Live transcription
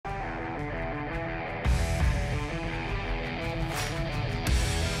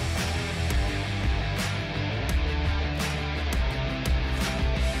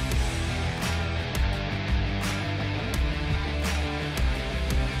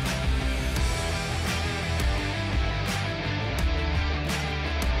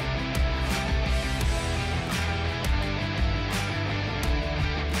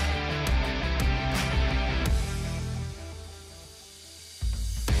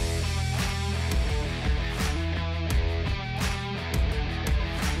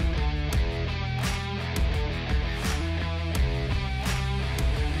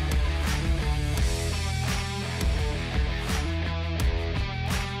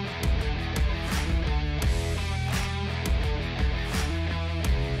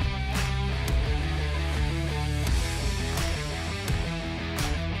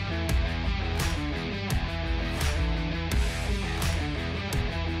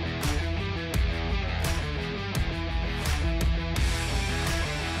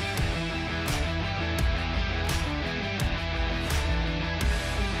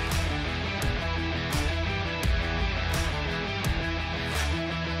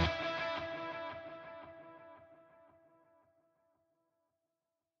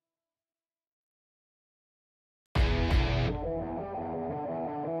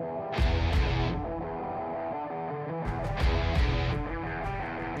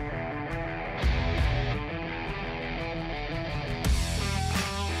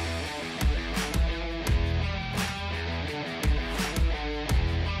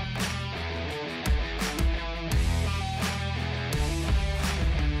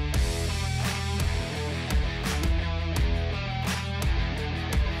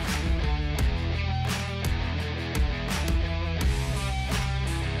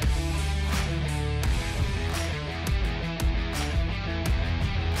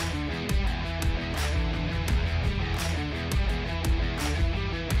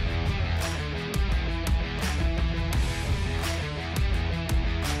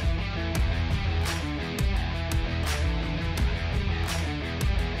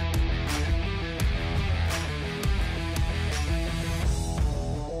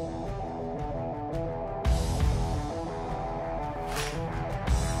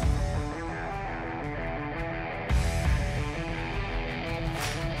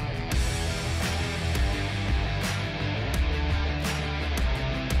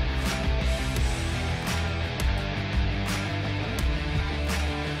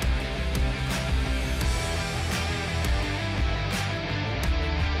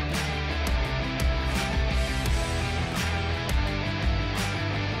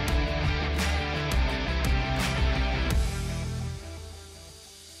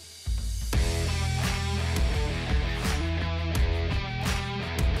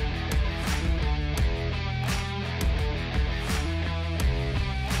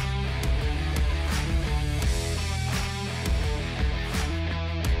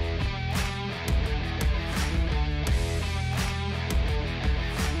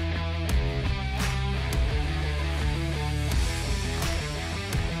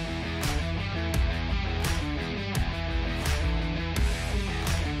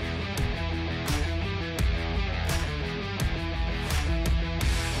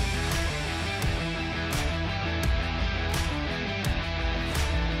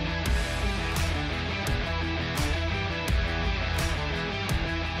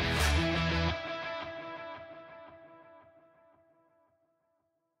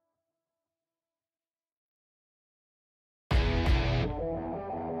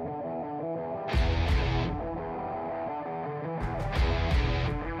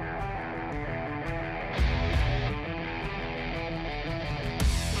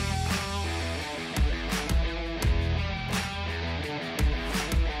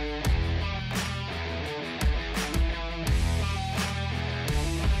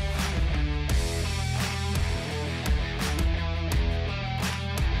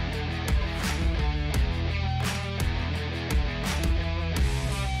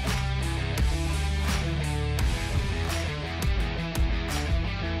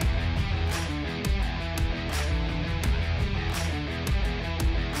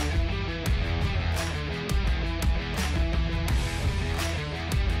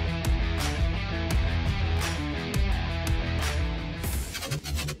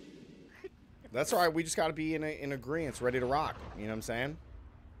That's all right. We just got to be in agreement, ready to rock. You know what I'm saying?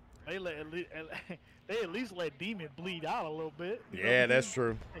 They at least let Demon bleed out a little bit. Yeah, that's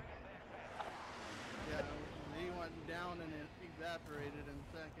true. Yeah, he went down and it evaporated in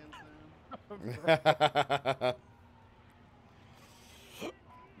seconds, man.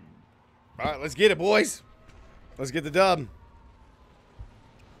 All right, let's get it, boys. Let's get the dub.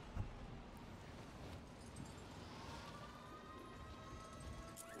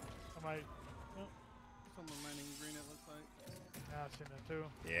 Someone landing green, it looks like. Yeah, I've seen that too.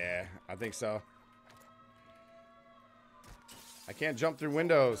 Yeah, I think so. I can't jump through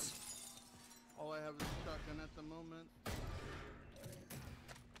windows. All I have is shotgun at the moment.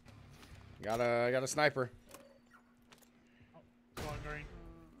 Got a sniper. Oh, going green.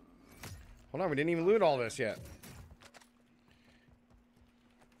 Hold on, we didn't even loot all this yet.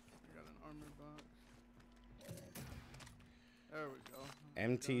 I got an armor box. There we go.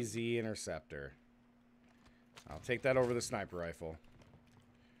 MTZ interceptor. I'll take that over the sniper rifle.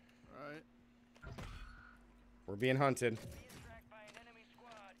 Alright. We're being hunted.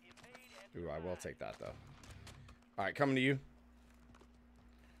 Ooh, I will take that though. Alright, coming to you.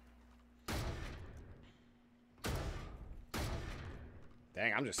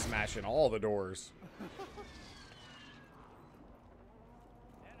 Dang, I'm just smashing all the doors.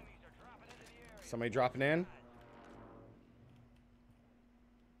 Somebody dropping in?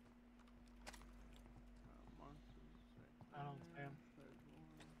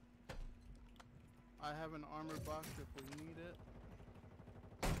 I have an armor box if we need it.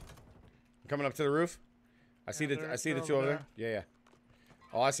 Coming up to the roof. I see the two over there. Yeah.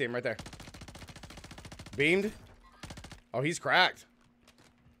 Oh, I see him right there. Beamed. Oh, he's cracked.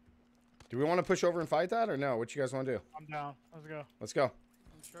 Do we want to push over and fight that or no? What you guys want to do? I'm down. Let's go. Let's go. I'm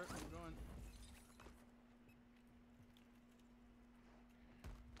sure I'm going.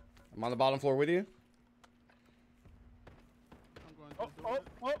 I'm on the bottom floor with you. I'm going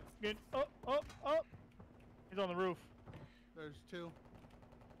Oh. He's on the roof. There's two.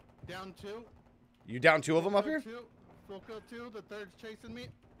 Down two. You down two of them up here? Full kill two. The third's chasing me.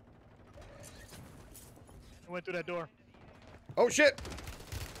 I went through that door. Oh, shit.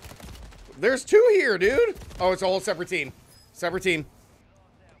 There's two here, dude. Oh, it's a whole separate team. Separate team.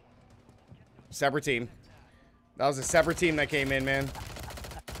 Separate team. That was a separate team that came in, man.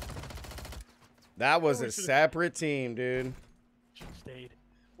 That was a separate team, dude.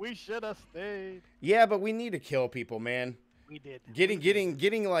 We should have stayed. Yeah, but we need to kill people, man. We did.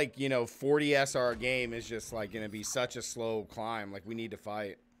 Getting like, you know, 40 SR game is just like gonna be such a slow climb. Like we need to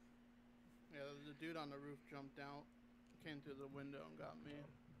fight. Yeah, the dude on the roof jumped out, came through the window and got me.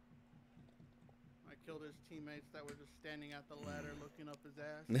 I killed his teammates that were just standing at the ladder looking up his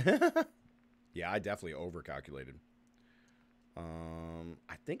ass. Yeah, I definitely overcalculated.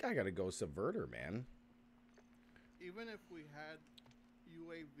 I think I gotta go Subverter, man. Even if we had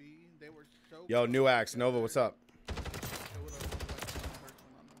UAV, they were so. Yo, New Axe Nova, what's up? It would have looked like one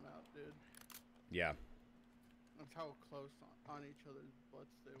person on the map, dude. Yeah. That's how close on each other's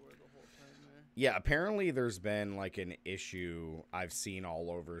butts they were the whole time there. Yeah, apparently there's been like an issue I've seen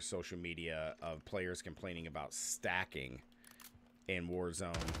all over social media of players complaining about stacking in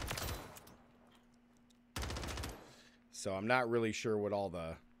Warzone. So I'm not really sure what all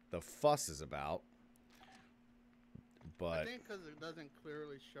the fuss is about. But I think because it doesn't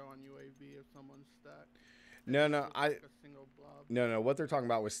clearly show on UAV if someone's stacked. No, Like a single blob. No. What they're talking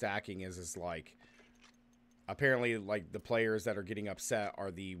about with stacking is like apparently like the players that are getting upset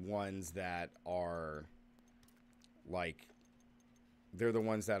are the ones that are like they're the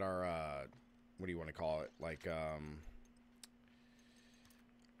ones that are what do you want to call it? Like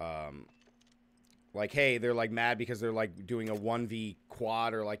hey, they're like mad because they're like doing a 1v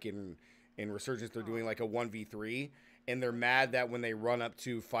quad or like in Resurgence they're doing like a 1v3 and they're mad that when they run up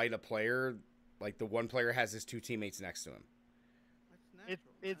to fight a player, like the one player has his two teammates next to him.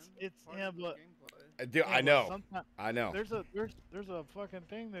 It's yeah, but Dude, I know. There's a fucking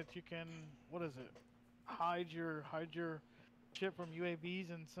thing that you can, what is it? Hide your shit from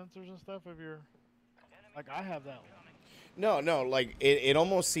UAVs and sensors and stuff if you're like I have that one. No, like it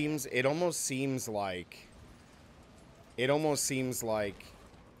almost seems like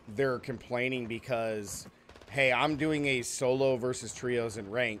they're complaining because hey, I'm doing a solo versus trios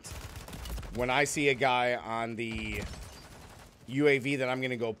in ranked. When I see a guy on the UAV that I'm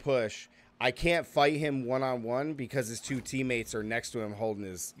going to go push, I can't fight him one-on-one because his two teammates are next to him holding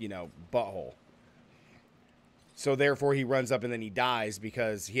his, you know, butthole. So therefore he runs up and then he dies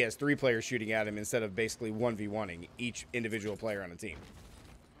because he has three players shooting at him instead of basically 1v1ing each individual player on the team.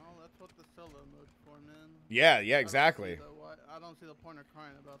 Oh, that's what the solo mode's for, man. Yeah, exactly. I don't don't see the point of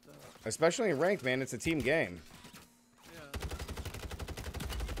crying about that. Especially in ranked, man. It's a team game. Yeah.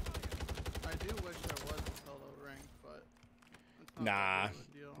 I do wish there was a solo rank, but it's not that big of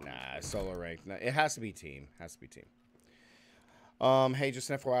a deal, honestly. Solo ranked. No, it has to be team. Has to be team. Hey, just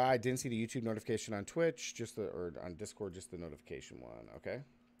an FYI, I didn't see the YouTube notification on Twitch, or on Discord, just the notification one. Okay.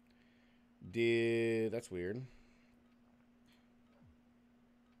 That's weird.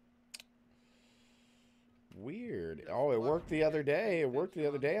 Weird. Oh, it worked the other day. It worked the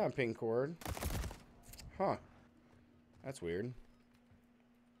other day on Pingcord. Huh. That's weird.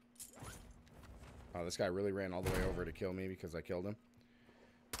 Oh, this guy really ran all the way over to kill me because I killed him.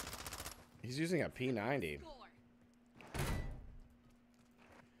 He's using a P90.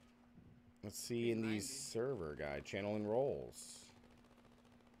 Let's see in these server guide. Channel and roles.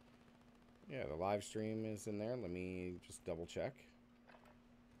 Yeah, the live stream is in there. Let me just double check.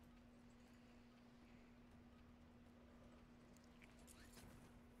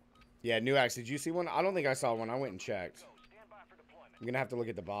 Yeah, new axe. Did you see one? I don't think I saw one. I went and checked. I'm going to have to look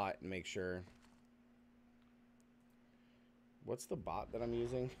at the bot and make sure. What's the bot that I'm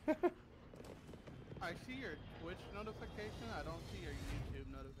using? I see your Twitch notification. I don't see your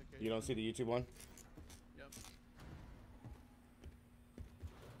YouTube notification. You don't see the YouTube one? Yep.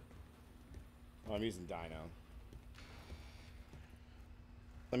 Oh, I'm using Dino.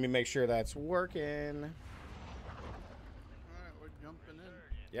 Let me make sure that's working. Alright, we're jumping in.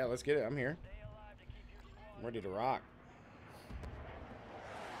 Yeah, let's get it. I'm here. I'm ready to rock.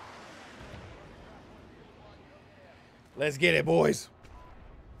 Let's get it, boys.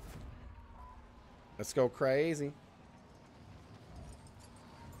 Let's go crazy.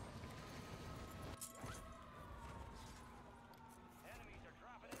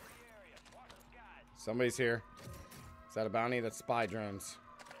 Somebody's here. Is that a bounty? That's spy drones.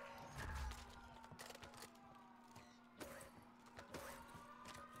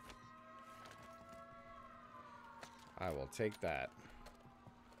 I will take that.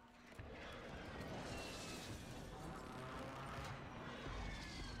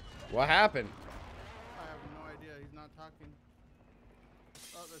 What happened? I have no idea. He's not talking.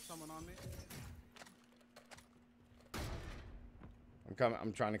 Oh, there's someone on me. I'm coming.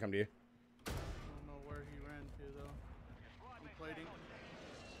 I'm trying to come to you. I don't know where he ran to though. I'm plating.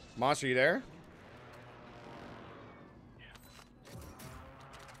 Monster, you there?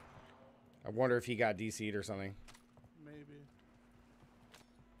 I wonder if he got DC'd or something. Maybe.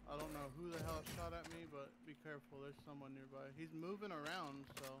 I don't know who the hell shot at me, but be careful. There's someone nearby. He's moving around,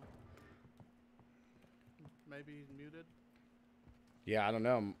 so maybe he's muted. Yeah, I don't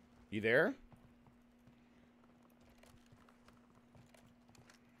know. You there?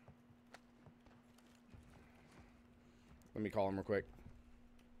 Let me call him real quick.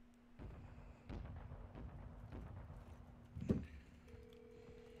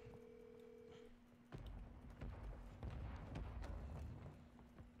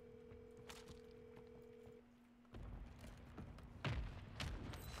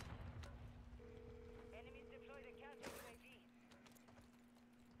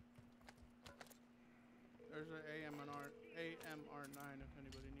 There's an AMR9 if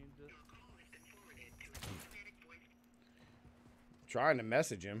anybody needs it. Trying to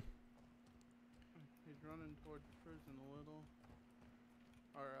message him. He's running towards prison a little.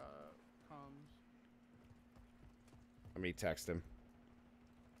 Or, comms. Let me text him.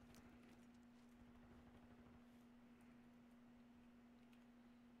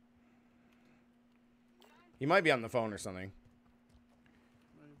 He might be on the phone or something.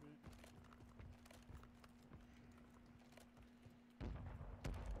 Maybe.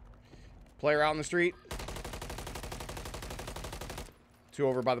 Player out in the street. 2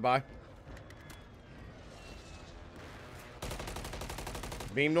 over by the by.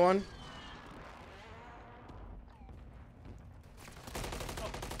 Beamed one.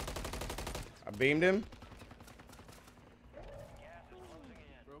 I beamed him.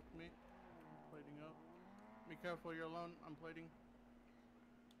 Broke me. Plating up. Be careful, you're alone. I'm plating.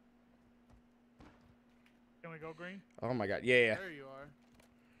 Can we go green? Oh my god. Yeah. There you are.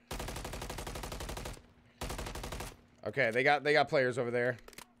 Okay, they got players over there.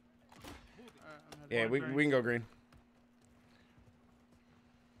 I'm Yeah, we can go green.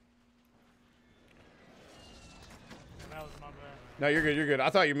 That was my bad. No, you're good. You're good. I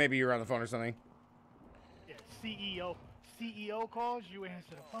thought maybe you were on the phone or something. Yeah, CEO calls, you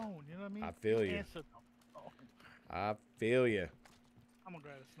answer the phone. You know what I mean? I feel you. Answer the phone. I feel you. I'm gonna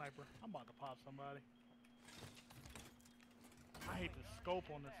grab a sniper. I'm about to pop somebody. I hate the scope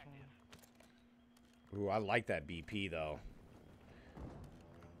on this one. Ooh, I like that BP though.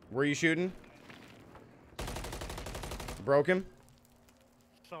 Where are you shooting? Broke him.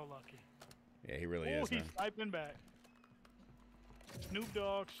 so lucky. Yeah, he really Oh, is, he's man. sniping back. Snoop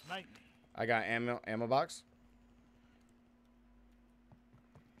Dogg snipe me. I got ammo box.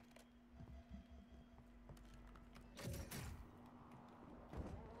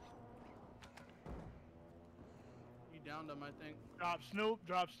 You downed him, I think. Drop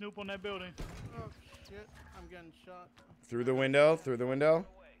Snoop on that building. Oh shit! I'm getting shot. Through the window. Through the window.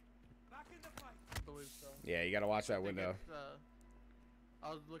 I believe so. Yeah, you gotta watch that I think window. it's, I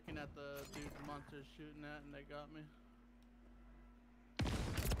was looking at the dude monsters shooting at, and they got me.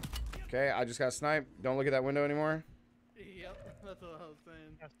 Okay, I just got sniped. Don't look at that window anymore. Yep, that's what I was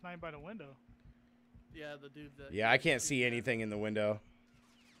saying. Got sniped by the window. Yeah, the dude that. Yeah, I can't see anything in the window.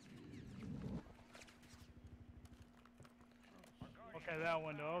 Okay, that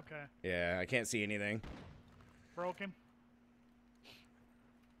window. Okay. Yeah, I can't see anything. Broke him.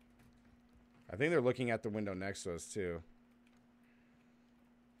 I think they're looking at the window next to us too.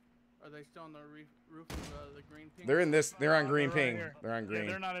 Are they still on the roof of the green pink? They're in this. They're on green They're ping. right here. They're on green. Yeah,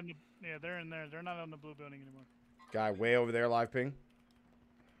 they're not in the. Yeah, they're in there. They're not on the blue building anymore. Guy way over there, live ping.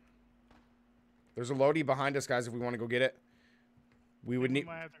 There's a loadie behind us, guys. If we want to go get it, we would need.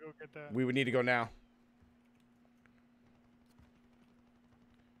 We might have to go get that. We would need to go now.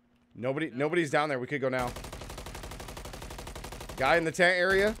 Nobody's down there. We could go now. Guy in the tent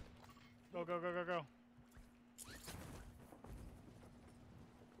area. Go, go, go, go, go.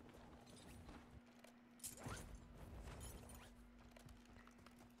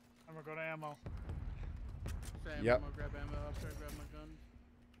 I'm gonna go to ammo. Same, Yep. I'm gonna grab ammo. I'll try to grab my guns.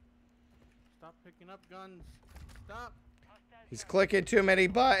 Stop picking up guns. Stop. He's clicking too many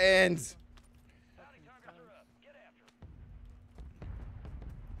buttons.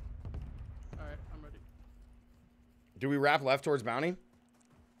 Alright, I'm ready. Do we wrap left towards bounty?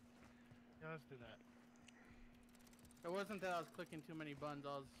 Yeah, let's do that. It wasn't that I was clicking too many buttons.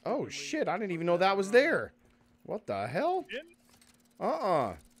 I was. Oh literally shit! I didn't even looking know at that the was wrong- there. What the hell? Didn't?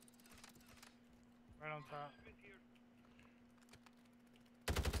 Uh-uh. Right on top.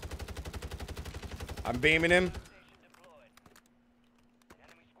 I'm beaming him.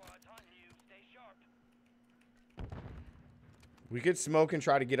 We could smoke and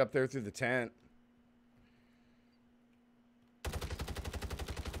try to get up there through the tent.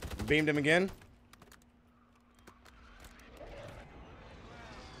 Beamed him again.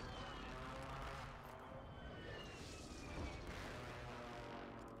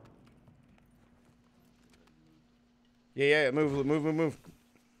 Yeah, move. I'm hit. I'm coming.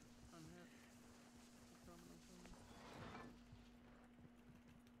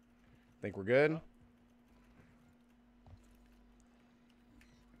 Think we're good?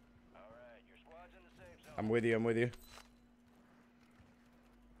 I'm with you. I'm with you.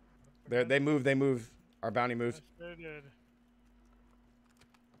 They move. They move. Our bounty moves. Yes, they did.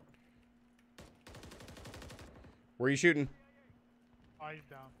 Where are you shooting? Oh, he's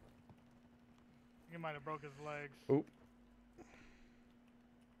down. He might have broke his legs. Oop.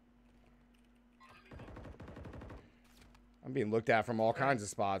 I'm being looked at from all kinds of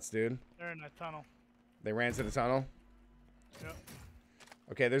spots, dude. They're in that tunnel. They ran to the tunnel. Yep.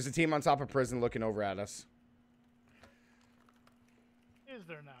 Okay, there's a team on top of prison looking over at us. Is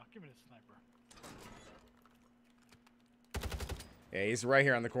there now? Give me the sniper. Yeah, he's right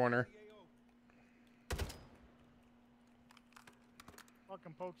here on the corner.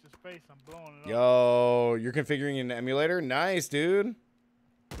 Fucking pokes his face. I'm blowing it up. Yo, you're configuring an emulator? Nice, dude.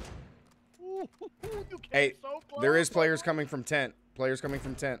 Ooh, you came Hey, so close, there is players bro. coming from tent. Players coming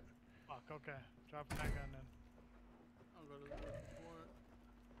from tent. Fuck, okay. Dropping that gun then. I'll go to the fort.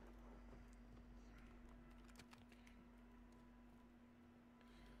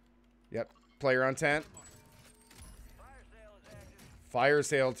 Yep. Player on tent. Fire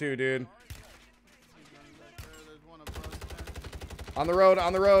sale too, dude. There's guns back there. There's one above there. On the road,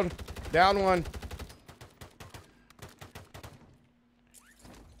 on the road. Down one.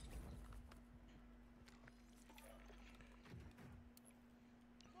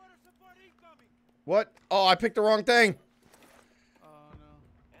 What? Oh, I picked the wrong thing. Oh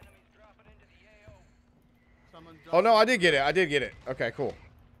no. Someone Oh dropped- no, I did get it. I did get it. Okay, cool.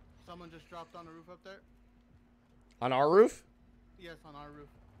 Someone just dropped on the roof up there. On our roof? Yes, on our roof.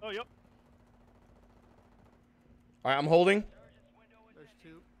 Oh, yep. All right, I'm holding. There's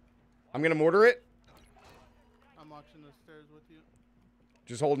two. I'm gonna mortar it. I'm watching the stairs with you.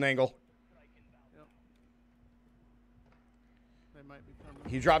 Just hold an angle. Yep. They might be coming.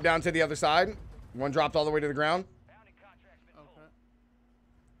 He dropped down to the other side. One dropped all the way to the ground. Okay.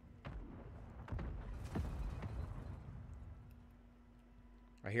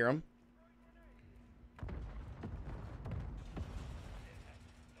 I hear him.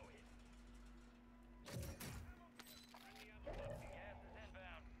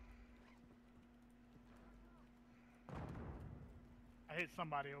 hit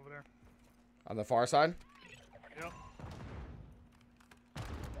somebody over there. On the far side? Yep.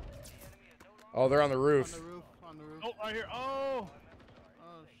 Oh, they're on the roof. On the roof. On the roof. Oh, right here. Oh.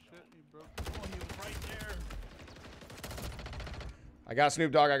 Oh shit! He broke. Oh, he was right there. I got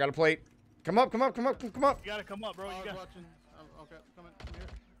Snoop Dogg. I got a plate. Come up, come up, come up, come up. You gotta come up, bro. I You was got. watching. Okay, come here.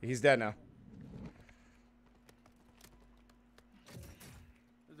 He's dead now.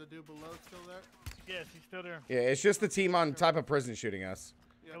 Is the dude below still there? Yes, he's still there. Yeah, it's just the team on type of prison shooting us.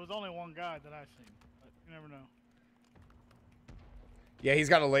 Yeah. There was only one guy that I seen, but you never know. Yeah, he's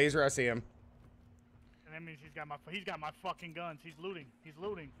got a laser. I see him. And that means he's got my fucking guns. He's looting. He's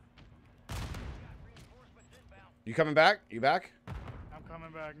looting. You coming back? You back? I'm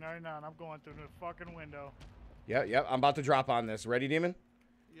coming back 99. I'm going through the fucking window. Yep, yep. I'm about to drop on this. Ready, Demon?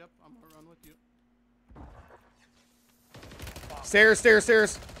 Yep, I'm gonna run with you. Stairs, stairs,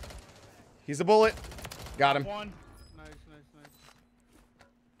 stairs. He's a bullet. Got him. One. Nice.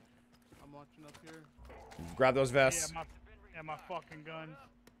 I'm watching up here. Grab those vests. Yeah, my fucking guns.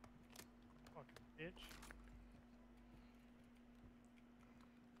 Fucking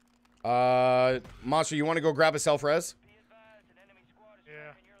bitch. Monster, you want to go grab a self-res?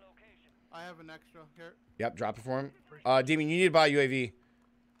 Yeah. I have an extra here. Yep, drop it for him. Demon, you need to buy a UAV.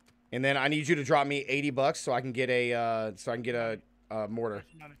 And then I need you to drop me $80 so I can get a mortar.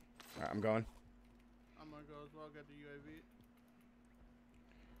 Waste money. All right, I'm going. I'm gonna go as well. Get the UAV.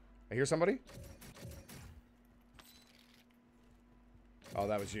 I hear somebody. Oh,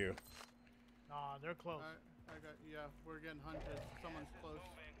 that was you. Nah, they're close. Yeah, we're getting hunted. Someone's close.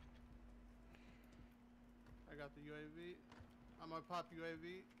 I got the UAV. I'm gonna pop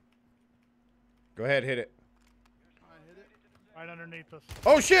UAV. Go ahead, hit it. I hit it. Right underneath us.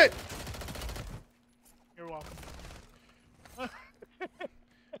 Oh, shit! You're welcome.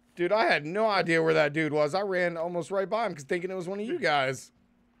 Dude, I had no idea where that dude was. I ran almost right by him because thinking it was one of you guys.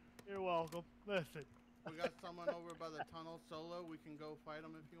 You're welcome. Listen. We got someone over by the tunnel solo. We can go fight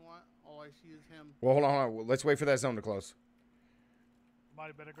him if you want. All I see is him. Well, hold on. Let's wait for that zone to close.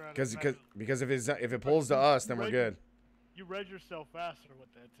 Somebody better grab Because if it pulls to us, then we're good. You read yourself faster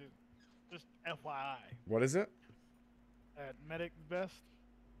with that too. Just FYI. What is it? At medic vest.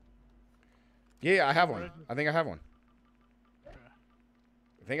 Yeah, I have one. I think I have one. Okay.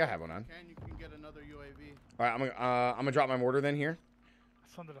 I think I have one on. You can get another UAV. All right, I'm gonna drop my mortar then here.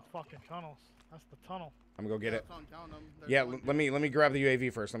 That's under the fucking tunnels. That's the tunnel. I'm gonna go get it. That's what I'm telling them. They're Yeah, going let me grab the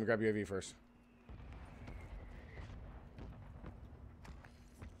UAV first. Let me grab UAV first.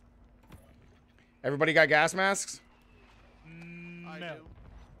 Everybody got gas masks? I No. do.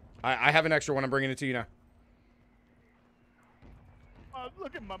 I have an extra one. I'm bringing it to you now. Oh,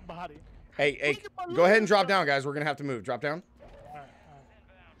 look at my body. Hey, go ahead and drop down, guys. We're gonna have to move. Drop down. All right.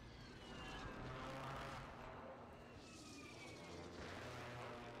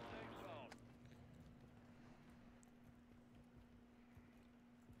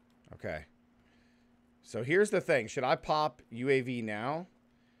 Okay. So here's the thing. Should I pop UAV now?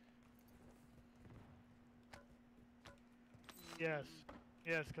 Yes.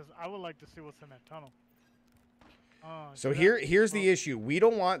 Yes, because I would like to see what's in that tunnel. So here's the issue. We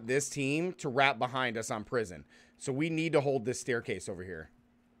don't want this team to wrap behind us on prison. So we need to hold this staircase over here.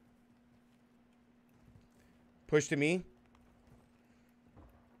 Push to me.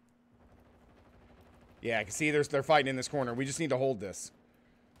 Yeah, I can see they're fighting in this corner. We just need to hold this.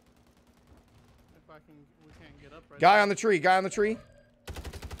 If I can, we can't get up right Guy now. on the tree. Guy on the tree.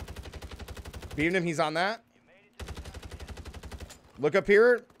 Beamed him. He's on that. Look up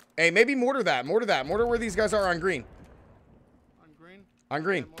here. Hey, maybe mortar that. Mortar that. Mortar where these guys are on green. On green? On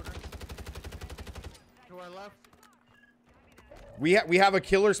green. Okay, mortar. To our left. We have a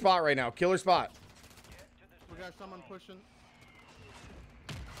killer spot right now. Killer spot. We got someone pushing.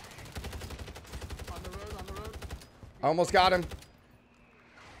 On the road. I almost got him.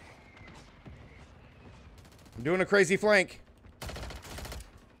 I'm doing a crazy flank.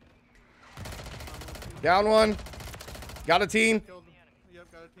 Down one. Got a team. Killed him.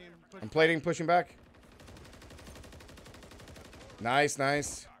 Yep, got a team. Push I'm plating, pushing back. Nice,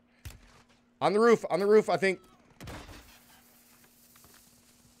 nice. On the roof, I think.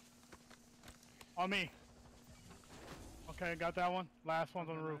 On me. Okay, got that one. Last one's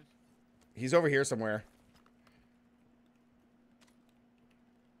on the roof. He's over here somewhere.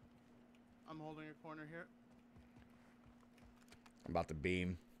 I'm holding a corner here. I'm about to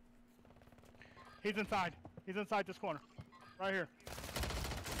beam. He's inside. He's inside this corner. Right here.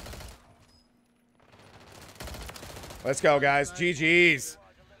 Let's go, guys. GG's.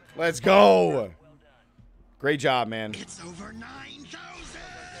 Let's go. Great job, man. It's over 9,000!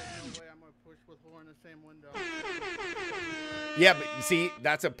 I'm gonna push with Horn in the same window. Yeah, but see,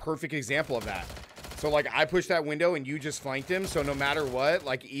 that's a perfect example of that. So, like, I pushed that window and you just flanked him. So no matter what,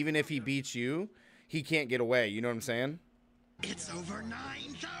 like, even if he beats you, he can't get away. You know what I'm saying? It's over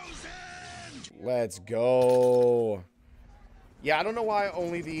 9,000! Let's go. Yeah, I don't know why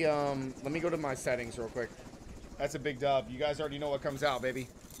only the, let me go to my settings real quick. That's a big dub. You guys already know what comes out, baby.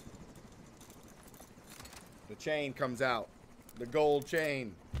 The chain comes out. The gold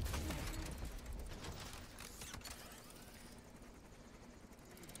chain.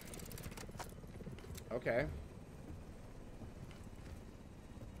 Okay.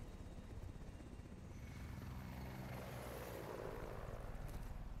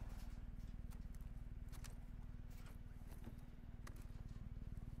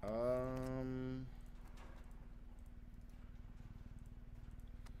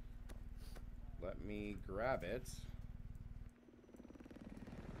 Let me grab it.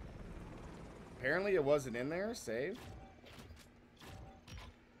 Apparently it wasn't in there. Save.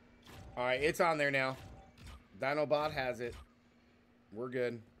 Alright, it's on there now. Dinobot has it. We're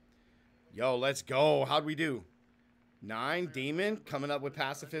good. Yo, let's go. How'd we do? 9, Demon, coming up with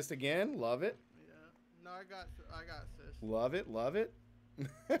Pacifist again. Love it. Yeah. No, I got sis. Love it, love it.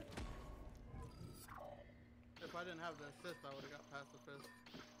 If I didn't have the assist, I would have got pacifist.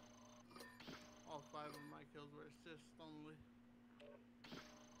 All 5 of my kills were assist only.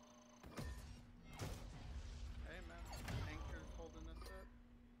 Hey man, Anchor's holding us up.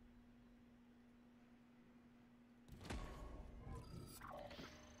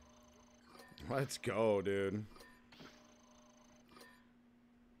 Let's go, dude.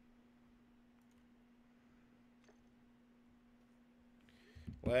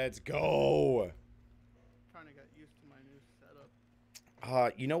 Let's go. Trying to get used to my new setup.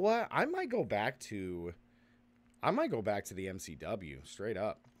 You know what? I might go back to the MCW straight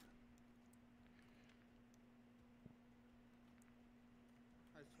up.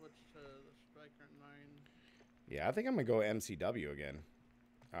 I switched to the Striker 9. Yeah, I think I'm gonna go MCW again.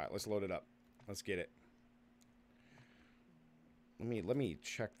 All right, let's load it up. Let's get it. Let me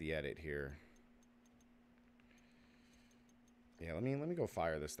check the edit here. Yeah, let me go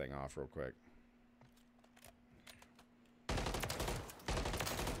fire this thing off real quick.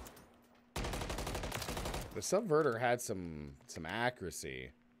 The Subverter had some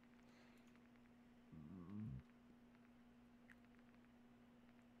accuracy.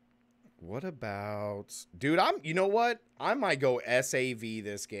 What about... Dude, you know what? I might go SAV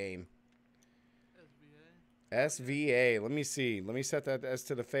this game. SVA. Let me see. Let me set that as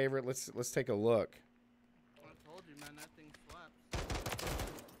to the favorite. Let's take a look. I told you, man, that thing slaps.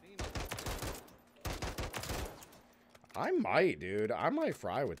 I might, dude. I might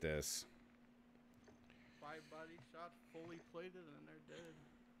fry with this. 5 body shots, fully plated, and they're dead.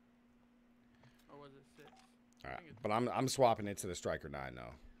 Or was it 6? All right, but I'm swapping it to the Striker 9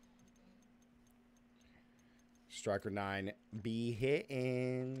 though. Striker 9 be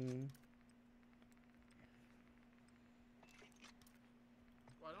hitting.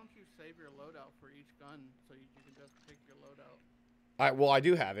 Why don't you save your loadout for each gun so you can just pick your loadout? Well, I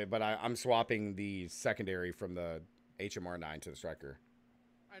do have it, but I'm swapping the secondary from the HMR 9 to the Striker.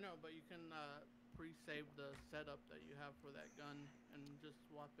 I know, but you can pre-save the setup that you have for that gun and just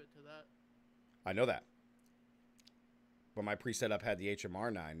swap it to that. I know that. But my pre-setup had the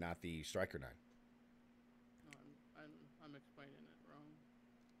HMR 9, not the Striker 9. No, I'm explaining it wrong.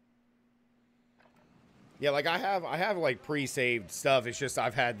 Yeah, like I have like pre-saved stuff. It's just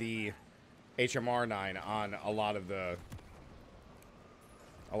I've had the HMR 9 on a lot of the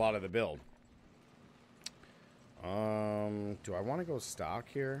build. Do I want to go stock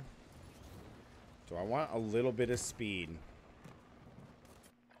here? Do I want a little bit of speed?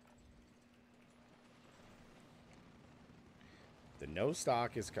 The no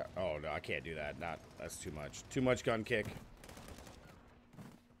stock is... Oh, no, I can't do that. That's too much. Too much gun kick.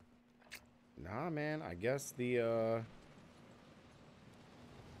 Nah, man. I guess the,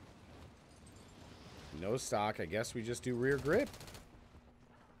 no stock. I guess we just do rear grip.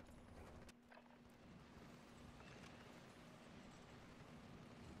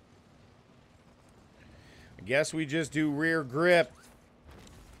 I guess we just do rear grip.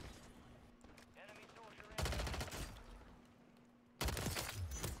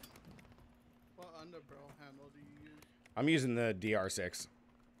 What underbarrel handle do you use? I'm using the DR6. DR6.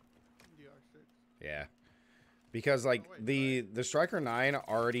 Yeah. Because, like, the Striker 9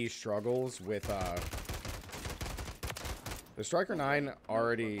 already struggles with, the Striker 9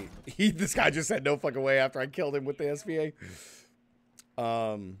 already... This guy just said no fucking way after I killed him with the SVA.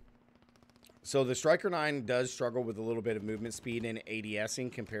 So the Striker 9 does struggle with a little bit of movement speed and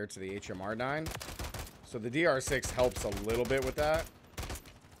ADSing compared to the HMR 9. So the DR6 helps a little bit with that.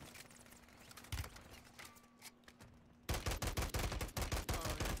 Oh,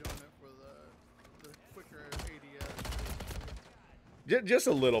 you're doing it for the quicker ADS. Just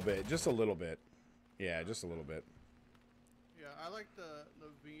a little bit. Just a little bit. Yeah, just a little bit. Yeah, I like the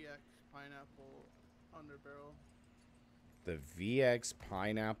VX pineapple underbarrel. The VX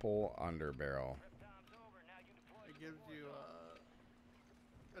Pineapple Underbarrel. It gives you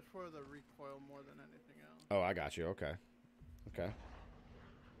it's for the recoil more than anything else. Oh, I got you. Okay. Okay.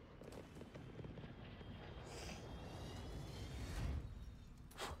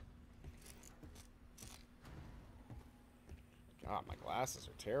 God, my glasses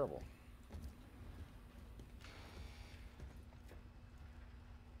are terrible.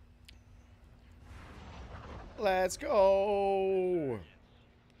 Let's go.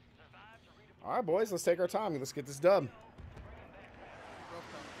 All right, boys. Let's take our time. Let's get this dub. Broke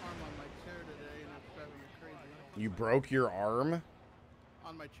the arm on my chair today and it's driving me crazy. You broke your arm?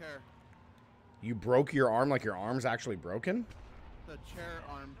 On my chair. You broke your arm like your arm's actually broken? The chair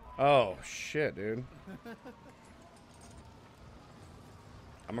arm. Oh, shit, dude.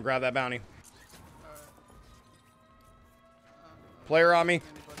 I'm gonna grab that bounty. Player on me.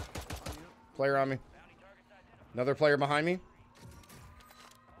 Anybody on you? Player on me. Another player behind me.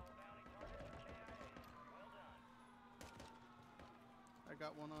 I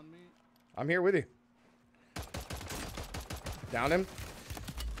got one on me. I'm here with you. Down him.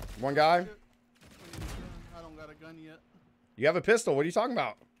 One guy. Shit. We need a gun. I don't got a gun yet. You have a pistol. What are you talking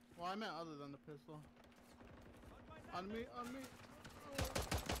about? Well, I meant other than the pistol. On me, on me.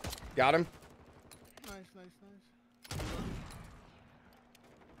 Got him. Nice, nice, nice.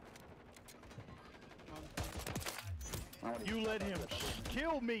 You let him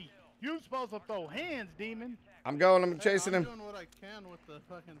kill me. You supposed to throw hands, demon. I'm going. I'm chasing I'm him. doing what I can with the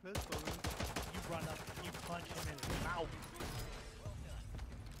fucking pistol, man. You run up, you punch him in his mouth.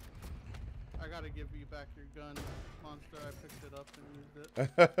 I gotta give you back your gun, monster. I picked it up and used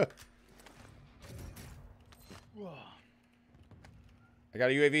it. I got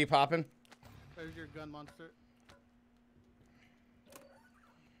a UAV popping. There's your gun, monster.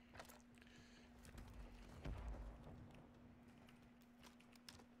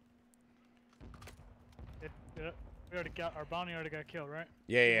 We already got our bounty. Already got killed, right?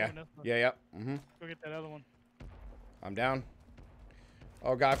 Yeah. Yeah. Mm-hmm. Go get that other one. I'm down.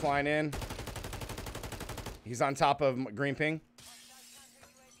 Oh, guy flying in. He's on top of green ping.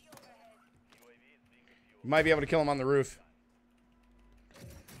 You might be able to kill him on the roof.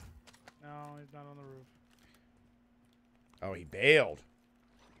 No, he's not on the roof. Oh, he bailed.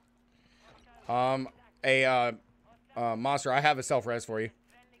 Monster, I have a self-res for you.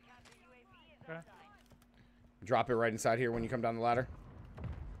 Okay. Drop it right inside here when you come down the ladder.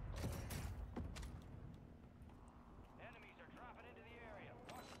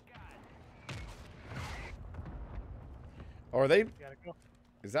 Oh, are they? You gotta go.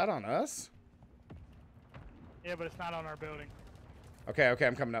 Is that on us? Yeah, but it's not on our building. Okay,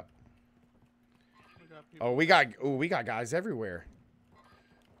 I'm coming up. We got people. Oh, we got guys everywhere.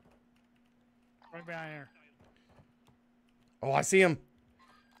 Right behind here. Oh, I see him.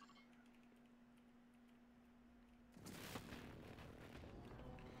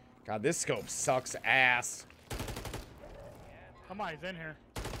 God, this scope sucks ass. Somebody's in here.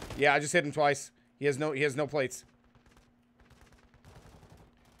 Yeah, I just hit him twice. He has no plates.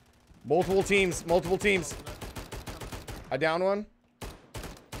 Multiple teams. I down one.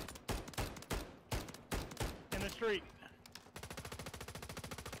 In the street.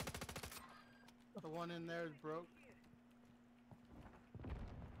 The one in there is broke.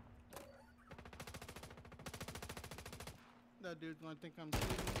 That dude's gonna think I'm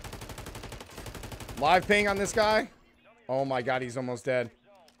cheating. Live ping on this guy. Oh my god, he's almost dead.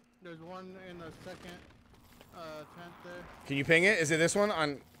 There's one in the second tent there. Can you ping it? Is it this one?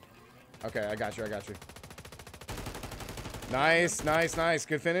 Okay, I got you. Nice.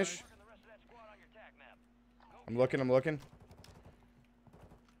 Good finish. I'm looking.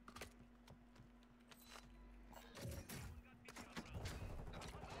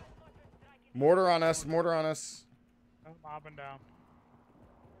 Mortar on us. I'm mobbing down.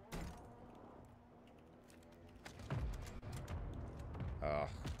 Ugh.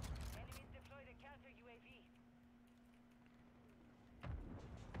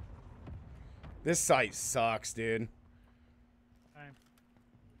 This site sucks, dude. Same.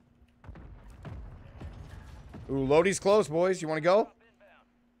 Ooh, Lodi's close, boys. You want to go?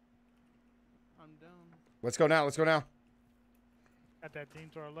 I'm down. Let's go now. Got that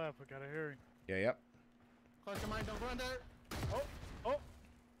team to our left. We gotta hurry. Yeah, yep. Close your mind, don't run there. Oh.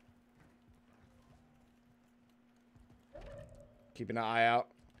 Keeping an eye out.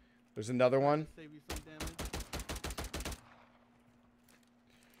 There's another one. Save you some damage.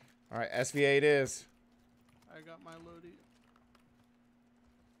 All right, SVA it is. I got my loadie.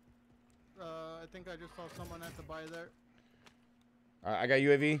 I think I just saw someone at the buy there. All right, I got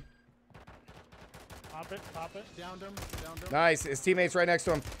UAV. Pop it, pop it. Downed him, downed him. Nice. His teammate's right next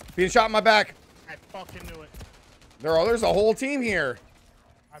to him. Being shot in my back. I fucking knew it. There's a whole team here.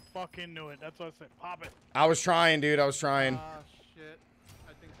 I fucking knew it. That's what I said. Pop it. I was trying, dude. I was trying. Ah, shit.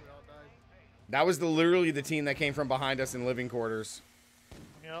 I think we all died. That was literally the team that came from behind us in living quarters.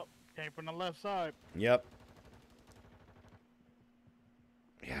 Yep. Came from the left side. Yep.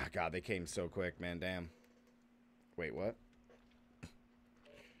 Yeah, God, they came so quick, man. Damn. Wait, what?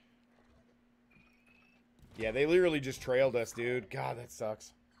 Yeah, they literally just trailed us, dude. God, that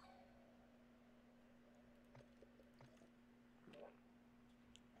sucks.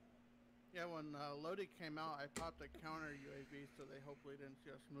 Yeah, when Lodi came out, I popped a counter UAV, so they hopefully didn't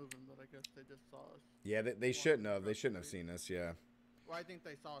see us moving, but I guess they just saw us. Yeah, they shouldn't have. They shouldn't have seen us, yeah. Well, I think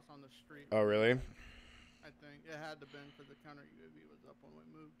they saw us on the street. Oh, really? I think it had to been because the counter UAV was up when we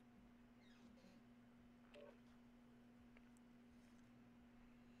moved.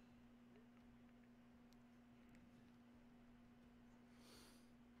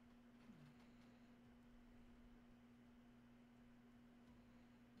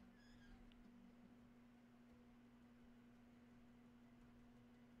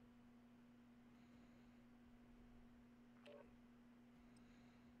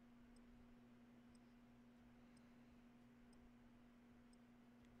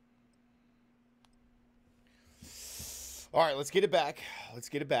 All right, let's get it back. Let's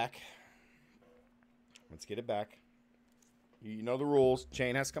get it back. Let's get it back. You know the rules.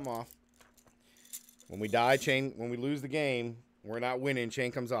 Chain has to come off. When we die, chain, when we lose the game, we're not winning,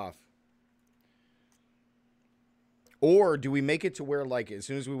 chain comes off. Or do we make it to where, like, as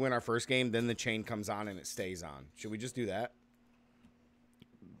soon as we win our first game, then the chain comes on and it stays on? Should we just do that?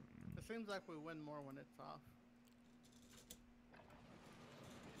 It seems like we win more when it's off.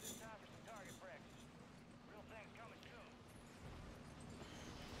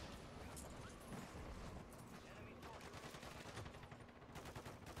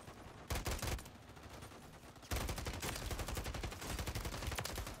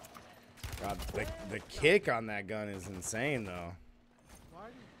 God, the kick on that gun is insane, though. Why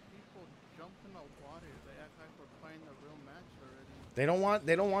do people jump in the water? They act like we're playing the real match already.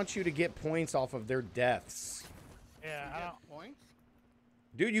 They don't want you to get points off of their deaths. Yeah, You I get don't. points?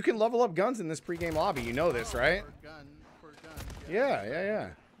 Dude, you can level up guns in this pregame lobby. You know this, right? For gun. Yeah.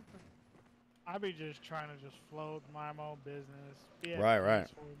 I be just trying to just float my own business. Be at Right.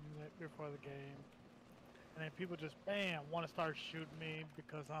 peace for a minute before the game, and then people just bam want to start shooting me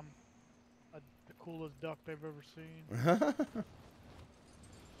because I'm the coolest duck they've ever seen.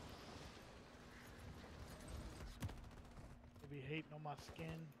 They be hating on my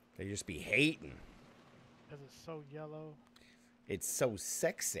skin They just be hating. because it's so yellow. It's so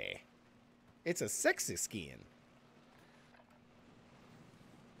sexy. It's a sexy skin.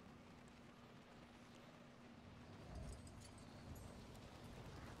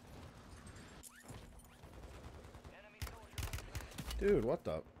 Dude, what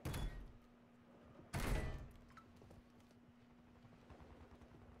the?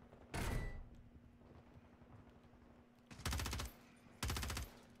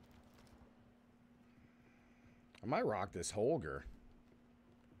 I might rock this Holger.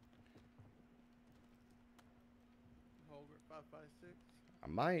 Holger 556. I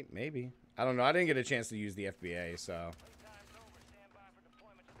might, maybe. I don't know. I didn't get a chance to use the FBA, so.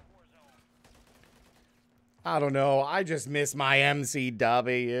 I don't know. I just miss my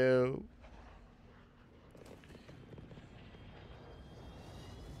MCW.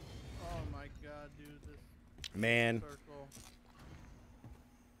 Oh my god, dude. This Man. circle.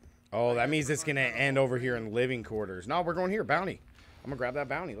 Oh, that means it's going to end over here in living quarters. No, we're going here. Bounty. I'm going to grab that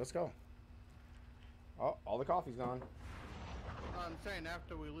bounty. Let's go. Oh, all the coffee's gone. I'm saying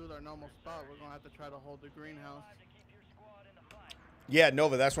after we lose our normal spot, we're going to have to try to hold the greenhouse. Yeah,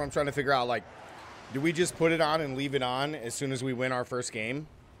 Nova, that's what I'm trying to figure out. Like, do we just put it on and leave it on as soon as we win our first game?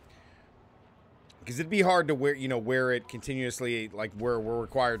 Because it'd be hard to wear it continuously, like where we're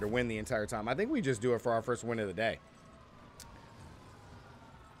required to win the entire time. I think we just do it for our first win of the day.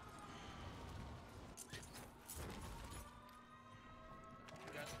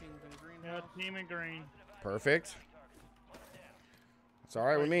 We got teams in greenhouse. Yeah, team in green. Perfect. It's all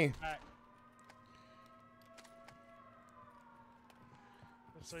right with me. Back.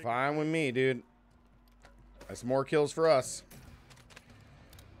 It's fine with me, dude. That's more kills for us.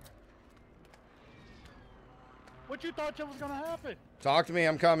 What you thought was gonna happen? Talk to me.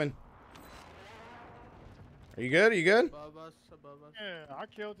 I'm coming. Are you good? Are you good? Above us, above us. Yeah, I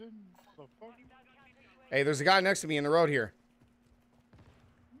killed him. The fuck? Hey, there's a guy next to me in the road here.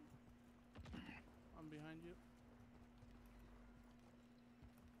 I'm behind you.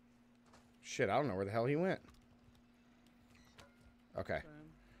 Shit, I don't know where the hell he went. Okay.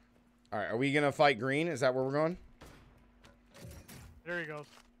 Same. All right, are we going to fight green? Is that where we're going? There he goes.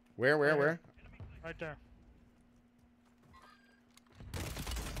 Where? Right there.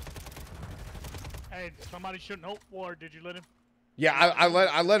 Hey, somebody shouldn't. Oh, Ward, did you let him? Yeah, I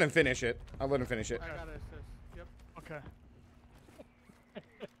let him finish it. I let him finish it. I got an assist. Yep. Okay.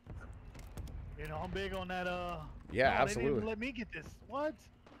 You know, I'm big on that, Yeah, no, They absolutely. didn't even let me get this. What?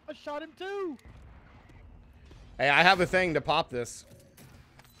 I shot him too. Hey, I have a thing to pop this.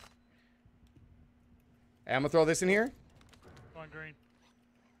 Hey, I'm going to throw this in here. On green.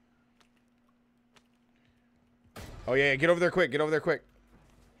 Oh, yeah, get over there quick. Get over there quick.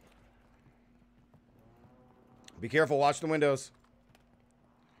 Be careful. Watch the windows.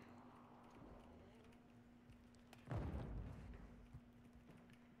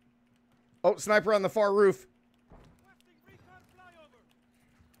 Oh, sniper on the far roof.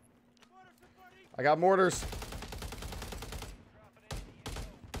 I got mortars.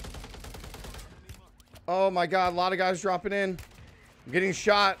 Oh my god, a lot of guys dropping in. I'm getting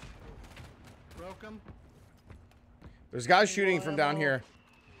shot. Broke him. There's guys shooting from down here.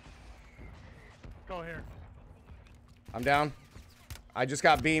 Go here. I'm down. I just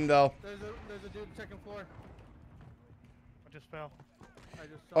got beamed though. There's a dude second floor. I just fell. I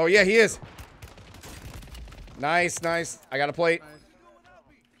just saw Oh yeah, he is. Nice, nice. I got a plate. Nice.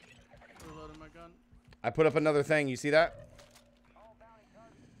 Reloading my gun. I put up another thing. You see that?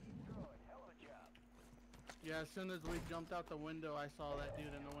 Yeah, as soon as we jumped out the window, I saw that dude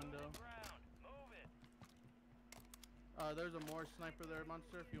in the window. There's a more sniper there,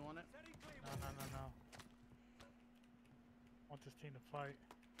 Monster, if you want it. No. I want this team to fight.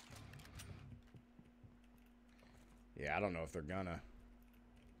 Yeah, I don't know if they're gonna.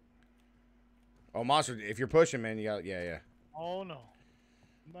 Oh, Monster, if you're pushing, man, you got. Yeah. Oh no.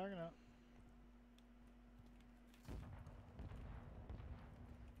 I'm backing up.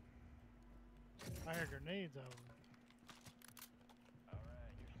 I hear grenades out.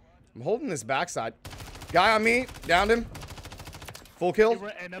 I'm holding this backside. Guy on me. Downed him. Full kill.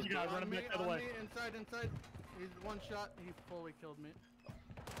 Another guy running back the other way. Inside. He's one shot. He fully killed me.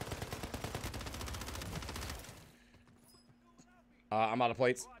 I'm out of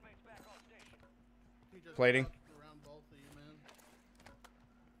plates. He just Plating. wrapped around both of you, man.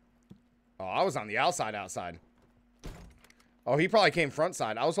 Oh, I was on the outside. Oh, he probably came front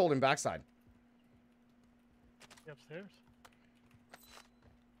side. I was holding backside. You upstairs?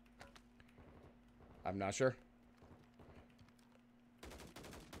 I'm not sure.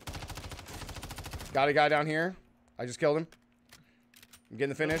 Got a guy down here. I just killed him. I'm getting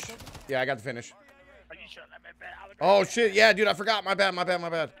the finish. Yeah, I got the finish. Are you shooting at me? Oh, shit. Yeah, dude, I forgot. My bad.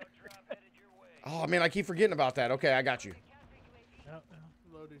 Oh, man, I keep forgetting about that. Okay, I got you. Yep.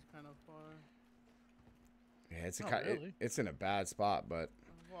 Lodi's kind of far. Yeah, it's Not really. it's in a bad spot, but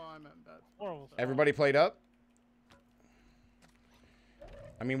Well, I'm at bad. Horrible. everybody played up.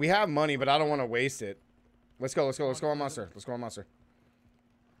 I mean, we have money, but I don't want to waste it. Let's go on Monster.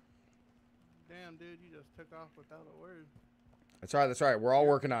 Damn, dude, you just took off without a word. That's right. We're all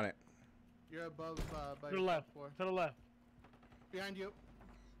working on it. You're above by To the left. floor. To the left. Behind you.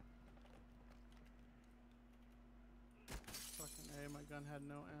 Fucking A, my gun had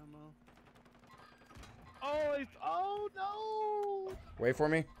no ammo. Oh no! Wait for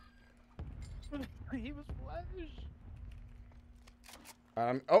me. He was flash.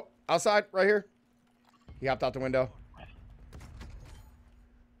 Oh, outside, right here. He hopped out the window.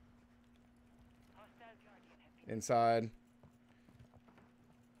 Inside.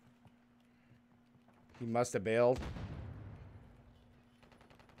 He must have bailed.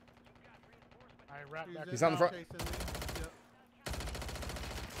 I wrapped back. He's on the front. Chasing me. Yep.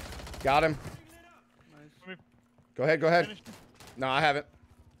 Got him. Nice. Go ahead. Finished. No, I haven't.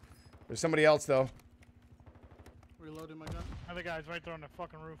 There's somebody else, though. Reloading my gun Other guy's right there on the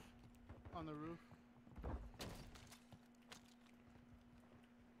fucking roof. on the roof.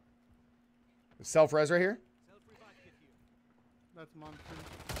 Self-res right here. That's Monster.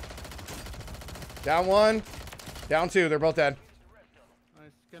 Down one. Down two. They're both dead. Nice.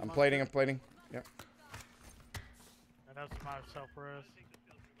 Get I'm Monster. plating. Yep. And that's my self-res.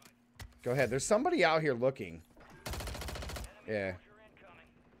 Go ahead. There's somebody out here looking. Yeah.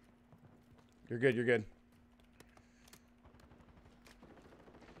 You're good.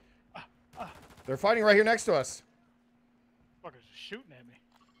 They're fighting right here next to us. shooting at me.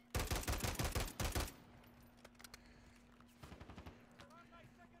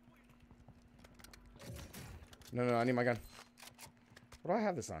 No, I need my gun. What do I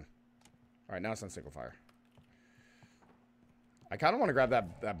have this on? All right, now it's on single fire. I kind of want to grab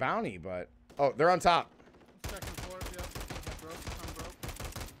that bounty, but... Oh, they're on top. Second floor, yep. I'm broke.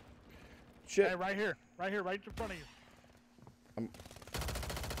 Shit. Hey, right here, right in front of you.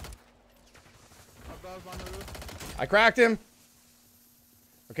 Above on the roof. I cracked him.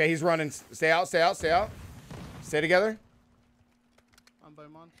 Okay, he's running. Stay out. Stay together. I'm by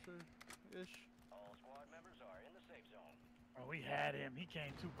monster-ish. All squad members are in the safe zone. Oh, we had him. He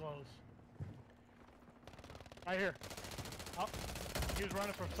came too close. Right here. Oh, he was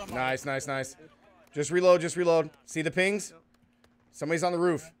running from somebody. Nice. Just reload. See the pings? Yep. Somebody's on the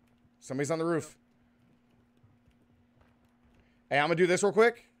roof. Hey, I'm gonna do this real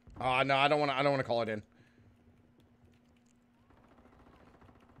quick. Oh no, I don't want to call it in.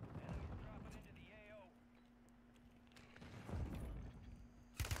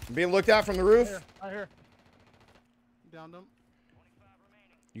 I'm being looked at from the roof. Right here. Downed him.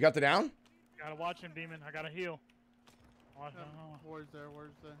 You got the down? Gotta watch him, Demon. I gotta heal. Watch Yep. him. Where's there?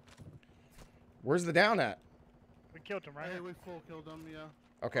 Where's the down at? We killed him, right? Hey, here. we full killed him, yeah.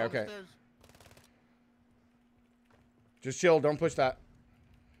 Okay. Downstairs. Just chill. Don't push that.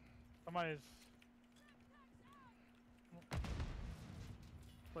 Somebody's.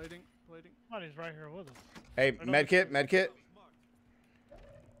 Plating. Somebody's right here with us. Hey, medkit.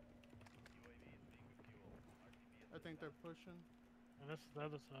 I think they're pushing. And this is the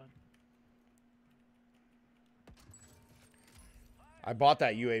other side. I bought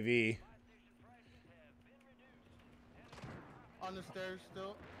that UAV. On the stairs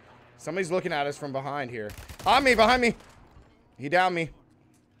still. Somebody's looking at us from behind here. Behind me. He downed me.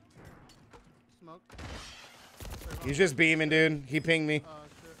 Smoke. He's just beaming, dude. He pinged me. Shit.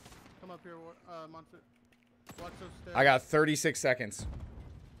 Come up here, monster. Watch those stairs. I got 36 seconds.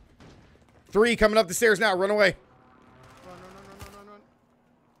 3 coming up the stairs now. Run away. Run.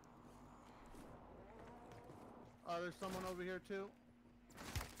 There's someone over here too.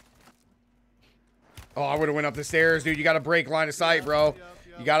 Oh, I would have went up the stairs, dude. You got to break line of sight, bro. Yep.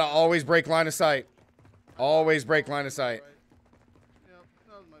 You got to always break line of sight. Always break line of sight. Right. Yep,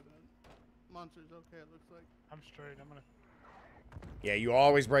 that was my bad. Monster's okay, it looks like. I'm straight. I'm gonna. Yeah, you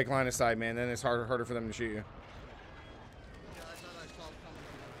always break line of sight, man. Then it's harder for them to shoot you. Yeah, I thought I saw someone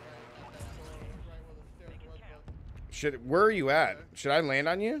right where the stairs was, but Where are you at? Should I land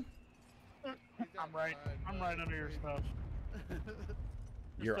on you? I'm right under your stuff.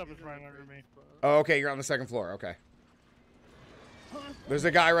 Your stuff is right under me. Oh, okay. You're on the second floor. Okay. There's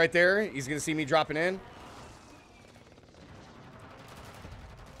a guy right there. He's going to see me dropping in.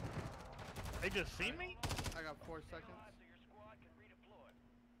 They just see me? I got 4 seconds.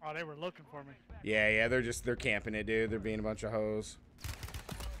 Oh, they were looking for me. Yeah. They're camping it, dude. They're being a bunch of hoes.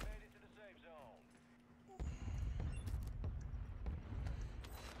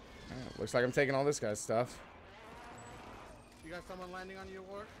 Looks like I'm taking all this guy's stuff. You got someone landing on you,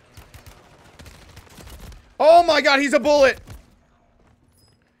 Ward? Oh my god, he's a bullet!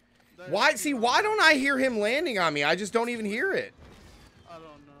 There's Why? two See, on why there. don't I hear him landing on me? I just don't even hear it. I don't know,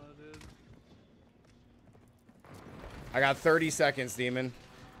 dude. I got 30 seconds, Demon.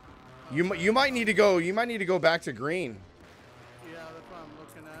 You might need to go. You might need to go back to green Yeah, that's what I'm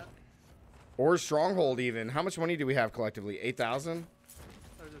looking at. or stronghold. Even. How much money do we have collectively? 8,000.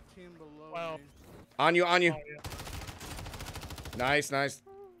 There's a team below Well. me. On you. Oh, yeah. Nice. Oh, shit.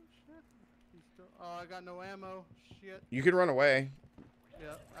 Oh, I got no ammo. Shit. You can run away. Yeah,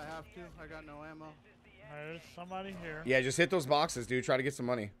 I have to. I got no ammo. There's somebody here. Yeah, just hit those boxes, dude. Try to get some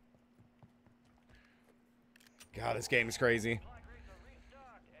money. God, this game is crazy.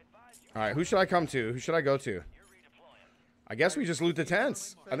 All right, who should I come to? Who should I go to? I guess we just loot the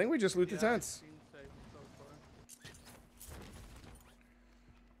tents. I think we just loot the tents. Team safe so far.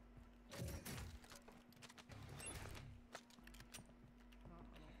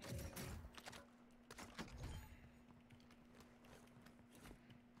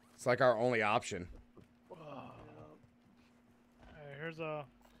 It's like our only option. Hey, here's a.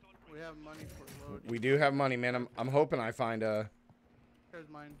 We have money for load. We do have money, man. I'm hoping I find a... Here's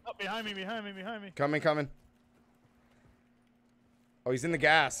mine. Oh, behind me. Coming. Oh, he's in the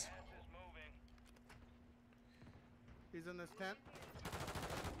gas. He's in this tent.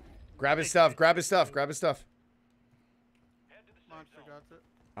 Grab his stuff. Monster got it.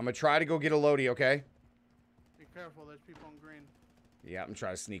 I'm going to try to go get a loadie, okay? Be careful, there's people on green. Yeah, I'm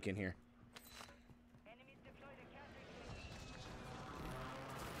trying to sneak in here.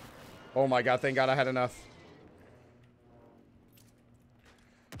 Oh my god, thank god I had enough.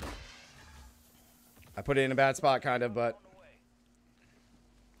 I put it in a bad spot, kind of, but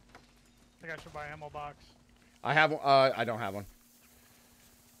I think I should buy ammo box. I have. I don't have one.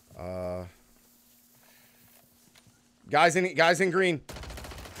 Guys in green.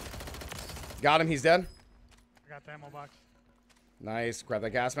 Got him. He's dead. I got the ammo box. Nice. Grab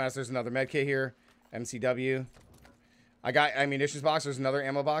that gas mask. There's another med kit here. MCW. I got ammunitions box. There's another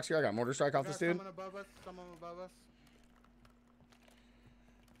ammo box here. I got mortar strike off this dude. Someone above us. Someone above us.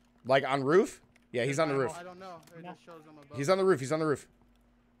 Like on roof? Yeah, he's on the roof. I don't know. It just shows them above. He's on the roof. He's on the roof.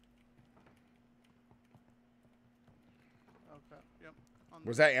 Okay. Yep. On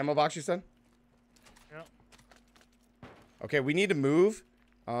Was that ammo box you said? Yep. Okay, we need to move.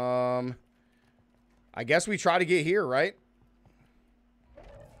 I guess we try to get here, right?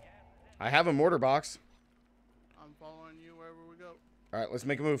 I have a mortar box. I'm following you wherever we go. All right, let's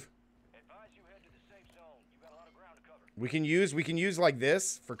make a move. Advise you head to the safe zone. You got a lot of ground to cover. We can use like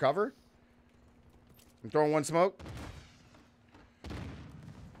this for cover. I'm throwing one smoke.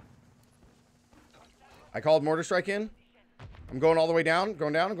 I called mortar strike in. I'm going all the way down.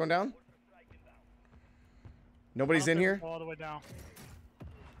 Going down. Going down. Nobody's in here. All the way down.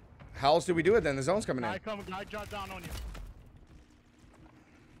 How else do we do it then? The zone's coming in. I drop down on you.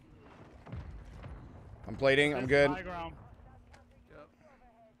 I'm plating. I'm good. High ground. Yep.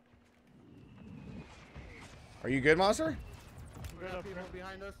 Are you good, monster? We got people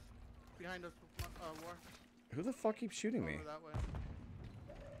behind us. Behind us. War. Who the fuck keeps shooting me? Over that way.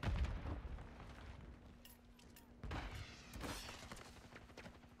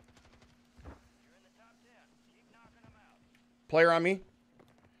 You're in the top 10. Keep knocking them out. Player on me.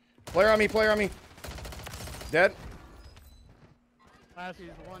 Player on me. Player on me. Dead.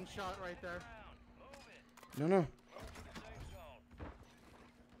 He's one shot right there. No, no. Safe zone.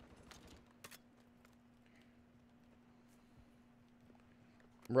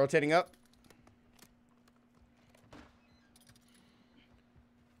 I'm rotating up.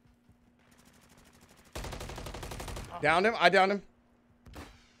 Downed him. I downed him.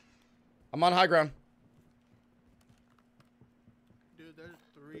 I'm on high ground. Dude, there's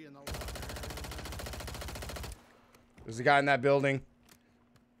 3 in the water. There's a guy in that building.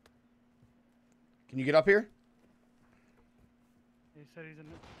 Can you get up here? He said he's in.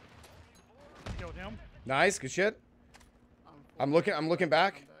 Killed him. Nice. Good shit. I'm looking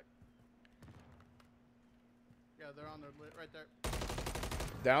back. Yeah, they're on their lit right there.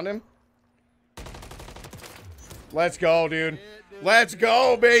 Downed him. Let's go, dude. Yeah, dude. Let's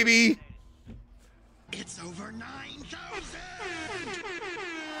go, baby. It's over 9,000!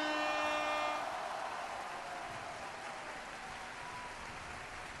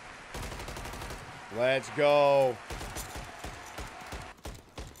 Let's go.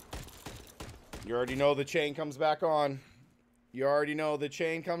 You already know the chain comes back on. You already know the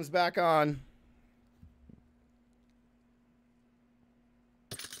chain comes back on.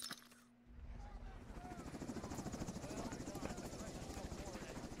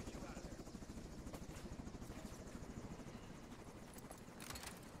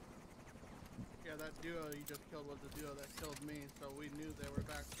 Yeah, that duo you just killed was the duo that killed me, so we knew they were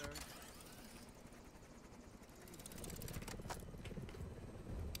back there.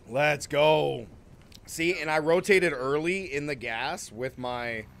 Let's go. See, and I rotated early in the gas with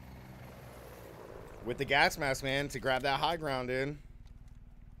the gas mask, man, to grab that high ground, dude.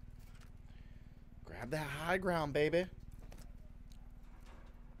 Grab that high ground, baby.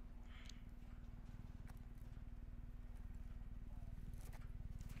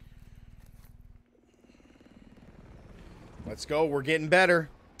 Let's go. We're getting better.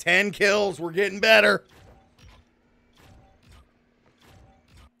 10 kills. We're getting better.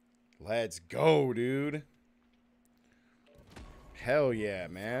 Let's go, dude. Hell yeah,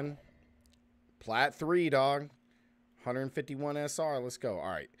 man. Plat 3, dog. 151 SR. Let's go. All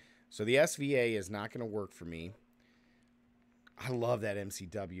right. So the SVA is not going to work for me. I love that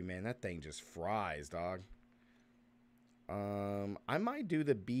MCW, man. That thing just fries, dog. I might do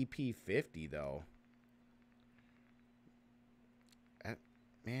the BP50, though.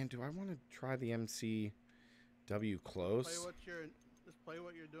 Man, do I want to try the MCW close? Just play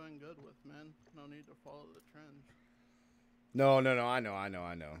what you're doing good with, man. No need to follow the trend. No. I know.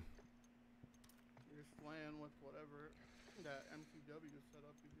 You're just playing with whatever that MCW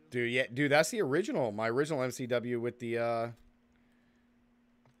setup you do. Dude, yeah, dude, that's the original. My original MCW with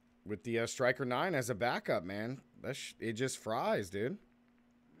the Striker 9 as a backup, man. It just fries, dude.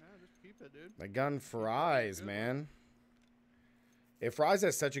 Yeah, just keep it, dude. The gun fries, man. It fries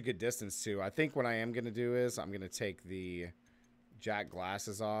at such a good distance, too. I think what I am going to do is I'm going to take the Jack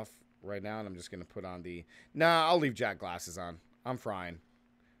glasses off right now, and I'm just going to put on the... Nah, I'll leave Jack glasses on. I'm frying.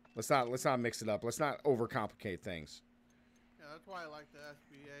 Let's not mix it up. Let's not overcomplicate things. Yeah, that's why I like the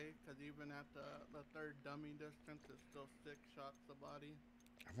SBA, because even at the third dummy distance, it's still 6 shots the body.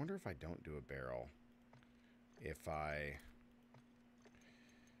 I wonder if I don't do a barrel. If I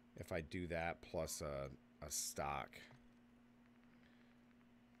do that plus a stock.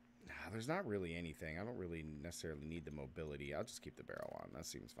 Nah, there's not really anything. I don't really necessarily need the mobility. I'll just keep the barrel on. That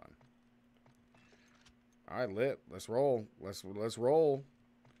seems fun. All right, lit. Let's roll. Let's roll.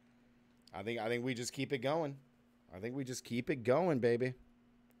 I think we just keep it going. I think we just keep it going, baby.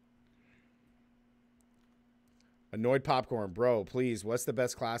 Annoyed Popcorn, bro, please. What's the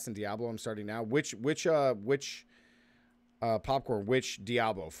best class in Diablo? I'm starting now. Which Popcorn? Which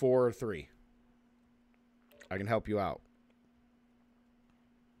Diablo? 4 or 3? I can help you out.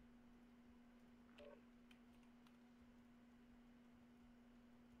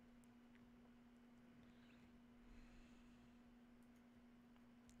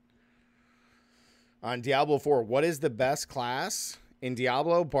 On Diablo 4, what is the best class in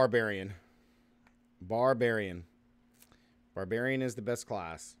Diablo? Barbarian. Barbarian. Barbarian is the best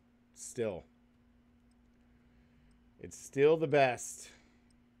class. Still. It's still the best.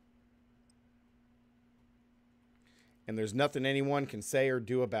 And there's nothing anyone can say or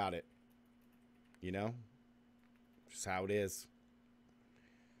do about it. You know? Just how it is.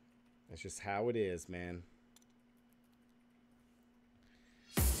 That's just how it is, man.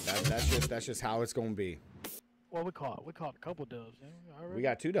 That's just how it's gonna be. Well, we caught a couple dubs. We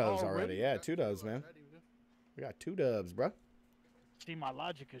got 2 dubs already. Yeah, 2 dubs, man. We got 2 dubs, bro. See, my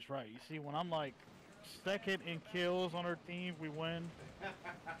logic is right. You see, when I'm like second in kills on our team, we win.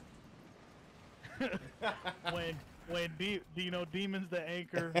 when Demon's the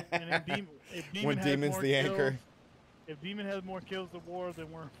anchor, and if Demon When has Demon's more the kills, anchor. If Demon has more kills than War,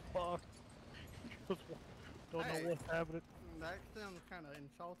 then we're fucked. Don't know what's happening. That sounds kind of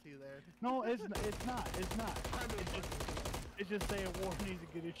insulty there. No, it's not. It's just saying War needs to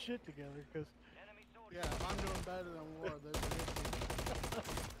get his shit together, because Yeah, if I'm doing better than War, there's an issue.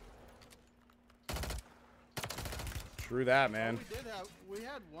 True that, man. Well, we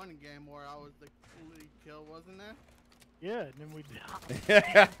had one game where I was the lead kill, wasn't there? yeah, and then we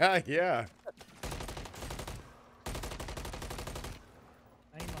died. Yeah.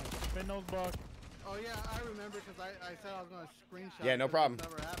 Ain't like spin those bucks. Oh yeah, I remember because I said I was going to screenshot. Yeah, no problem. It's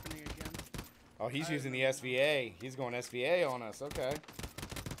never happening again. Oh, he's using the SVA. He's going SVA on us. Okay.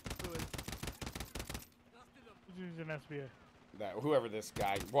 Who is Who's using SBA? That whoever this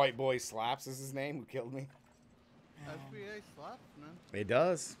guy, White Boy Slaps is his name, who killed me. SBA slaps, man. It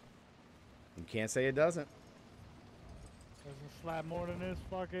does. You can't say it doesn't. Doesn't slap more than this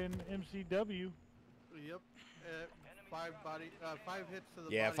fucking MCW. Yep. 5 hits to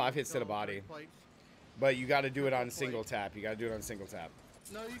the Yeah, body. 5 hits to the kills, body. 3 plates. But you got to do it on single tap. You got to do it on single tap.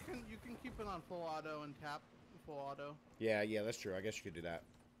 No, you can keep it on full auto and tap full auto. Yeah, that's true. I guess you could do that.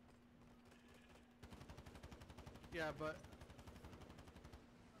 Yeah, but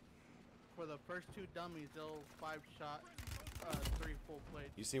for the first 2 dummies, they'll 5-shot, 3 full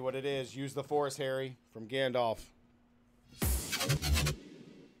plates. You see what it is. Use the Force, Harry, from Gandalf.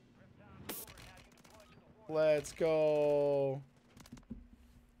 Let's go.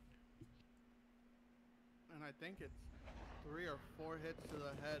 And I think it's 3 or 4 hits to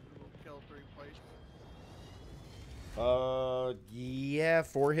the head will kill 3 plates. Yeah,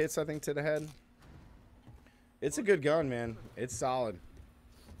 4 hits, I think, to the head. It's a good gun, man. It's solid.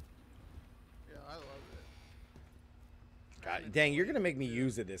 Yeah, I love it. God, dang, you're going to make me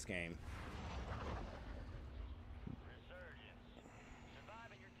use it this game.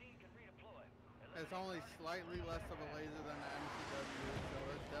 It's only slightly less of a laser than the MCW, so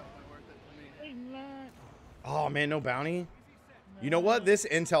it's definitely worth it to me. Oh, man, no bounty? You know what? This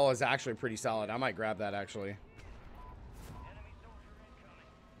intel is actually pretty solid. I might grab that, actually.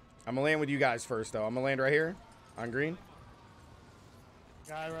 I'm going to land with you guys first, though. I'm going to land right here on green.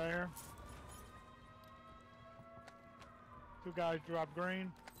 Guy right here. 2 guys drop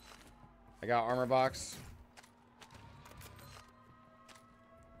green. I got armor box.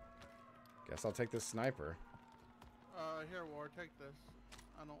 Guess I'll take this sniper. Here, War, take this.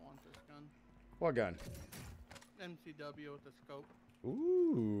 I don't want this gun. What gun? MCW with the scope.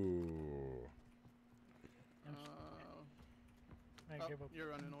 Ooh. Man, Oh, give up. you're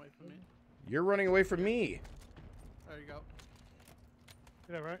running away from me. You're running away from me. There you go.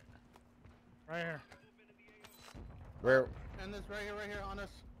 See that right? Right here. Where? And this right here on us.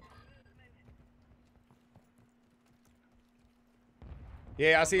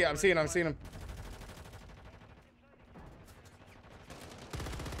 Yeah, I see. I'm seeing him.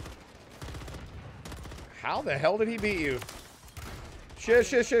 How the hell did he beat you? Shit,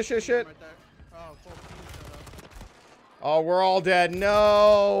 shit, shit, shit, shit. Right there. Oh, full team shut up. Oh, we're all dead. No.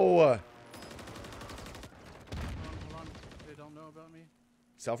 Hold on. They don't know about me.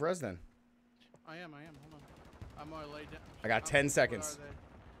 Self-res then. I am. Hold on. I'm gonna lay down. I got 10 seconds.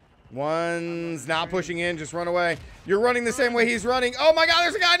 Where are they? One's not pushing in. Just run away. You're running the same way he's running. Oh my God,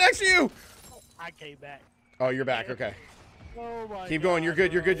 there's a guy next to you. I came back. Oh, you're back. Okay. Oh my Keep going. You're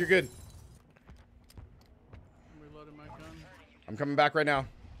good. You're good. You're good. I'm reloading my gun. I'm coming back right now.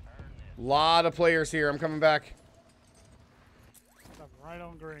 Lot of players here. I'm coming back. I'm right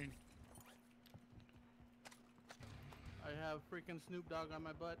on green. I have freaking Snoop Dogg on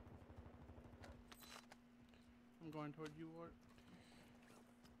my butt. I'm going toward you, Ward.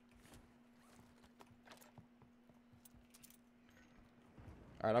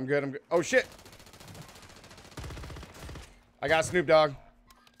 All right, I'm good. I'm good. Oh shit! I got Snoop Dogg. I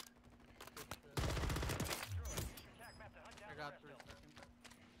got 3 seconds.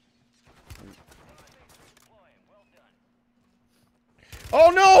 Oh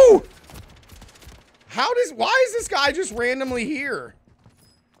no! Why is this guy just randomly here?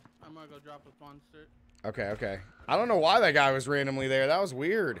 I'm gonna go drop a monster. Okay, okay. I don't know why that guy was randomly there. That was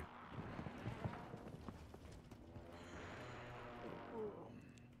weird.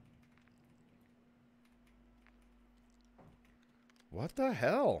 What the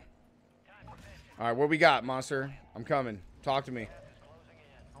hell? All right, what we got, monster? I'm coming. Talk to me.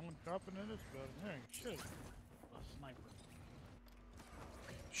 I'm dropping in this building. There ain't shit. A sniper.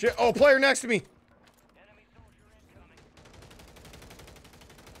 Shit. Oh, player next to me.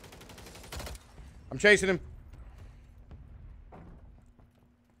 I'm chasing him.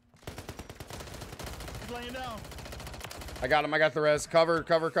 He's laying down. I got him. I got the res. Cover,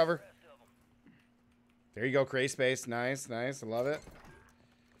 cover, cover. There you go. Create space. Nice, nice. I love it.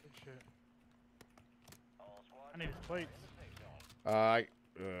 Good shit. I need his plates. I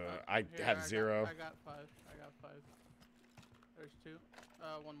Here, have 0. I got 5. I got 5. There's 2.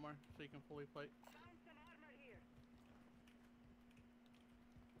 One more, so you can fully plate.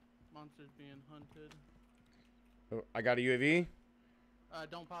 Monsters being hunted. Oh, I got a UAV.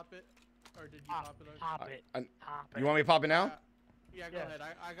 Don't pop it. Or did you pop it? Pop it. Pop it. You want me to pop it now? Yeah, go ahead.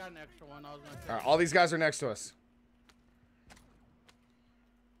 I got an extra one. I was gonna say. All right, all these guys are next to us.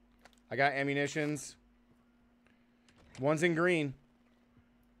 I got ammunitions. One's in green.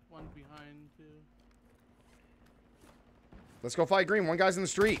 One's behind too. Let's go fight green. One guy's in the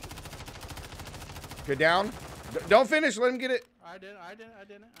street. Good down. Don't finish. Let him get it. I didn't.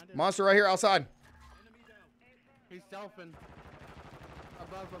 Monster right here outside. He's selfing.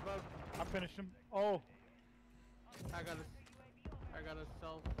 Above. I finished him. Oh. I got a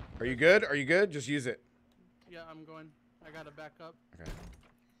self. Are you good? Are you good? Just use it. Yeah, I'm going. I got to back up. Okay.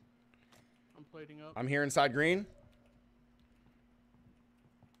 I'm plating up. I'm here inside green.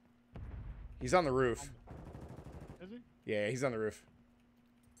 He's on the roof. Is he? Yeah, he's on the roof.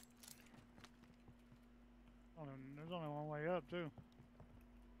 Oh, there's only one way up, too.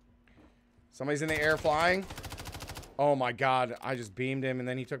 Somebody's in the air flying. Oh my God. I just beamed him and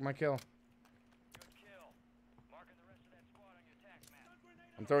then he took my kill.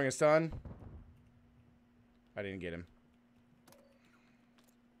 I'm throwing a stun. I didn't get him.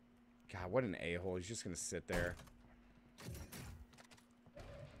 God, what an a-hole. He's just going to sit there.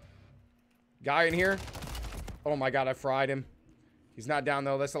 Guy in here. Oh my God, I fried him. He's not down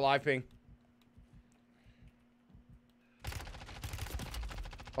though. That's a live ping.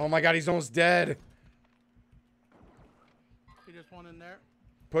 Oh my God, he's almost dead. He just went in there.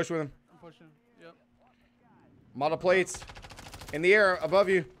 Push with him. I'm pushing. Yep. Model plates. In the air above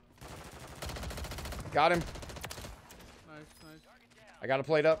you. Got him. Nice. I got a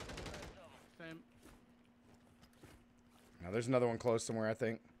plate up. Same. Now there's another one close somewhere, I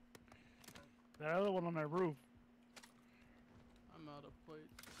think. That other one on that roof. I'm out of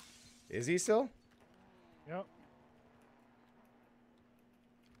plates. Is he still? Yep.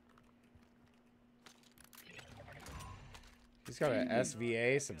 He's got an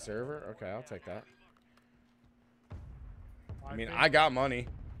SVA subserver. Okay, I'll take that. I mean, I got money.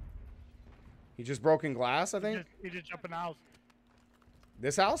 He just broken glass, I think. He just jumped in the house.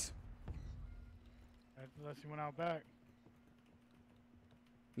 This house? Unless he went out back.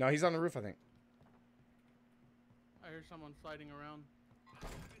 No, he's on the roof, I think. I hear someone sliding around.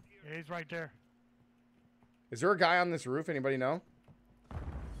 Yeah, he's right there. Is there a guy on this roof? Anybody know?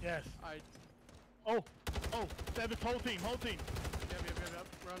 Yes. Oh, that's the whole team. Yep.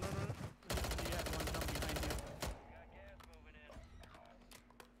 Run. He had one jump behind you.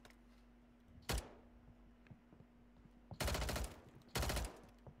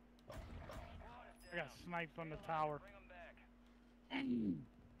 I got sniped on the tower.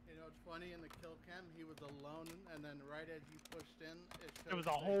 You know, it's funny, in the kill cam, he was alone, and then right as you pushed in, It was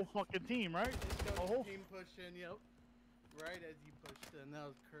a whole fucking team, right? It showed A whole the team pushed in, yep. Right as you pushed in, that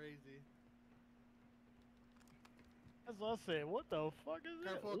was crazy. That's what I said. What the fuck is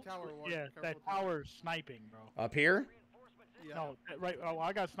Careful it? tower one. Yeah, Careful that tower's sniping, bro. Up here? Yeah. No, right. Oh,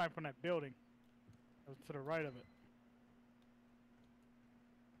 I got sniped from that building. It was to the right of it.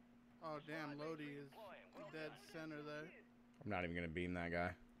 Oh damn, Lodi is dead center there. I'm not even gonna beam that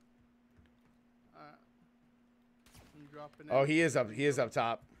guy. I'm dropping Oh, in. he is up. He is up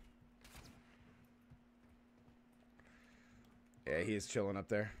top. Yeah, he is chilling up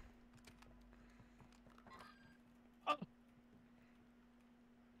there.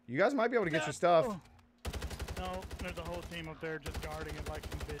 You guys might be able to get your stuff. No, there's a whole team up there just guarding it like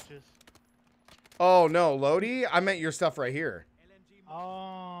some bitches. Oh no, Lodi. I meant your stuff right here.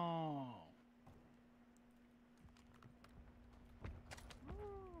 Oh.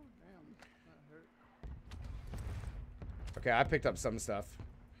 Damn, that hurt. Okay, I picked up some stuff.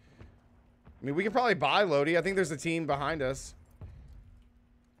 I mean, we could probably buy Lodi. I think there's a team behind us.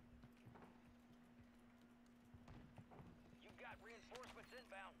 You've got reinforcements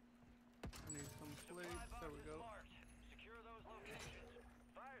inbound. I need some plates. There we go. Secure those locations.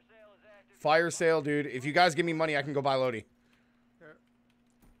 Fire sale is active. Fire sale, dude. If you guys give me money, I can go buy Lodi. Here.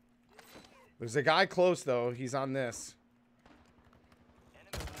 There's a guy close, though. He's on this.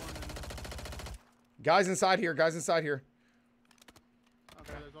 There's one in. Guys inside here. Guys inside here.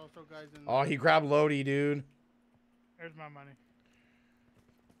 Okay, there's also guys in. Oh, he grabbed Lodi, dude. There's my money.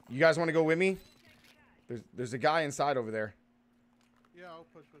 You guys want to go with me? There's a guy inside over there. Yeah, I'll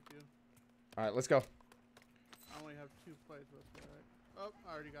push with you. All right, let's go. I only have 2 plates with me, right? Oh,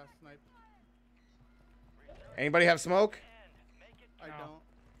 I already got sniped. Anybody have smoke? I No. don't.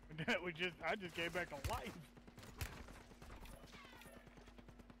 I just came back to life.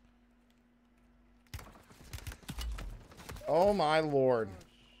 Oh my lord. Oh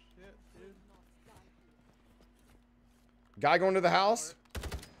shit, dude. Guy going to the house.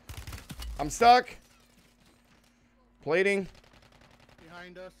 I'm stuck. Plating.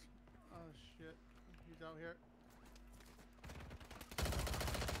 Behind us. Oh shit. He's out here.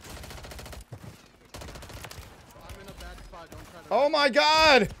 I'm in a bad spot. Don't try to. Oh my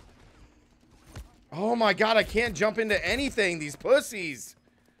god. Oh my god, I can't jump into anything. These pussies.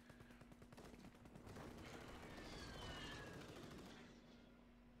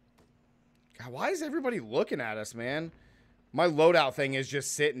 God, why is everybody looking at us, man? My loadout thing is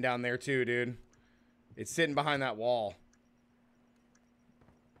just sitting down there too, dude. It's sitting behind that wall.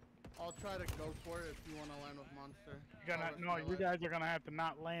 I'll try to go for it if you want to land with Monster. You guys are gonna have to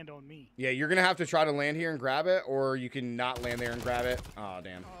not land on me. Yeah, you're gonna have to try to land here and grab it, or you can not land there and grab it. Oh,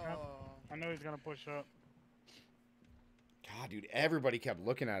 damn. Oh. I know he's gonna push up. God, dude, everybody kept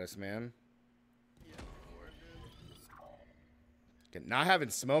looking at us, man. Yeah, before, dude. Not having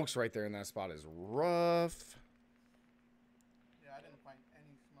smokes right there in that spot is rough. Yeah, I didn't find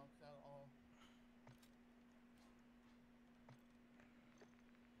any smokes at all.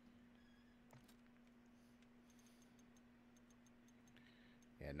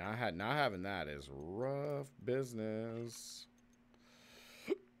 Yeah, not having that is rough business.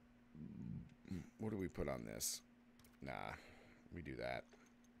 What do we put on this? Nah, we do that.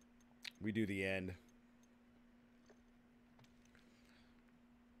 We do the end.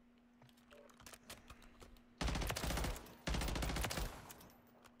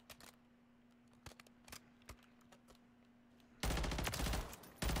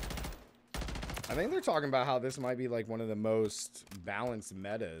 I think they're talking about how this might be like one of the most balanced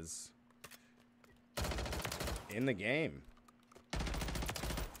metas in the game.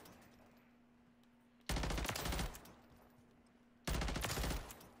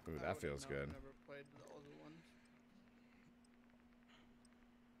 Ooh, that feels good. I've never played the other ones.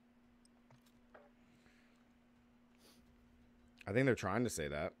 I think they're trying to say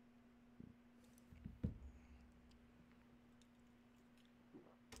that.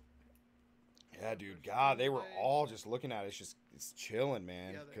 Yeah, dude. God, they were all just looking at it. It's chilling,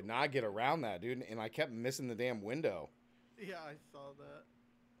 man. Yeah, Could not get around that, dude. And I kept missing the damn window. Yeah, I saw that.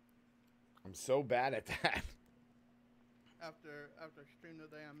 I'm so bad at that. After stream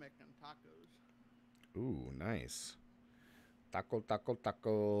today, I'm making tacos. Ooh, nice. Taco, taco,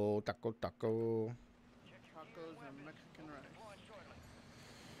 taco, taco, taco. Tacos and Mexican rice.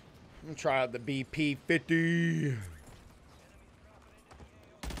 I'm gonna try out the BP-50.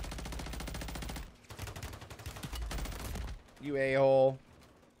 You a-hole.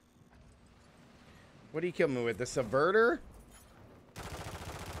 What do you kill me with? The subverter?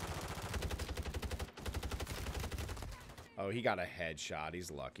 Oh, he got a headshot. He's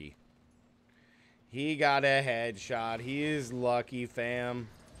lucky. He got a headshot. He is lucky, fam.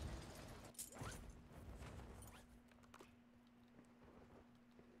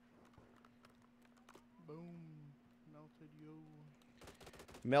 Boom. Melted you.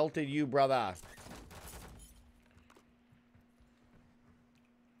 Melted you, brother.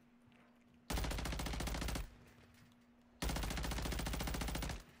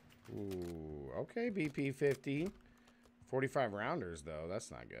 Ooh, okay, BP-50. 45 rounders, though.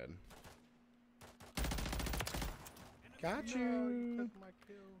 That's not good. Got No, you. you took my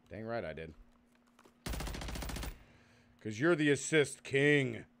kill. Dang right I did. Because you're the assist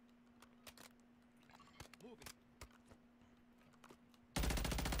king.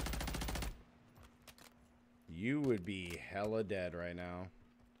 You would be hella dead right now.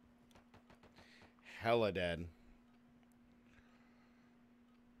 Hella dead.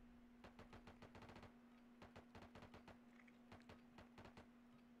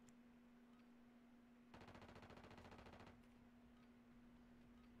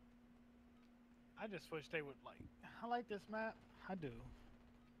 I just wish they would like. I like this map. I do.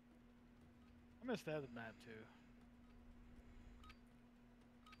 I miss the other map too.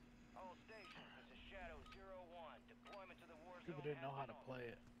 All stations, this is Shadow 01. Deployment to the war zone. People didn't know how to play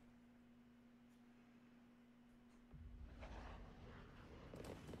it.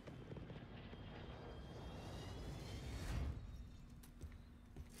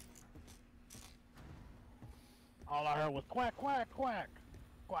 All I heard was quack, quack, quack,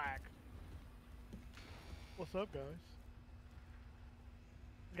 quack. What's up, guys?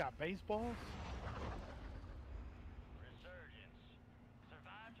 You got baseballs? Resurgence.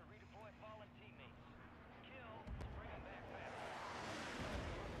 Survive to redeploy fallen teammates. Kill to bring them back faster.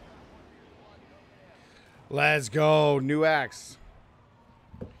 Let's go. New axe.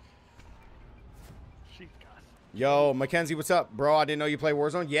 She's got. Yo, Mackenzie, what's up? Bro, I didn't know you play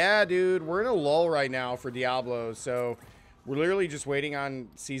Warzone. Yeah, dude. We're in a lull right now for Diablo. So we're literally just waiting on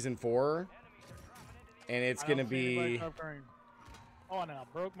Season 4. And it's going to be... Oh, and I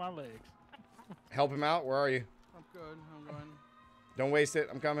broke my legs. Help him out. Where are you? I'm good. I'm going. Don't waste it.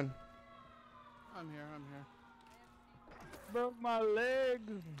 I'm coming. I'm here. I'm here. Broke my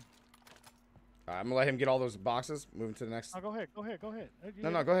legs. I'm gonna let him get all those boxes. Moving to the next. Oh, go ahead. Go ahead. Go ahead.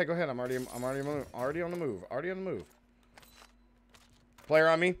 No, go ahead. Go ahead. I'm already on the move. Already on the move. Player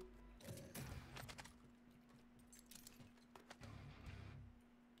on me.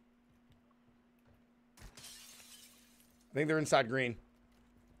 I think they're inside green.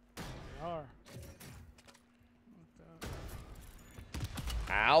 They are.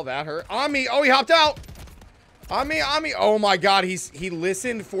 Ow, that hurt. On me. Oh, he hopped out. On me. Oh my God, he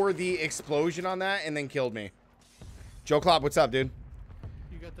listened for the explosion on that and then killed me. Joe Klopp, what's up, dude?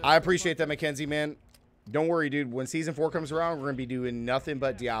 You got the I appreciate that, Mackenzie, man. Don't worry, dude. When Season 4 comes around, we're gonna be doing nothing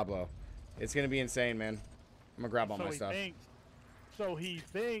but Diablo. It's gonna be insane, man. I'm gonna grab all my stuff. So he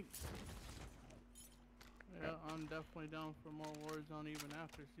thinks. Yeah, I'm definitely down for more Warzone even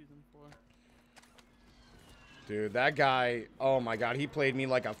after Season 4. Dude, that guy, oh my God, he played me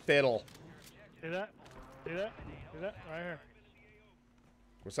like a fiddle. See that? See that? See that? Right here.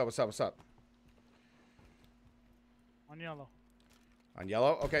 What's up, what's up, what's up? On yellow. On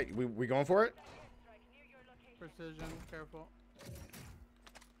yellow? Okay, we going for it? Precision, careful.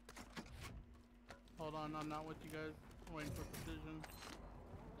 Hold on, I'm not with you guys. I'm waiting for precision.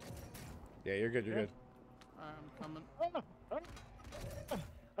 Yeah, you're good, you're good. Alright, I'm coming.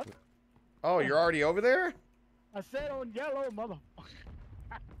 Oh, you're already over there? I said on yellow, mother.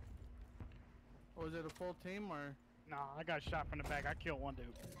 Was it a full team or? Nah, I got shot from the back. I killed one dude.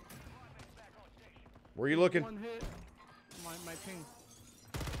 Where you looking? One hit. My ping.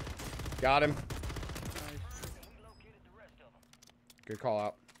 Got him. Nice. Good call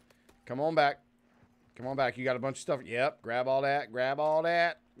out. Come on back. Come on back. You got a bunch of stuff. Yep. Grab all that. Grab all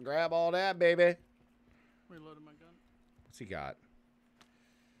that. Grab all that, baby. Reloading my gun. What's he got?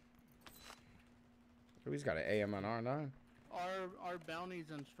 Oh, he's got an AM on R9. Our bounties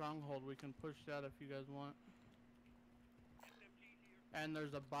in Stronghold, we can push that if you guys want. And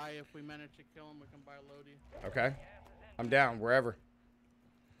there's a buy if we manage to kill him, we can buy Lodi. Okay. I'm down, wherever.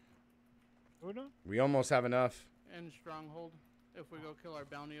 Who done? We almost have enough. In Stronghold, if we go kill our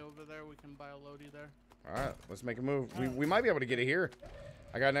bounty over there, we can buy a Lodi there. All right, let's make a move. We might be able to get it here.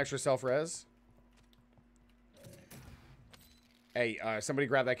 I got an extra self-res. Hey, somebody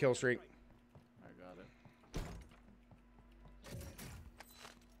grab that kill streak. I got it.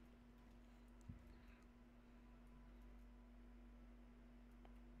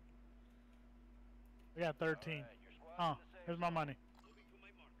 We got 13. Oh, here's my money.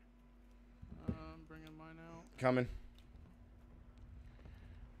 I'm bringing mine out. Coming.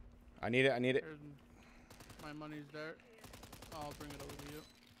 I need it. I need it. Here's my money's there. I'll bring it over to you.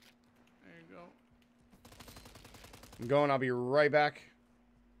 There you go. I'm going. I'll be right back.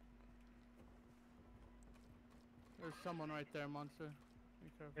 There's someone right there, monster. Be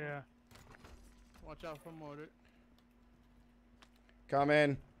careful. Yeah. Watch out for mortar. Come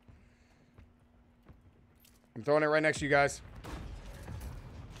in. I'm throwing it right next to you guys.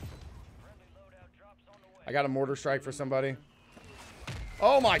 Friendly loadout drops on the way. I got a mortar strike for somebody.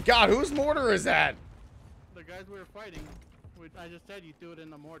 Oh my god, whose mortar is that? The guys we were fighting, I just said you threw it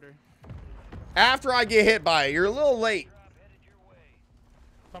in the mortar. After I get hit by it, you're a little late. Drop headed your way.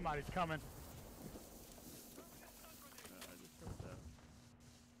 Somebody's coming. I just heard that.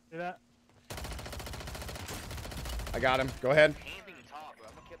 See that? I got him. Go ahead. Anything to talk, bro.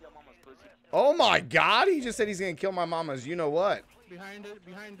 I'm gonna kill your mama's pussy. Oh my god, he just said he's gonna kill my mama's you know what. Behind it,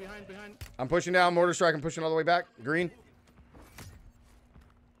 behind. I'm pushing down, mortar strike. I'm pushing all the way back. Green.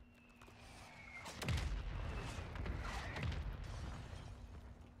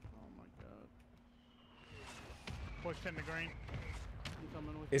 Oh my god. Pushed in the green. I'm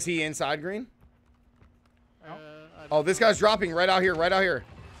coming with Is you. he inside green? I don't Oh, this know. guy's dropping right out here, right out here.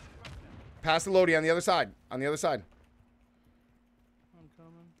 Past the Lodi on the other side. On the other side. I'm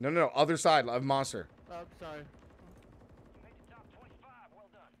coming. No, other side of monster. Oh, sorry. You made the top 25. Well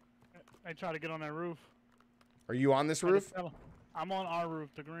done. They try to get on that roof. Are you on this I just roof? fell- I'm on our roof,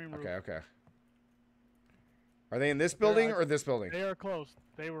 the green roof. Okay. Are they in this building or this building? They are close.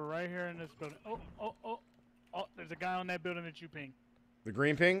 They were right here in this building. Oh, there's a guy on that building that you ping. The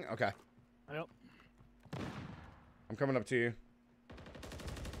green ping? Okay. Yep. I'm coming up to you.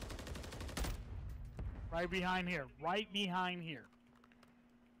 Right behind here. Right behind here.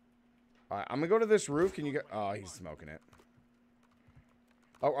 All right, I'm going to go to this roof. Can you get... Oh, he's smoking it.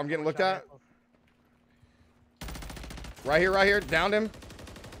 Oh, I'm getting looked at. Right here. Downed him.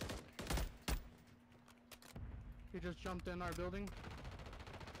 He just jumped in our building.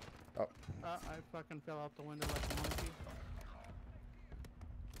 Oh, I fucking fell out the window like a monkey.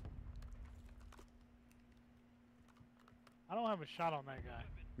 I don't have a shot on that guy.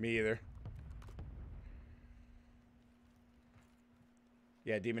 me either.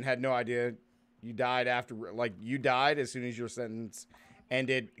 Yeah, Demon had no idea. You died after... Like, you died as soon as your sentence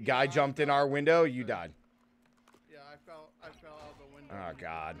ended. Guy jumped in our window. You died. Yeah, I fell out the window. Oh, and he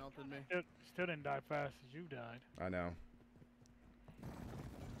God. Melted me. Still didn't die fast as you died. I know.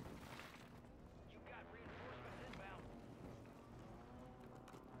 You got reinforcements inbound.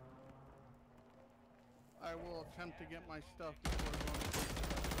 I will attempt to get my stuff before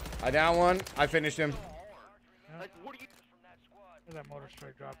going. I down one. I finished him. Like, what are you? From that squad. Where's that motor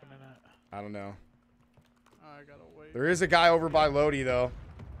strike dropping in at? I don't know. I gotta wait. There is a guy over by Lodi, though.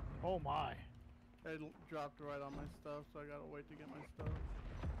 Oh my. It dropped right on my stuff, so I gotta wait to get my stuff.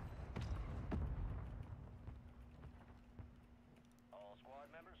 All squad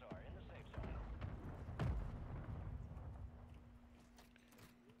members are in the safe zone.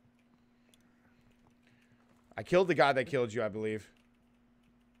 I killed the guy that killed you, I believe.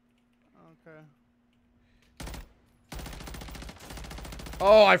 Okay.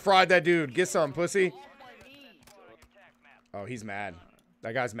 Oh, I fried that dude. Get some, pussy. Oh, he's mad.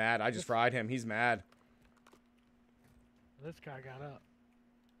 That guy's mad. I just fried him. He's mad. This guy got up.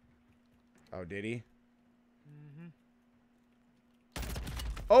 Oh, did he? Mm-hmm.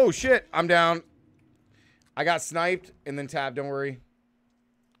 Oh, shit. I'm down. I got sniped and then tabbed. Don't worry.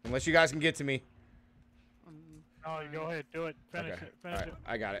 Unless you guys can get to me. Oh, you go ahead. Do it. Finish Okay. it. All Finish right. it.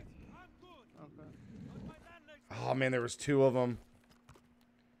 I got it. Okay. Oh, man. There was two of them.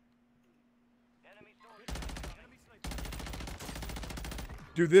 Enemy soldier.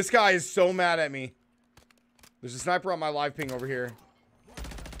 Dude, this guy is so mad at me. There's a sniper on my live ping over here.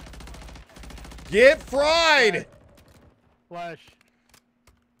 Get fried! Flash.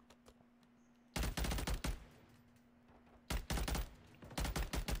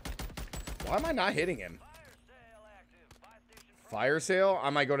 Why am I not hitting him? Fire sale active. Buy station front. Fire sale? I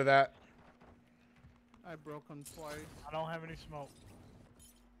might go to that. I broke him twice. I don't have any smoke.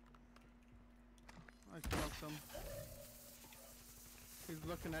 I smoked him. He's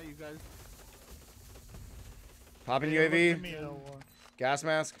looking at you guys. Popping Look at UAV. me, though, boy. Gas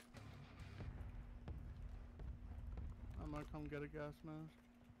mask. I'm gonna come get a gas mask.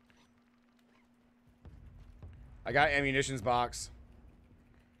 I got ammunitions box.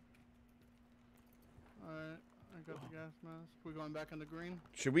 Alright, I got the gas mask. We're going back in the green.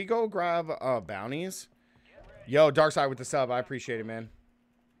 Should we go grab bounties? Yo, Dark Side with the sub. I appreciate it, man.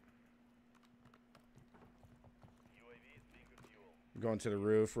 UAV is being fuel. I'm going to the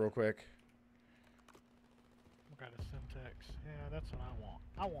roof real quick. Got a sim Simtex. Yeah, that's what I want.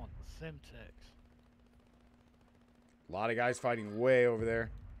 I want the Simtex. A lot of guys fighting way over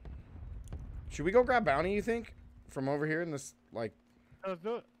there. Should we go grab bounty, you think? From over here in this, like... Let's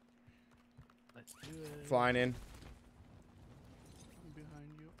do it. Let's do it. Flying in. I'm behind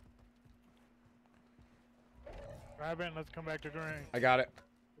you. Grab it and let's come back to green. I got it.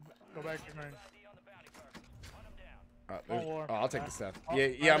 Go back to green. Oh, I'll take the stuff. Oh, Yeah,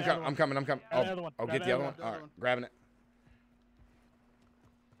 grab the other I'm coming. Grab the Oh, other one. I'll Grab get the the other other one. one. All right, grabbing it.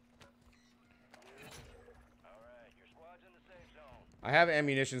 I have an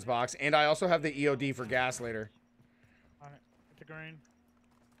ammunitions box, and I also have the EOD for gas later. All right, get the green.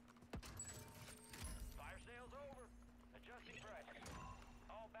 Fire sales over. Adjusting prices.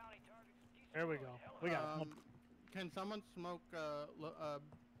 All bounty targets. There we go. We got one. Can someone smoke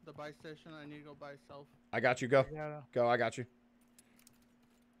the buy station? I need to go by self. I got you. Go. Yeah. Go. I got you.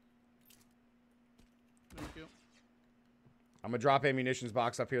 Thank you. I'm going to drop ammunitions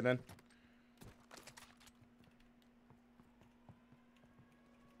box up here then.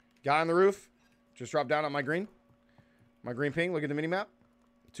 Guy on the roof. Just dropped down on my green. My green ping. Look at the mini map.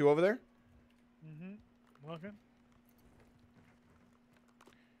 2 over there. Mm-hmm. Looking.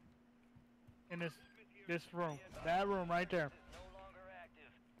 In this room. That room right there.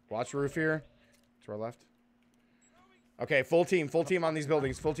 Watch the roof here. To our left. Okay, full team. Full team on these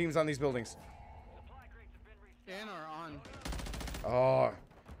buildings. Full teams on these buildings. In or on? Oh.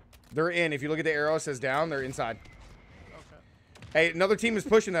 They're in. If you look at the arrow, it says down. They're inside. Okay. Hey, another team is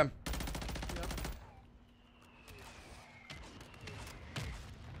pushing them. Yep.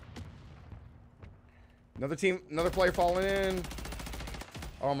 Another team, another player falling in.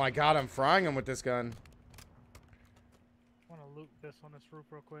 Oh my god, I'm frying them with this gun. I want to loot this on this roof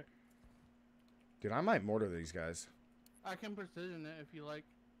real quick. Dude, I might mortar these guys. I can precision it if you like.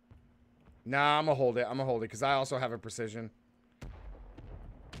 Nah, I'm gonna hold it. I'm gonna hold it because I also have a precision.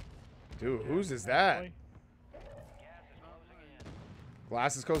 Dude, whose is that?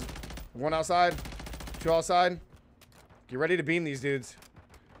 Glass is closed. 1 outside. 2 outside. Get ready to beam these dudes.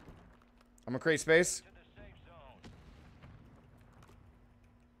 I'm gonna create space.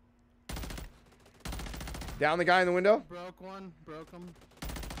 Down the guy in the window. Broke one. Broke him.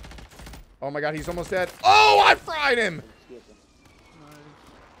 Oh my god, he's almost dead. Oh, I fried him! Nice.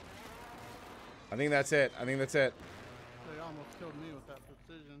 I think that's it. I think that's it. They almost killed me with that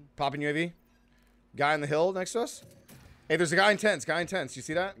precision. Popping UAV. Guy on the hill next to us. Hey, there's a guy in tents. Guy in tents. You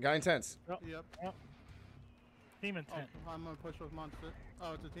see that? Guy in tents. Yep. Yep. Yep. Team in Oh, tent. I'm gonna push with monster.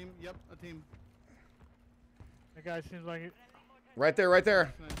 Oh, it's a team. Yep, a team. That guy seems like it. Right there, right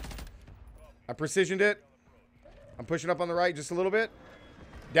there. Nice. I precisioned it. I'm pushing up on the right just a little bit.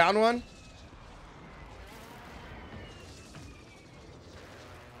 Down one.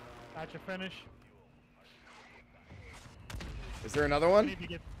 Got your finish. Is there another We one? need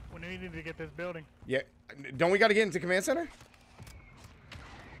to get this building. Yeah. Don't we got to get into command center?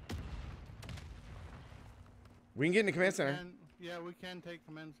 We can get into command center. Yeah, we can take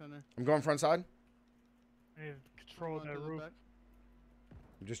command center. I'm going front side. We need to control Going that to the roof. back.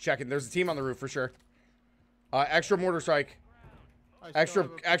 I'm just checking. There's a team on the roof for sure. Extra mortar strike. I still Extra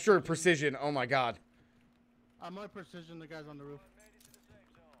have a extra precision. Oh my god. I'm gonna precision the guys on the roof.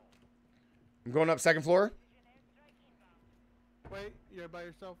 I'm going up second floor. Wait, you're by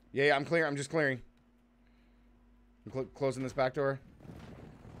yourself? Yeah, I'm clear. I'm just clearing. I'm closing this back door.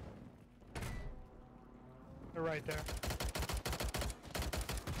 They're right there.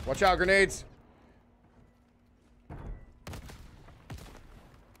 Watch out, grenades.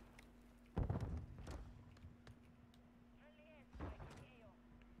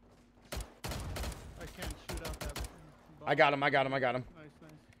 I can't shoot out that. I got him. I got him. I got him. Nice,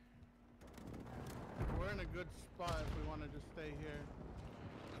 nice. We're in a good spot if we want to just stay here.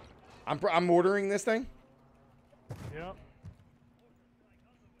 I'm mortaring this thing. Yep.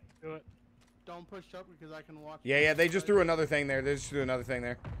 Do it. Don't push up because I can watch. Yeah, from yeah. They this just side. threw another thing there. They just threw another thing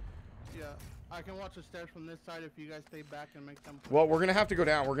there. Yeah, I can watch the stairs from this side if you guys stay back and make them. Well, we're gonna have to go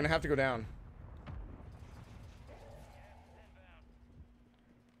down. We're gonna have to go down.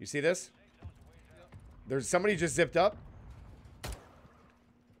 You see this? There's somebody just zipped up.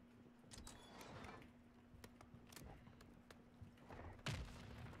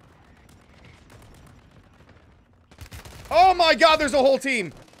 Oh my god, there's a whole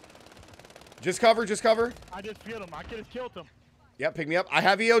team. Just cover, just cover. I just killed him. I could have killed him. Yep, pick me up. I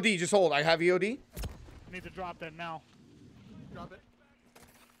have EOD. Just hold. I have EOD. I need to drop that now. Drop it.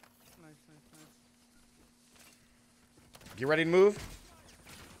 Nice, nice, nice. Get ready to move.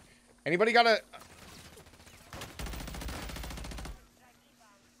 Anybody got a...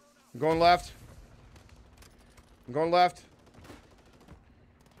 I'm going left. I'm going left.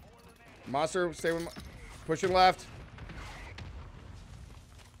 Monster, stay with pushing left.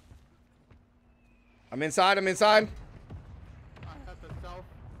 I'm inside. I'm inside. I have to self.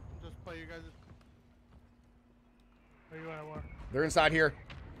 Just play you guys. Where you at? Where? They're inside here.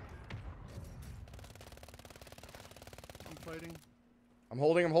 I'm fighting. I'm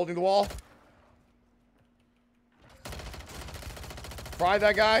holding the wall. Fried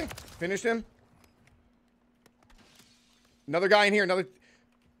that guy. Finished him. Another guy in here. Another.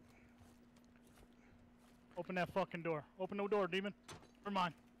 Open that fucking door. Open the door, demon. Never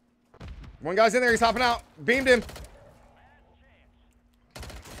mind. One guy's in there. He's hopping out. Beamed him.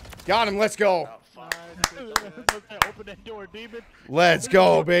 Got him. Let's go. Oh, fuck. Open that door, demon. Let's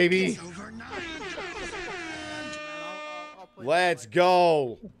go, baby. It's over 9,000. I'll play Let's like-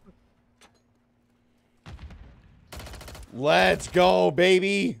 go. Let's go,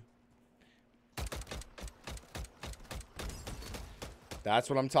 baby. That's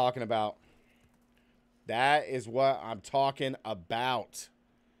what I'm talking about. That is what I'm talking about.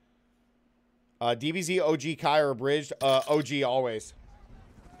 DBZ, OG, Kai, or Abridged? OG always.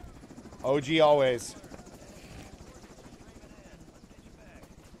 OG always.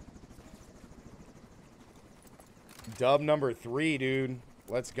 Dub number 3, dude.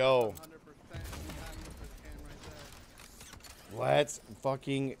 Let's go. 100%. You have me for the can right there. Let's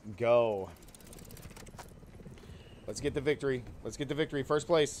fucking go. Let's get the victory. Let's get the victory. First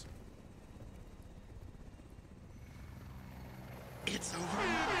place. It's over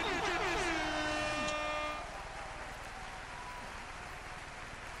 9,000.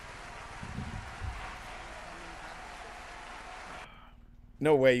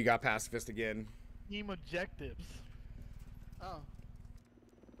 No way you got pacifist again. Team objectives. Oh.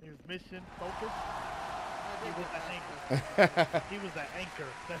 He was mission focused. I He did was get the that. anchor. He was the anchor.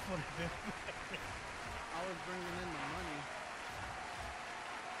 That's what it is. I was bringing in the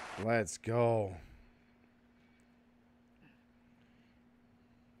money. Let's go.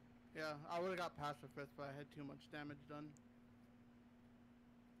 Yeah, I would have got pacifist, but I had too much damage done.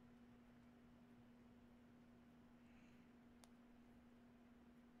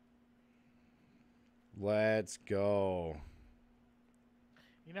 Let's go.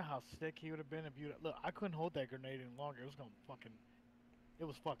 You know how sick he would have been if you look. I couldn't hold that grenade any longer. It was gonna fucking. It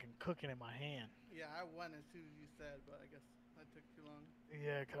was fucking cooking in my hand. Yeah, I went as soon as you said, but I guess that took too long.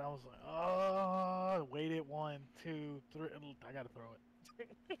 Yeah, cause I was like, oh, waited 1, 2, 3. I gotta throw it.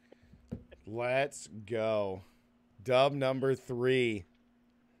 Let's go. Dub number 3.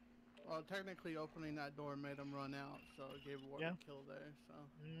 Well, technically opening that door made him run out, so it gave War Yeah. a kill there, so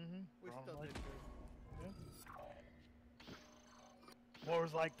Mm-hmm. we still Probably. did good. War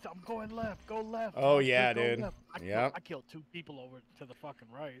was like, I'm going left. Go left. Oh, Monster, yeah, go dude. left." Yep. I killed 2 people over to the fucking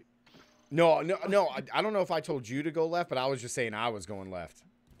right. No. I don't know if I told you to go left, but I was just saying I was going left.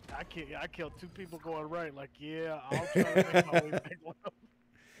 I killed 2 people going right. Like, yeah, I'll try to make my way back.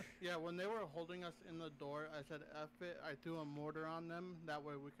 Yeah, when they were holding us in the door, I said F it. I threw a mortar on them. That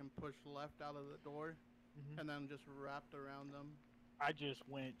way we can push left out of the door, Mhm. and then just wrapped around them. I just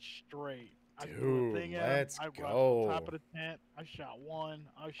went straight. I threw a Dude, thing at 'em, let's I wrapped go. on top of the tent. I shot 1.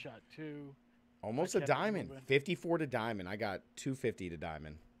 I shot 2. Almost I a kept it diamond. moving. 54 to diamond. I got 250 to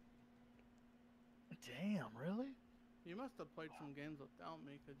diamond. Damn, really? You must have played some games without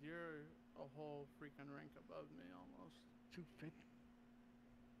me, because you're a whole freaking rank above me almost. 250.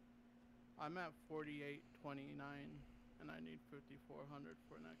 I'm at 4829, and I need 5400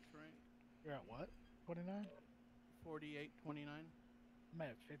 for next rank. You're at what? 29? 4829. I'm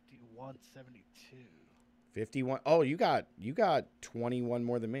at 5172. 51. Oh, you got 21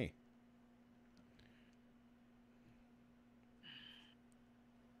 more than me.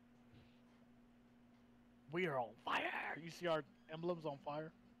 We are on fire. You see our emblems on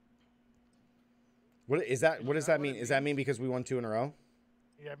fire? What is that? Is What does that that what mean? it Does that means? mean because we won 2 in a row?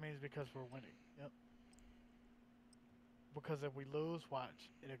 Yeah, it means because we're winning. Yep. Because if we lose, watch,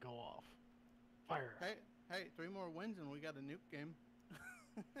 it'll go off. Fire. Hey, 3 more wins and we got a nuke game.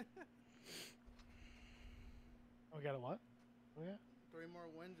 We got a what? Oh, yeah. 3 more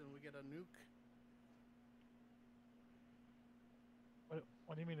wins and we get a nuke.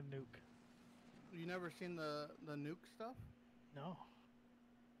 What do you mean a nuke? You never seen the nuke stuff? No.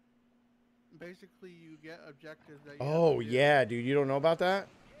 Basically, you get objectives that you Oh, have to do. yeah, dude. You don't know about that?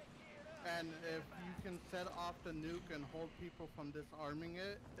 And if you can set off the nuke and hold people from disarming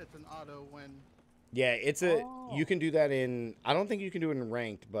it, it's an auto win. Yeah, it's a. Oh. You can do that in. I don't think you can do it in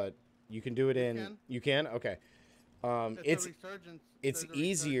ranked, but you can do it in. can. You can. Okay. It's a resurgence. It's there's a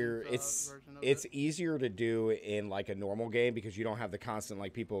easier. resurgence, version of It's it. easier to do in like a normal game because you don't have the constant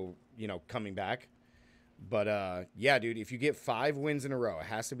like people coming back. But yeah, dude, if you get 5 wins in a row, it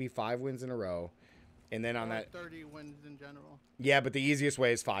has to be 5 wins in a row. And then on Or that, 30 wins in general. yeah, but the easiest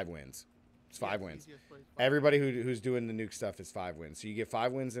way is 5 wins. It's 5 Yeah, wins. easiest way is 5 Everybody who's doing the nuke stuff is 5 wins. So you get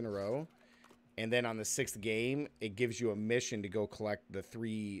 5 wins in a row. And then on the 6th game, it gives you a mission to go collect the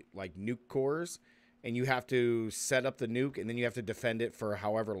 3 like nuke cores. And you have to set up the nuke, and then you have to defend it for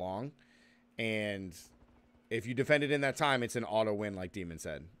however long. And if you defend it in that time, it's an auto win, like Demon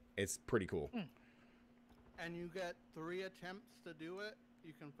said. It's pretty cool. And you get 3 attempts to do it.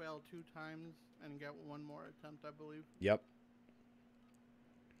 You can fail 2 times and get 1 more attempt, I believe. Yep.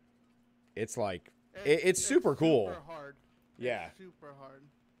 It's like it's super cool. Super hard. Yeah. It's super hard.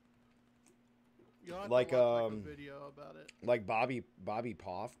 You'll have Like, to watch, like a video about it. Like Bobby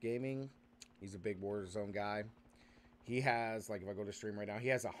Poff Gaming, he's a big Warzone guy. He has, like, if I go to stream right now, he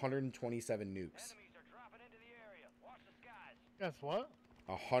has 127 nukes. Enemies are dropping into the area. Watch the skies. Guess what?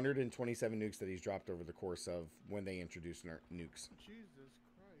 127 nukes that he's dropped over the course of when they introduced nukes. Jesus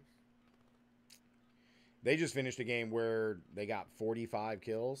Christ. They just finished a game where they got 45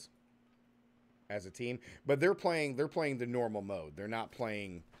 kills as a team, but they're playing the normal mode. They're not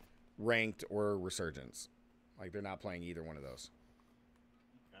playing ranked or resurgence. Like, they're not playing either one of those.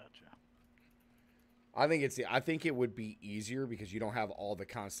 Gotcha. I think it would be easier because you don't have all the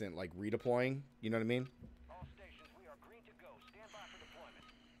constant like redeploying. You know what I mean? All stations, we are green to go. Stand by for deployment.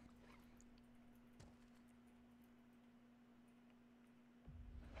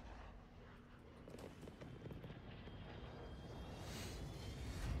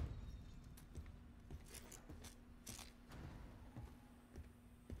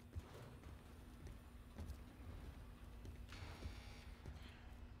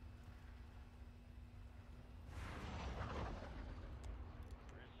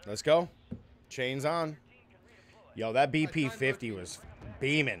 Let's go. Chains on. Yo, that BP-50 was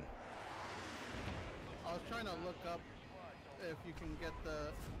beaming. I was trying to look up if you can get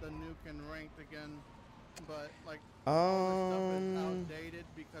the nuke in ranked again, but like all this stuff is outdated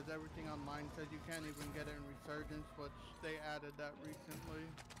because everything online says you can't even get it in resurgence, which they added that recently.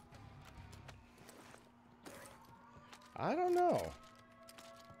 I don't know.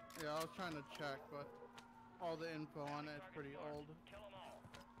 Yeah, I was trying to check, but all the info on it is pretty old.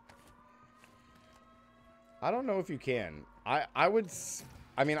 I don't know if you can. I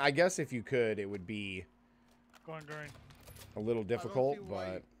mean, I guess if you could, it would be Going green. a little difficult, I don't see why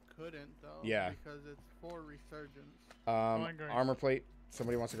but you couldn't though. yeah. Because it's for resurgence. Going green. armor plate.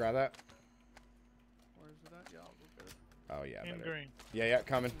 Somebody wants to grab that? Where is it at? Yeah, I'll go get it. Oh yeah, In better. green. Yeah,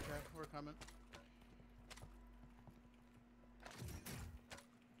 coming. Okay, we're coming.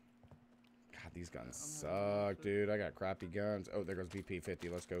 God, these guns suck, dude. I got crappy guns. Oh, there goes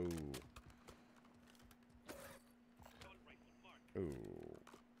BP-50. Let's go. Ooh.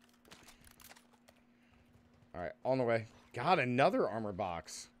 All right, on the way. Got another armor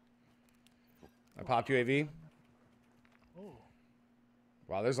box. I popped UAV. Oh.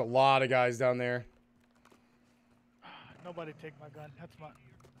 Wow, there's a lot of guys down there. Nobody take my gun. That's my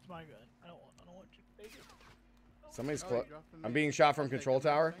gun. I don't want you to take it. Somebody's Oh, close. you dropped I'm me. being shot from I'll take control it,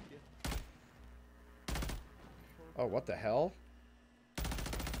 man. tower. Thank you. Oh, what the hell?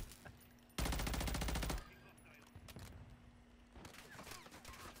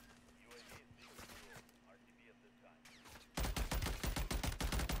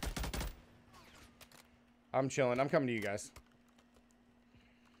 I'm chilling. I'm coming to you guys.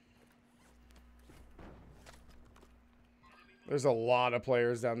 There's a lot of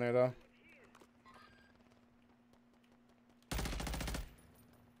players down there, though.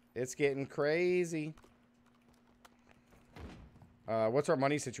 It's getting crazy. What's our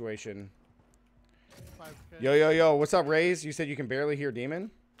money situation? 5K. Yo. What's up, Raze? You said you can barely hear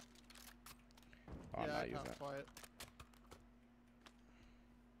Demon? Oh, I'm Yeah, not I using got that. quiet.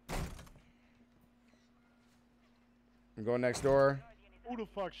 I'm going next door. Who the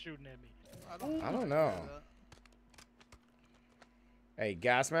fuck's shooting at me? I don't know. Hey,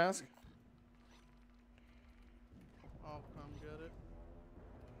 gas mask? I'll come get it.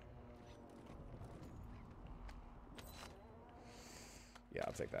 Yeah,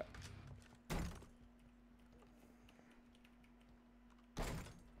 I'll take that.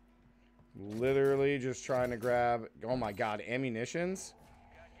 Literally just trying to grab... Oh my god, ammunitions?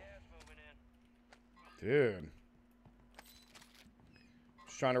 Dude.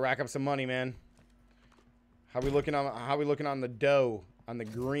 Just trying to rack up some money, man. How we looking on the dough? On the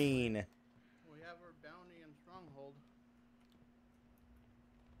green? We have our bounty and stronghold.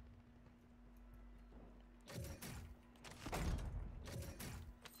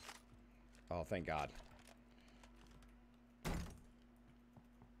 Oh, thank God.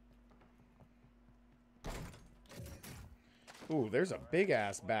 Ooh, there's a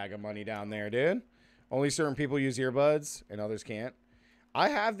big-ass bag of money down there, dude. Only certain people use earbuds, and others can't. I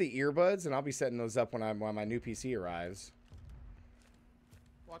have the earbuds, and I'll be setting those up when my new PC arrives.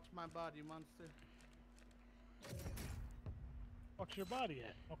 Watch my body, monster. What's your body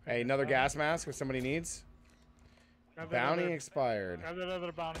at? Okay. Hey, another gas mask if somebody needs. Bounty expired. Grab that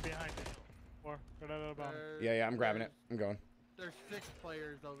other bounty behind you. Or grab that other bounty. Yeah, I'm grabbing it. I'm going. There's 6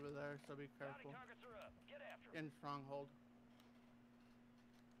 players over there, so be careful. In stronghold.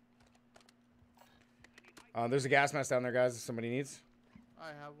 There's a gas mask down there, guys, if somebody needs. I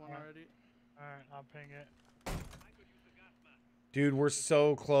have one already. Alright, I'll ping it. Dude, we're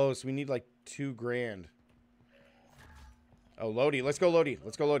so close. We need like 2 grand. Oh, Lodi. Let's go, Lodi.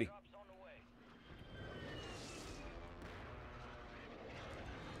 Let's go, Lodi.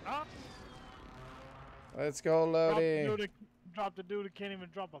 Ah! Let's go, Lodi. Drop the dude that can't even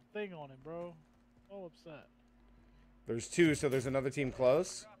drop a thing on him, bro. So upset. There's 2, so there's another team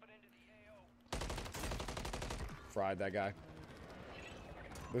close. Fried that guy.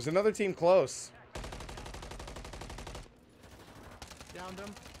 There's another team close. Downed him.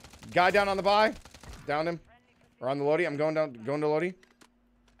 Guy down on the buy. Downed him. Or on the Lodi. I'm going to Lodi.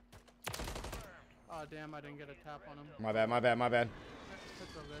 Oh, damn, I didn't get a tap on him. My bad, my bad, my bad.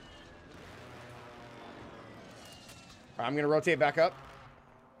 It's all good. All right, I'm going to rotate back up.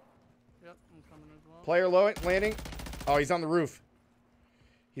 Yep, I'm coming as well. Player low landing. Oh, he's on the roof.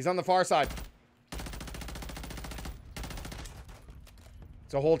 He's on the far side.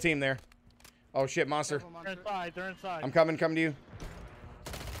 It's a whole team there. Oh, shit, monster. Careful, They're inside. They're inside. I'm coming to you.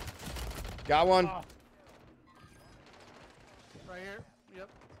 Got one. Ah, Right here. Yep.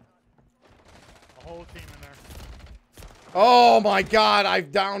 a whole team in there. Oh, my God.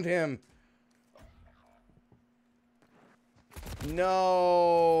 I've downed him.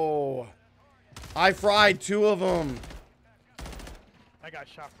 No. I fried 2 of them. I got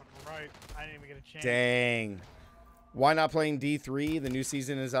shot from the right. I didn't even get a chance. Dang. Why not playing D3? The new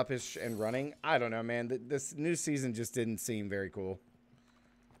season is up and running. I don't know, man. This new season just didn't seem very cool.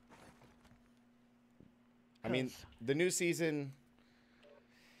 I mean, the new season.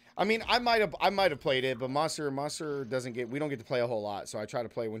 I mean, I might have played it, but Monster doesn't get. We don't get to play a whole lot, so I try to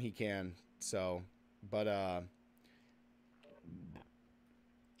play when he can. So, but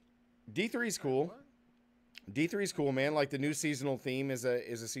D3 is cool. D3 is cool, man. Like the new seasonal theme is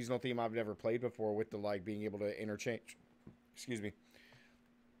a seasonal theme I've never played before, with the like being able to interchange. Excuse me.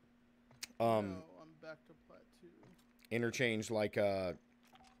 No, I'm back to plat 2. Interchange like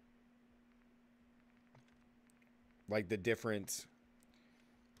the different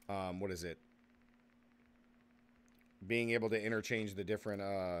what is it? Being able to interchange the different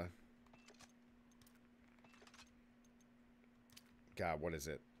God, what is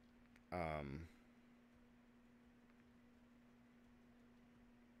it?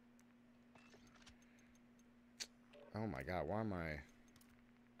 Oh my God, why am I?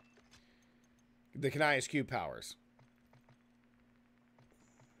 The Canias Cube powers.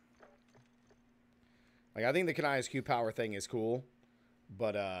 Like, I think the Canias Cube power thing is cool,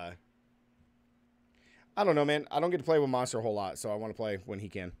 but I don't know, man. I don't get to play with Monster a whole lot, so I want to play when he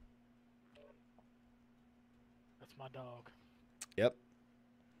can. That's my dog. Yep.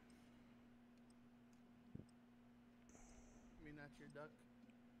 I mean, that's your duck.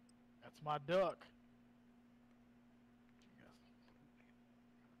 That's my duck.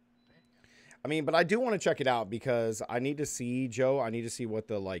 I mean, but I do want to check it out because I need to see, Joe, I need to see what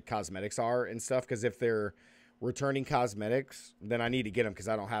the, like, cosmetics are and stuff. Because if they're returning cosmetics, then I need to get them because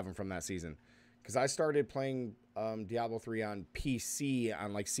I don't have them from that season. Because I started playing Diablo 3 on PC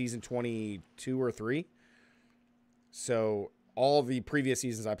on, like, season 22 or 3. So all the previous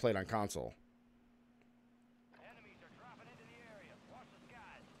seasons I played on console. Enemies are dropping into the area. Watch the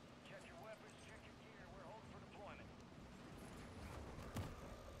skies. Check your weapons, check your gear. We're holding for deployment.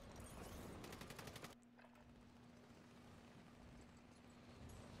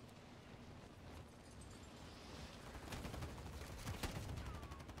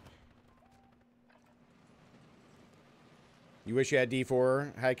 You wish you had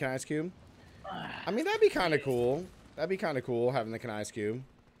D4 had Canias Cube? I mean, that'd be kind of cool. That'd be kind of cool having the Canias Cube.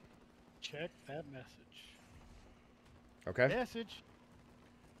 Check that message. Okay. Message.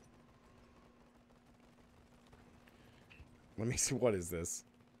 Let me see. What is this?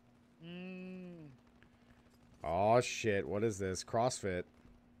 Mm. Oh, shit. What is this? CrossFit.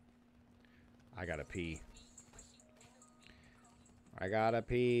 I gotta pee. I gotta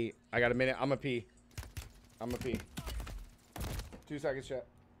pee. I got a minute. I'm a pee. I'm a pee. 2 seconds, chat.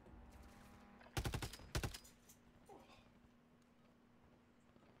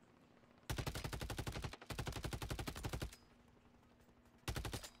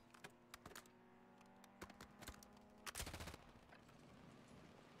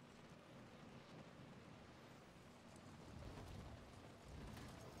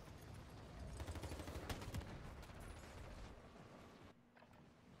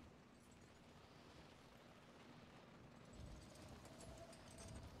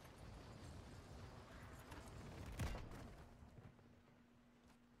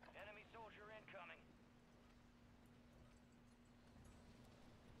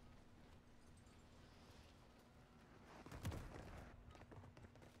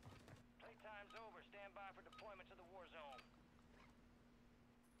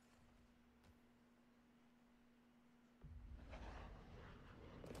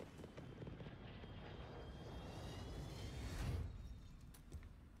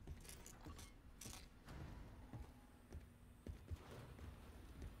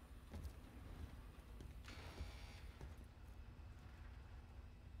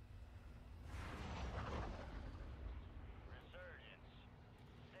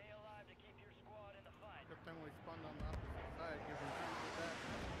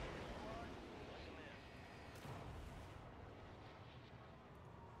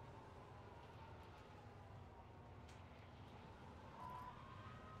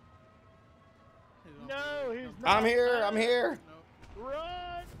 I'm here. I'm here. Nope.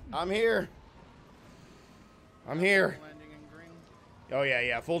 Run! I'm here. I'm here. Landing in green. Oh, yeah,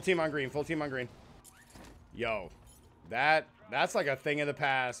 yeah. Full team on green. Full team on green. Yo. That's like a thing of the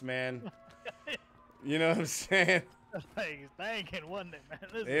past, man. You know what I'm saying? Like, thanking, wasn't it, man?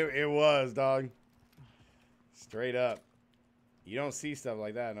 This It was, dog. Straight up. You don't see stuff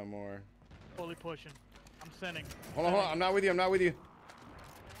like that no more. fully pushing. I'm sending. Hold on, hold on. I'm not with you. I'm not with you.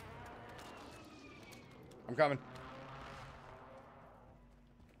 I'm coming.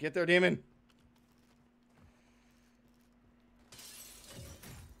 Get there, demon.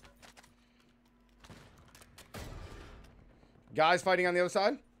 Guys fighting on the other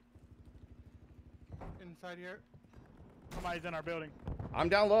side. Inside here. Somebody's in our building. I'm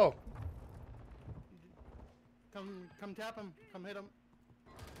down low. Come tap him. Come hit him.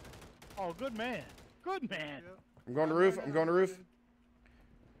 Oh, good man. Good man. Yep. I'm going to roof. I'm going to roof.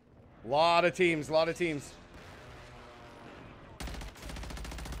 Lot of teams. Lot of teams.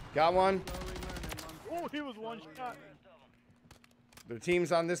 Got one. Slowly learning, Oh, he was one shot. The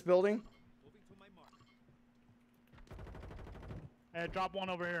team's on this building. Hey, drop one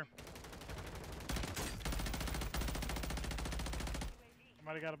over here.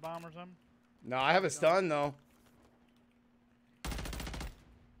 Somebody got a bomb or something? No, I have a stun though.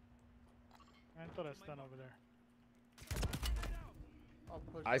 I thought I stunned over there. I'll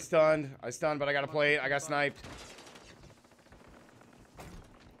push I this stunned, but I got a plate. I got sniped.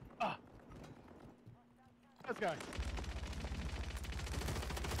 Ah! This guy.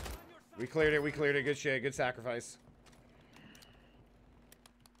 We cleared it. We cleared it. Good shit. Good sacrifice.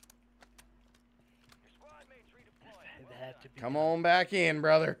 It had to be. Come on back in,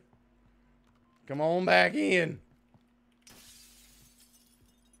 brother. Come on back in.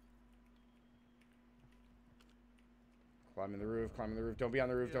 Climbing the roof. Climbing the roof. Don't be on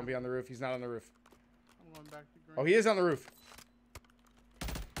the roof. Don't be on the roof. He's not on the roof. I'm going back to green. Oh, he is on the roof.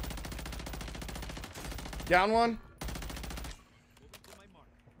 Down one.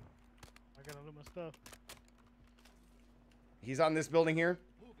 I gotta loot my stuff. He's on this building here.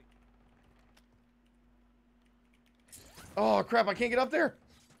 Oh, crap. I can't get up there.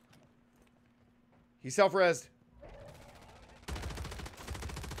 He's self-resed.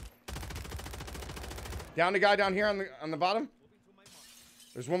 Down the guy down here on the bottom.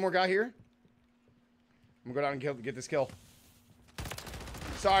 There's one more guy here. I'm gonna go down and get this kill.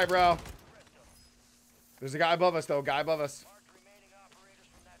 Sorry, bro. There's a guy above us, though. Guy above us.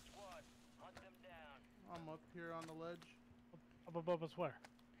 I'm up here on the ledge. Up above us where?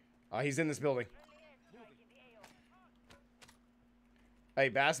 He's in this building. Hey,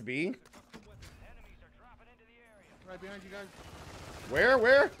 Bass B. Right behind you guys. Where?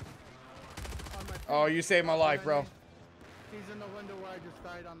 Where? On my Oh, ping. you saved my life, bro. He's in the window where I just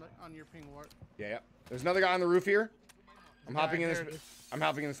died on your ping wart. Yeah, yeah. There's another guy on the roof here. I'm Yeah, hopping in there this. it is. I'm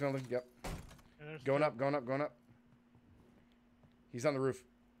hopping in this building. Yep. Yeah, there's Going two. up, going up, going up. He's on the roof.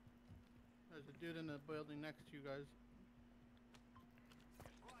 There's a dude in the building next to you guys.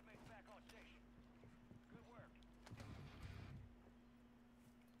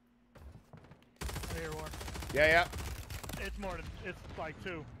 Right here, Warren. Yeah, yeah. It's more than, it's like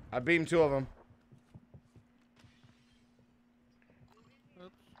two. I beamed two of them.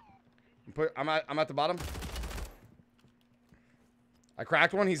 Oops. I'm at the bottom. I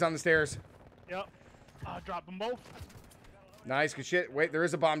cracked one. He's on the stairs. Yep. Drop them both. Nice, good shit. Wait, there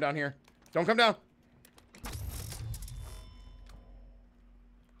is a bomb down here. Don't come down.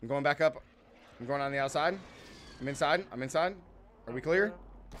 I'm going back up. I'm going on the outside. I'm inside. I'm inside. Are we clear?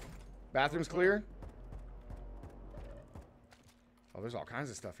 Bathroom's clear. Oh, there's all kinds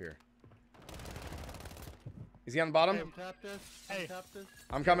of stuff here. Is he on the bottom? Hey, tap this. Hey. Tap this.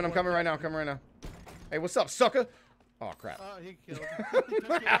 I'm coming right now. I'm coming right now. Hey, what's up, sucker? Oh, crap. Oh, he killed. He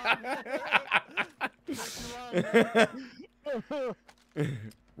took you out.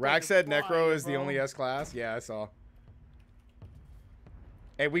 Rack said flying, Necro is the bro. only S class. Yeah, I saw.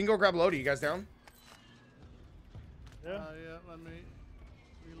 Hey, we can go grab Lodi. You guys down? Yeah. Yeah, let me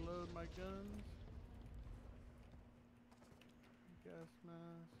reload my guns. Gas mask.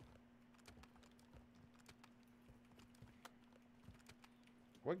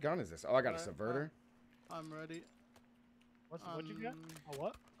 What gun is this? Oh, I got a Alright, subverter. I'm ready. What you got? A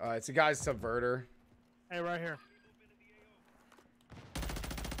what? It's a guy's subverter. Hey, right here.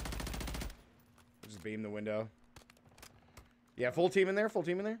 Just beam the window. Yeah, full team in there. Full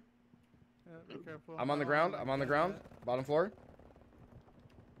team in there. Yeah, be careful. I'm on the ground. I'm on the ground. Bottom floor.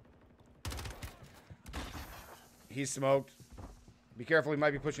 He's smoked. Be careful. He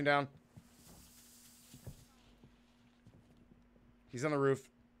might be pushing down. He's on the roof.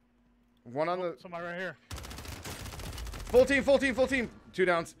 One on the... Somebody right here. Full team, full team, full team. 2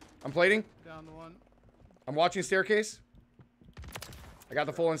 downs. I'm plating. Down the one. I'm watching staircase. I got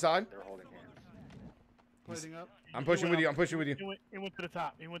the full inside. They're holding hands. Plating up. I'm pushing with you. I'm pushing with you. He went to the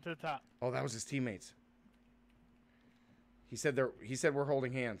top. He went to the top. Oh, that was his teammates. He said we're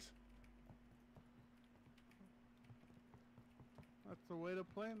holding hands. That's the way to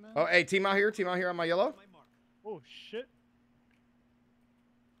play, man. Oh, hey, team out here on my yellow. Oh shit.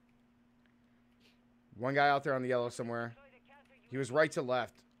 One guy out there on the yellow somewhere. He was right to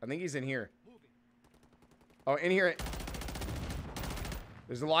left. I think he's in here. Oh, in here.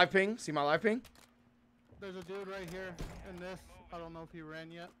 There's a live ping. See my live ping? There's a dude right here in this. I don't know if he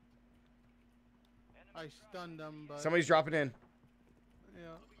ran yet. I stunned him, but Somebody's dropping in.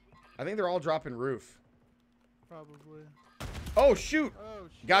 yeah, I think they're all dropping roof. probably. Oh, shoot. Oh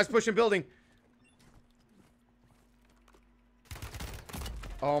shit. Guys pushing building.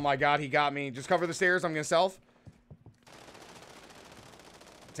 Oh my god, he got me. Just cover the stairs. I'm gonna self.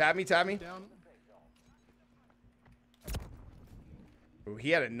 Tap me, tap me. Down. Ooh,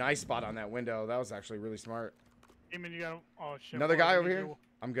 he had a nice spot on that window. That was actually really smart. Demon, you got him. Oh shit. Another guy over Need here? you.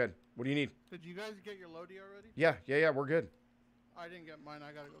 I'm good. What do you need? Did you guys get your loadie already? Yeah, we're good. I didn't get mine.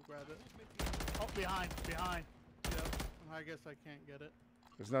 I gotta go grab it. Oh, behind. Yep. I guess I can't get it.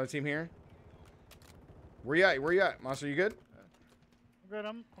 There's another team here. Where you at? Where you at? Monster, you good? I'm good.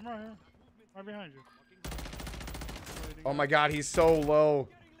 I'm right here. Right behind you. Waiting Oh up. my god, he's so low.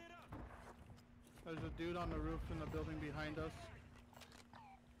 There's a dude on the roof in the building behind us.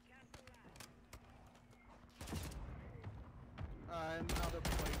 I'm out of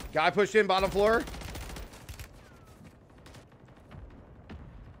place. Guy pushed in, bottom floor.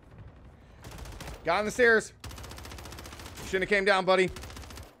 Guy on the stairs. Shouldn't have came down, buddy.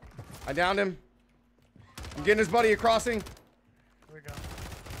 I downed him. I'm getting his buddy a crossing. Here we go.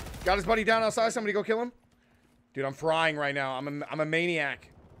 Got his buddy down outside. Somebody go kill him. Dude, I'm frying right now. I'm a maniac.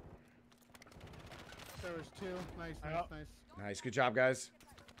 There was 2. Nice, nice, Yep. nice. Nice, good job, guys.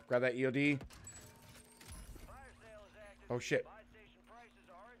 Grab that EOD. Oh shit.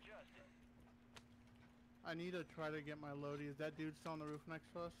 I need to try to get my loadie. Is that dude still on the roof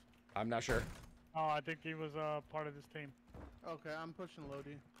next to us? I'm not sure. Oh, I think he was part of this team. Okay, I'm pushing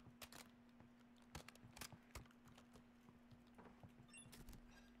loadie.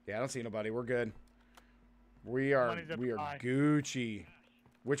 Yeah, I don't see nobody. We're good. We are Money's at we the are buy. Gucci.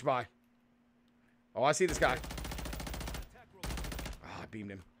 Which buy? Oh, I see this guy. Oh, I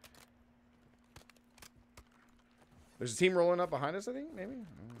beamed him. There's a team rolling up behind us, I think, maybe? I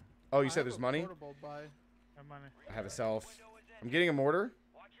don't know. Oh, you I said have there's a money? portable buy. That money. I have a self. I'm getting a mortar.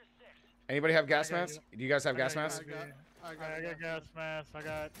 Anybody have gas got masks? Do you guys have gas I got masks? you. I I got gas mask. I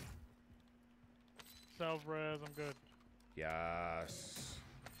got self res. I'm good. Yes.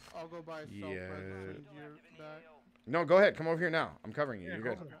 I'll go buy Yeah. self-res as soon as you're back. No, go ahead. Come over here now. I'm covering you. Yeah, You're go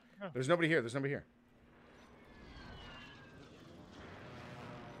good. for it. Yeah. There's nobody here. There's nobody here.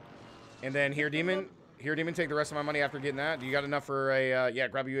 And then here, Demon. Here, Demon, take the rest of my money after getting that. Do you got enough for a, yeah,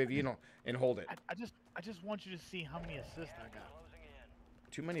 grab a UAV and hold it. I just want you to see how many assists I got.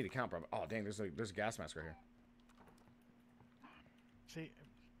 Too many to count, bro. Oh, dang, there's a gas mask right here. See,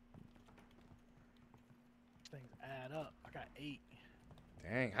 things add up. I got 8.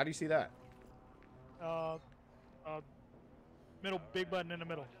 Dang, how do you see that? Middle, big button in the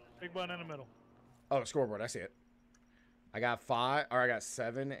middle. Big button in the middle. Oh, scoreboard, I see it. I got 5, or I got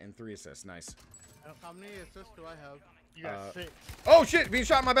 7 and 3 assists. Nice. How many assists do I have? You got 6. Oh, shit, being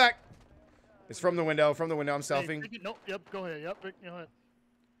shot in my back. It's from the window. From the window, I'm selfing. Hey, nope, yep, go ahead. Yep, go ahead.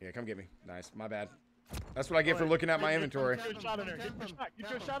 Yeah, come get me. Nice, my bad. That's what I get for looking at my inventory. Get your shot in there. Get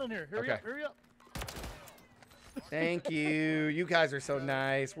your shot in here. Hurry Okay. up, hurry up. Thank you. You guys are so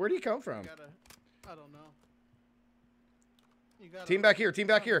nice. Where do you come from? I don't know. You gotta Team back here. Team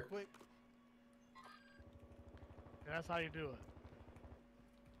back here. quick. And that's how you do it.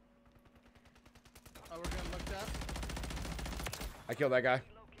 Oh, we're getting looked at. I killed that guy.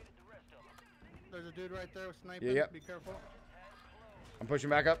 There's a dude right there sniping. Yeah, yeah. Be careful. I'm pushing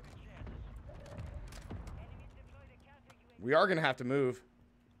back up. We are going to have to move.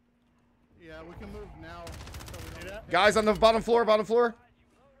 Yeah, we can move now. So we don't Guys on the bottom floor, bottom floor.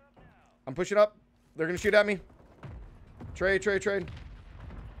 I'm pushing up. They're going to shoot at me. Trade.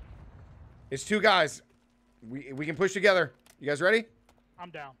 It's 2 guys. We can push together. You guys ready?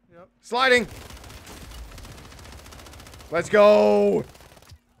 I'm down. Yep. Sliding. Let's go.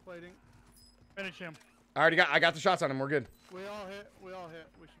 Plating. Finish him. I got the shots on him. We're good. We all hit.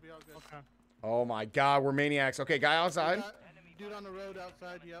 We should be all good. Okay. Oh my God, we're maniacs. Okay, guy outside. Dude on the road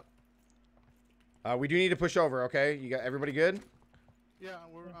outside. Yep. We do need to push over. Okay, you got everybody good? Yeah,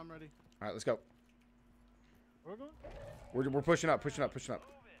 I'm ready. All right, let's go. We're going? We're pushing up.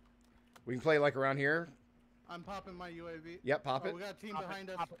 We can play like around here. I'm popping my UAV. Yep, pop it. We got a team behind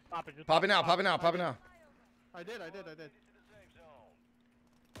us. Pop it now. Pop it now. Pop it now. I did.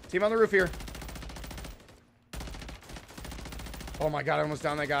 Team on the roof here. Oh my god, I almost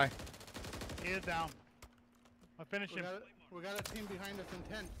downed that guy. He is down. I finished him. We got a team behind us in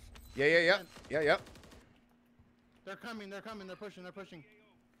tents. Yeah. They're coming. They're pushing. Oh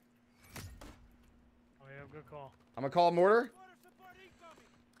yeah, good call. I'm gonna call mortar.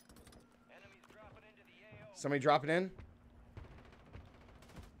 Somebody dropping in.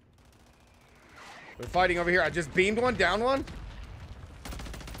 They're fighting over here. I just beamed one, down one.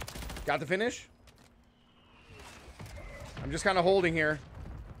 Got the finish. I'm just kind of holding here.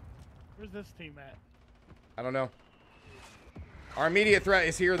 Where's this team at? I don't know. Our immediate threat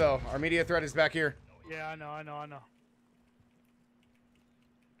is here, though. Our immediate threat is back here. Yeah, I know.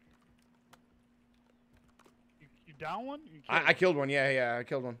 You down one? You I killed one. Yeah, I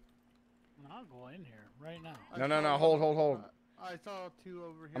killed one. I'll go in here right now. No. Hold. I saw two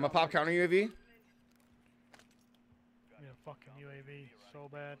over here. I'm a pop counter UAV. Yeah, fucking UAV. So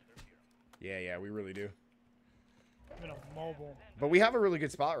bad. Yeah, we really do. I'm in a mobile. But we have a really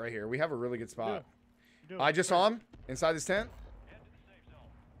good spot right here. We have a really good spot. Do. I just saw him inside this tent.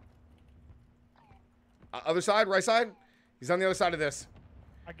 Other side, right side. He's on the other side of this.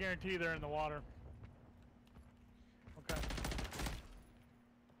 I guarantee they're in the water. Okay.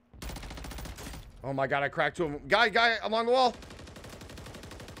 Oh my god, I cracked to him. Guy along the wall.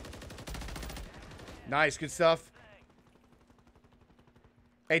 Nice, good stuff.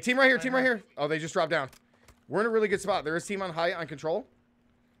 Hey, team right here. Oh, they just dropped down. We're in a really good spot. There is team on height on control.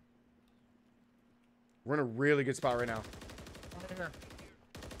 We're in a really good spot right now.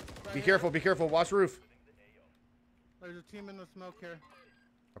 Be careful. Watch roof. There's a team in the smoke here.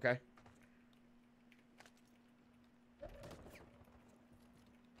 Okay.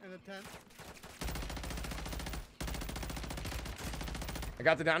 In the tent. I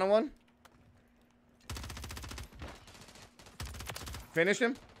got the down on one. Finished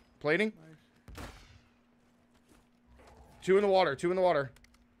him. Plating. Nice. Two in the water. 3 in the water.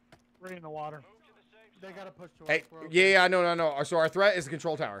 They gotta push to us. Hey, We're okay. yeah, no. So our threat is the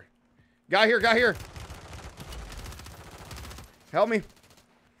control tower. Guy here. Help me.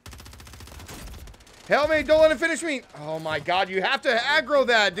 Don't let him finish me. Oh my god, you have to aggro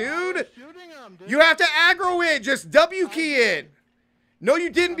that, dude. Shooting him, dude. You have to aggro it. Just W key it. No, you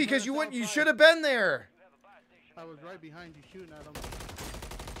didn't because you wouldn't. You should have been there. I was right behind you shooting at him. I'm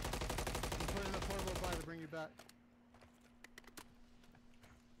putting a portable by to bring you back.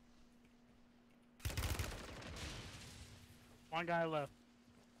 One guy left.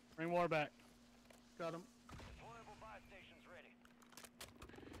 Bring more back. Got him.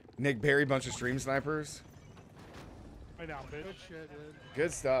 Nick Berry, bunch of stream snipers. Right down, bitch. Good shit, dude.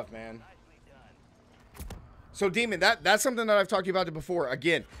 Good stuff, man. So, Demon, that's something that I've talked to you about before.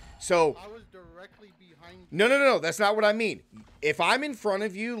 Again, so... I was directly behind you. No. That's not what I mean. If I'm in front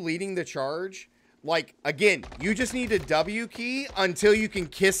of you leading the charge, like, again, you just need a W key until you can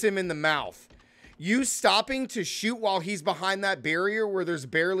kiss him in the mouth. You stopping to shoot while he's behind that barrier where there's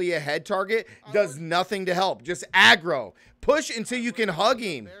barely a head target does nothing to help. Just aggro. Push until you can hug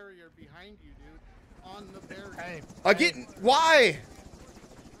him. Barrier behind you, dude. On the barrier. Hey. Again, why?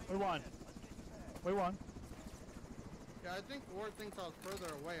 We won. Yeah, I think Ward thinks I was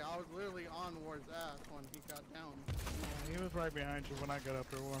further away. I was literally on Ward's ass when he got down. He was right behind you when I got up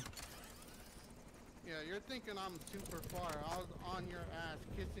there. War. Yeah, you're thinking I'm super far. I was on your ass,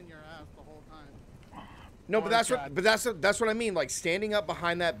 kissing your ass the whole time. No, but that's what I mean. Like standing up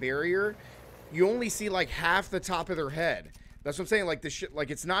behind that barrier, you only see like half the top of their head. That's what I'm saying.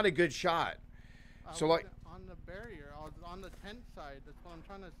 Like it's not a good shot. So like on the barrier, I was on the tent side. That's what I'm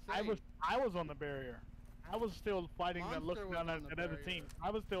trying to say. I was on the barrier. I was still fighting that, Monster looking down was at on the that other team. I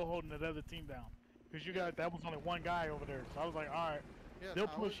was still holding that other team down. Because you got, that was only one guy over there. So I was like, alright, Yes, they'll I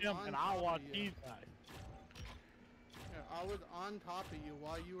push was him on and top I'll of watch you. these guys. Yeah, I was on top of you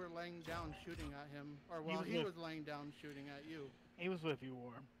while you were laying down shooting at him, or while he was laying down shooting at you. He was with you,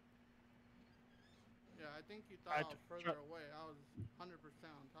 War. Yeah, I think you thought I was further away. I was 100%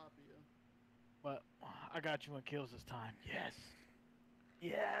 on top of you. But I got you in kills this time. Yes.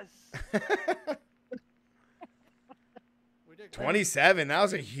 Yes. We did 27. That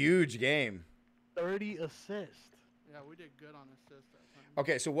was a huge game. 30 assists. Yeah, we did good on assists that time.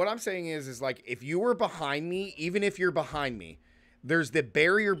 Okay, so what I'm saying is like if you were behind me, even if you're behind me, there's the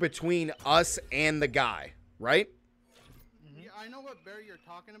barrier between us and the guy, right? Yeah, I know what barrier you're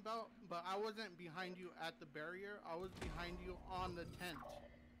talking about, but I wasn't behind you at the barrier. I was behind you on the tent.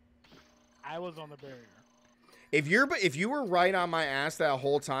 I was on the barrier. If you were right on my ass that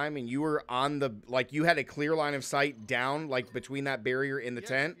whole time and you were on the like you had a clear line of sight down like between that barrier in the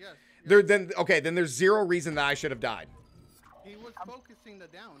tent, then there's zero reason that I should have died. He was focusing the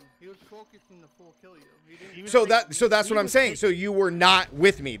down. He was focusing the full kill you. He didn't So that's what I'm saying. So you were not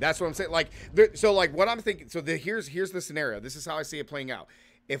with me. That's what I'm saying. Like so like what I'm thinking. So here's the scenario. This is how I see it playing out.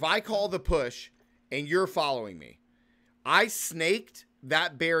 If I call the push and you're following me, I snaked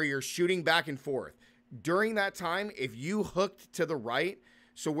that barrier shooting back and forth. During that time, if you hooked to the right,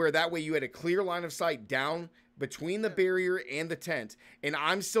 so where that way you had a clear line of sight down between the barrier and the tent, and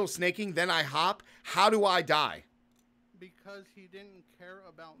I'm still snaking, then I hop, how do I die? Because he didn't care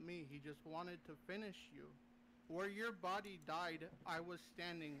about me. He just wanted to finish you. Where your body died, I was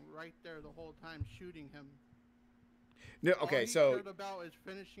standing right there the whole time shooting him. No, okay, All he so cared about is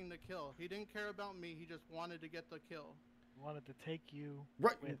finishing the kill. He didn't care about me. He just wanted to get the kill. Wanted to take you.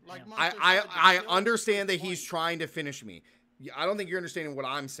 right, With Like him. Monster said, I the kill understand was that he's point. trying to finish me. I don't think you're understanding what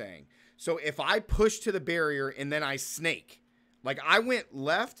I'm saying. So if I push to the barrier and then I snake, like I went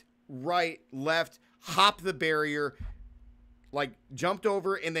left, right, left, hop the barrier, like jumped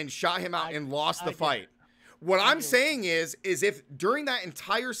over and then shot him out and lost the fight. What I'm saying is if during that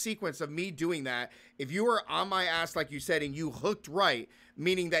entire sequence of me doing that, if you were on my ass, like you said, and you hooked right,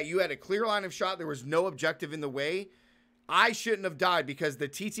 meaning that you had a clear line of shot, there was no objective in the way, I shouldn't have died because the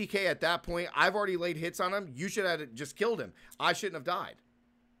TTK at that point, I've already laid hits on him. You should have just killed him. I shouldn't have died.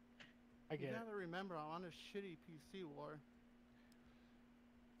 I get You it. gotta remember, I'm on a shitty PC war.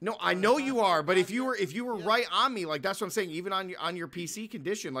 No, I know you are, but if you were right on me, like that's what I'm saying, even on your PC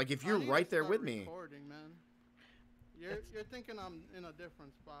condition, like if you're I need to right there start with me. recording, man. You're thinking I'm in a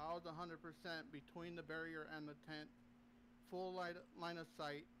different spot. I was 100% between the barrier and the tent, full line of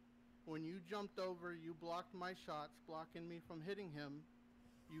sight. When you jumped over, you blocked my shots, blocking me from hitting him.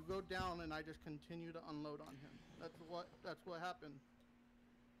 You go down, and I just continue to unload on him. That's what happened.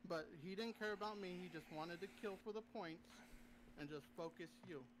 But he didn't care about me. He just wanted to kill for the points and just focus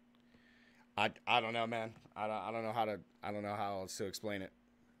you. I don't know, man. I don't know how else to explain it.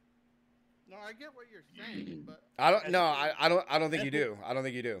 No, I get what you're saying, but I don't think you do. I don't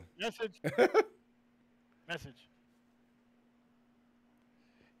think you do. Message. Message.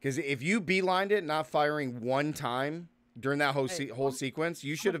 Because if you beelined it, not firing one time during that whole whole sequence,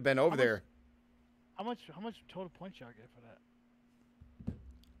 you should have been over there. How much total points y'all get for that?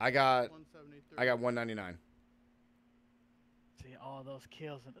 I got 173. 199. See all those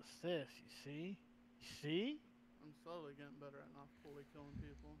kills and assists. You see? You see? I'm slowly getting better at not fully killing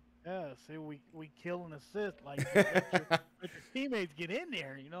people. Yeah. See, we kill and assist like let your teammates get in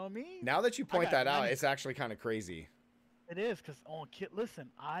there. You know what I mean? Now that you point got that out, 90. it's actually kind of crazy. It is because on listen,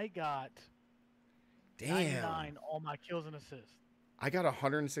 I got Damn. 99 on my kills and assists. I got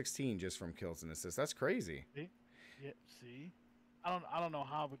 116 just from kills and assists. That's crazy. See? Yep. See? I don't know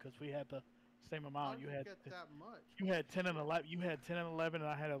how because we had the same How amount. did You you had get that much? you had 10 and 11. You had 10 and 11, and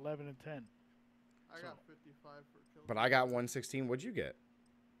I had 11 and 10. I got 55 for kills. But I got 116. What'd you get?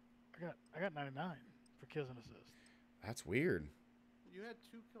 I got 99 for kills and assists. That's weird. You had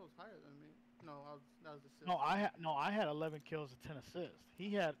 2 kills higher than me. No, that was assist. No, I had 11 kills and 10 assists.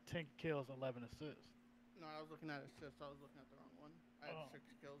 He had 10 kills, 11 assists. No, I was looking at assists. I was looking at the wrong one. I had 6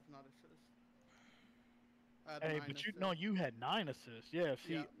 kills, not assists. I had Hey, 9 but assists. you had 9 assists. Yeah.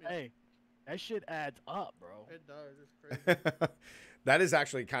 See, Yeah. hey, that shit adds up, bro. It does. It's crazy. That is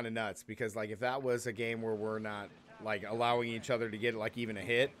actually kind of nuts because like if that was a game where we're not like allowing each other to get like even a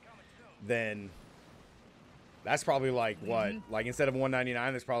hit, then that's probably like what? Like instead of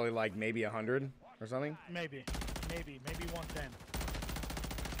 199, it's probably like maybe 100 or something. Maybe 110.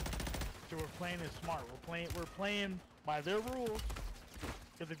 So we're playing it smart. We're playing by their rules.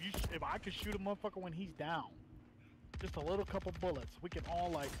 Because if I could shoot a motherfucker when he's down, just a little couple bullets, we can all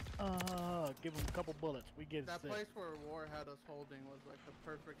like give him a couple bullets. We get That sick. place where War had us holding was like the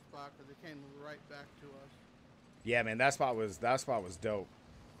perfect spot because it came right back to us. Yeah, man, that spot was dope.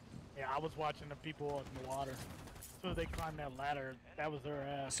 Yeah, I was watching the people in the water. As soon as they climbed that ladder, that was their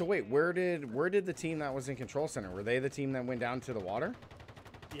ass. So wait, where did the team that was in control center? Were they the team that went down to the water?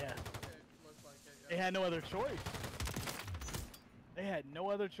 Yeah, It looked like it. they had no other choice. They had no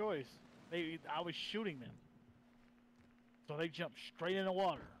other choice. I was shooting them. So they jumped straight in the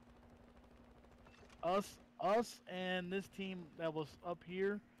water. Us and this team that was up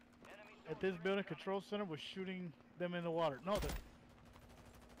here at this building control center was shooting them in the water. No,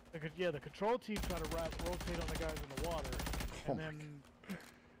 the control team tried to rotate on the guys in the water, Oh and my then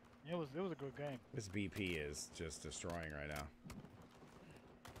it was a good game. This BP is just destroying right now.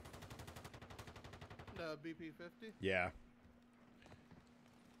 The BP-50? Yeah.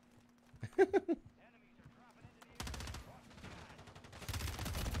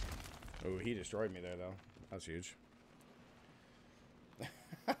 Oh, he destroyed me there, though. That's huge.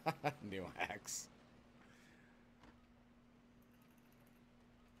 New hacks.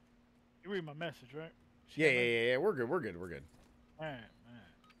 You read my message, right? Yeah. We're good. We're good. We're good. All right, man.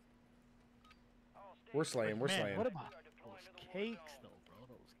 We're slaying. We're Man, slaying. what about those cakes, though, bro?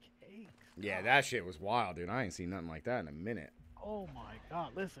 Those cakes. Yeah, that shit was wild, dude. I ain't seen nothing like that in a minute. Oh my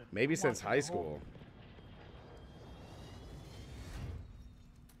God! Listen. Maybe I'm since watching high the school. whole-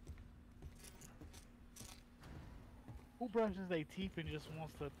 Who brushes their teeth and just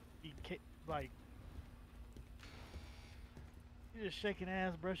wants to eat cake? Like, you just shaking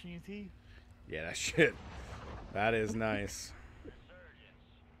ass, brushing your teeth. Yeah, that shit. That is nice. Resurgence.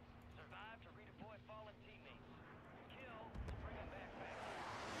 Survive to redeploy fallen teammates. Kill to bring them back faster.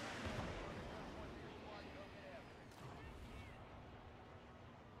 Squad, go get after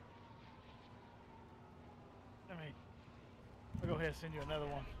it. I mean, I'll go ahead and send you another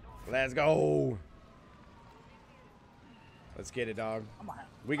one. Let's go. Let's get it, dog.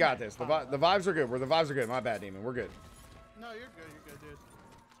 We got this. The vibes are good. The vibes are good. My bad, Demon. We're good. No, you're good. You're good, dude.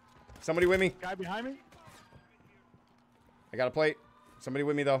 Somebody with me? Guy behind me? I got a plate. Somebody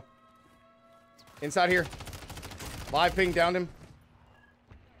with me, though. Inside here. Live ping, downed him.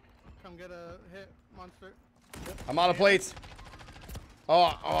 Come get a hit, monster. I'm out of plates.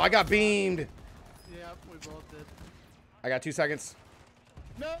 Oh, I got beamed. Yep, we both did. I got 2 seconds.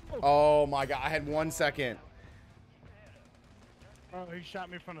 No! Oh, my God. I had 1 second. Oh, he shot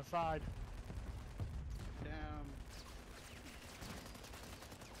me from the side. Damn.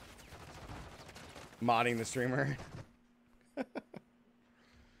 Modding the streamer.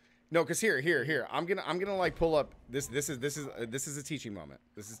 No, cause here. I'm gonna like pull up this is a teaching moment.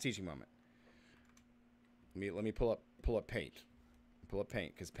 This is a teaching moment. Let me pull up paint. Pull up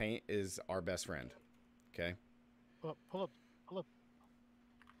paint, cause paint is our best friend. Okay. Pull up the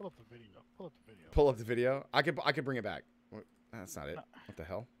video. Pull up the video. Pull up the video. I could bring it back. That's not it. What the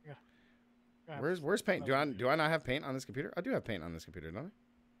hell? Yeah. Where's paint? Do I not have paint on this computer? I do have paint on this computer, don't I?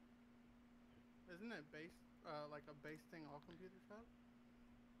 Isn't it base, like a base thing all computers have?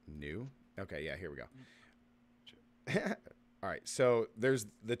 New. Okay, yeah, here we go. All right, so there's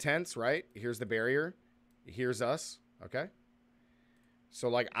the tents, right? Here's the barrier. Here's us, okay? So,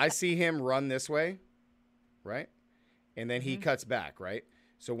 like, I see him run this way, right? And then he cuts back, right?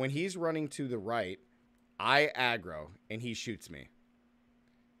 So when he's running to the right, I aggro, and he shoots me.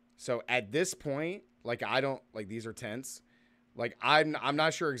 So at this point, like, I don't, like, these are tents. Like, I'm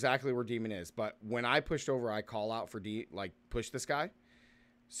not sure exactly where Demon is, but when I pushed over, I call out for push this guy.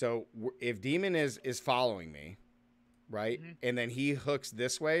 So if Demon is following me, right, and then he hooks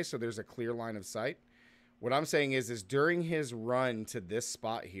this way, so there's a clear line of sight. What I'm saying is during his run to this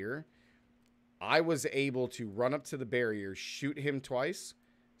spot here, I was able to run up to the barrier, shoot him twice,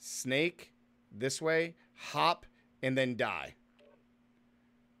 snake this way, hop, and then die.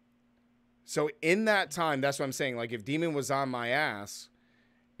 So in that time, that's what I'm saying. Like, if Demon was on my ass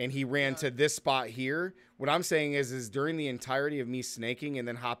and he ran to this spot here, what I'm saying is during the entirety of me snaking and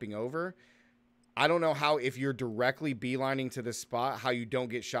then hopping over, I don't know how, if you're directly beelining to this spot, how you don't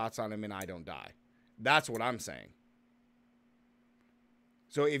get shots on him and I don't die. That's what I'm saying.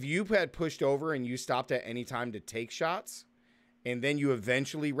 So if you had pushed over and you stopped at any time to take shots and then you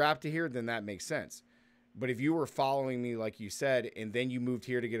eventually wrapped to here, then that makes sense. But if you were following me, like you said, and then you moved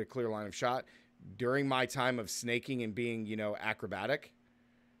here to get a clear line of shot during my time of snaking and being, you know, acrobatic,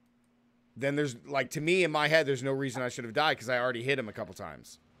 then there's, like, to me in my head, there's no reason I should have died because I already hit him a couple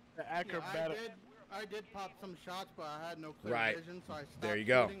times. The acrobatic. Yeah, I did pop some shots, but I had no clear vision, so I stopped there you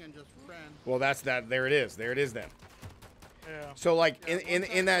go. shooting and just ran. Well, that's that. There it is. There it is then. Yeah. So, like, Yeah,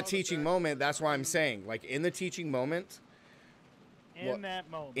 in that teaching moment, that's why I'm saying, like, in the teaching moment, In that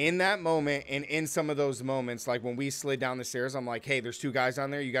moment. in that moment and in some of those moments, like when we slid down the stairs, I'm like, hey, there's 2 guys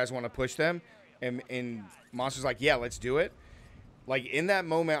on there. You guys want to push them? And Monster's like, yeah, let's do it. Like, in that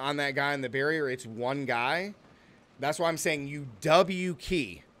moment on that guy in the barrier, it's 1 guy. That's why I'm saying you W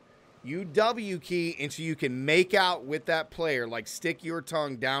key. You W key until you can make out with that player, like stick your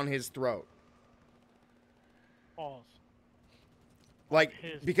tongue down his throat. Pause. Like,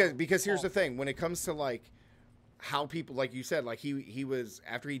 His because here's the fault. thing. When it comes to, like, how people, like you said, like he was,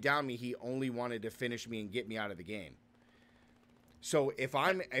 after he downed me, he only wanted to finish me and get me out of the game. So if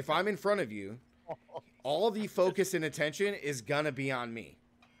I'm in front of you, all the focus and attention is gonna be on me.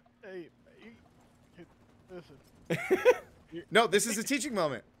 Hey, listen. No, this is a teaching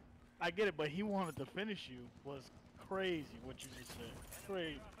moment. I get it, but he wanted to finish you. Was crazy what you just said.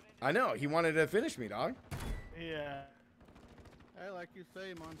 Crazy. I know. He wanted to finish me, dog. Yeah. Hey, like you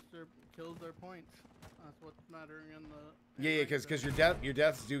say, monster kills their points. That's what's mattering in the. Yeah, because your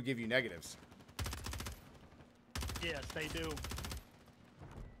deaths do give you negatives. Yes, they do.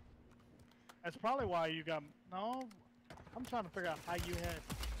 That's probably why you got. No, I'm trying to figure out how you had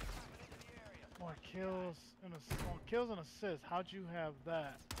more kills and assists. How'd you have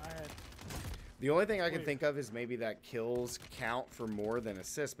that? I had. The only thing I can think of is maybe that kills count for more than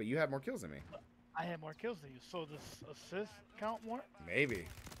assists, but you have more kills than me. I had more kills than you. So does assists count more? Maybe.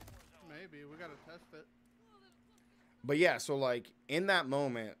 Maybe we gotta test it. But yeah, so like in that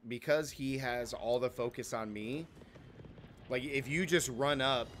moment, because he has all the focus on me, like if you just run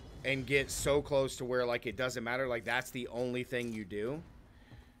up and get so close to where like it doesn't matter, like that's the only thing you do,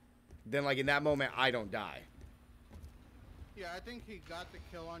 then like in that moment I don't die. Yeah, I think he got the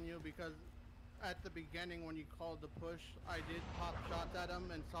kill on you because at the beginning when you called the push, I did pop shots at him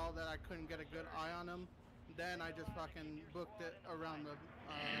and saw that I couldn't get a good eye on him. Then I just fucking booked it around the.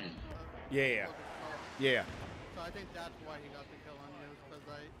 Yeah. So I think that's why he got the kill on you, because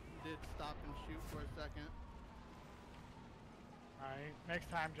I did stop and shoot for a second. Alright, next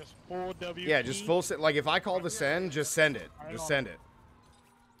time just full W. Yeah, just full set. Like if I call the send, just send it. Just send it.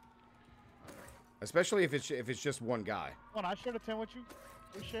 Especially if it's just one guy. Come on, I share the 10 with you.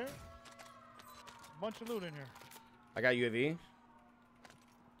 We share. Bunch of loot in here. I got UAV.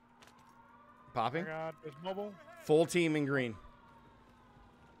 Popping. I got this mobile. Full team in green.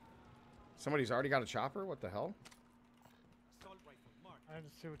 Somebody's already got a chopper? What the hell? I need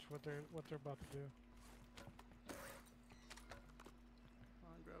to see what they're about to do.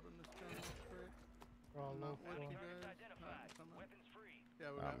 I'm grabbing this gun real quick. We're all low Not with floor. you guys. Weapons free.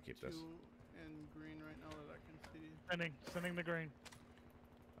 Yeah, we I'm got gonna keep two this. in green right now that I can see. Sending the green.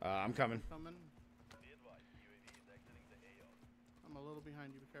 I'm coming. Coming. Be advised, UAV is exiting the AO. I'm a little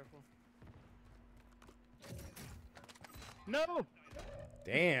behind you. Be careful. No!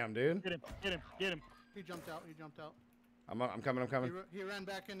 Damn, dude. Get him. He jumped out. I'm coming. He ran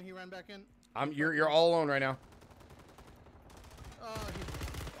back in. You're all alone right now. Oh,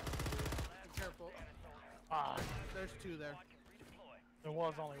 be careful. Ah, There's two there. there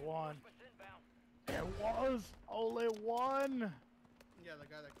was only one. There was only one. Yeah, the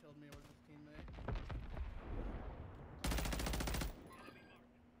guy that killed me was his teammate.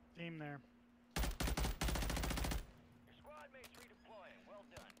 Team there. Your squad mates redeploying. Well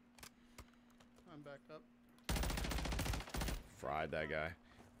done. I'm back up. Fried that guy.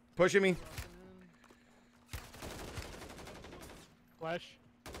 Pushing me. Dropping in.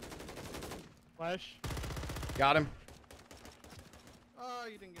 Flash. Got him. Oh,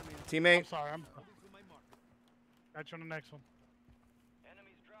 you didn't give me a I'm Teammate. sorry. Got you on the next one.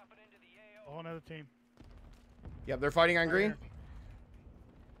 Enemies dropping into the AO. Oh, another team. Yep, they're fighting on green. Right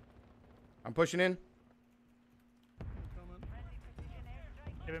I'm pushing in. coming.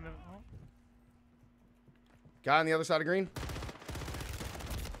 Get in there. Oh. Guy on the other side of green.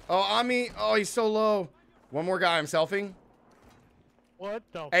 Oh, on me. Oh, he's so low. One more guy. I'm selfing. What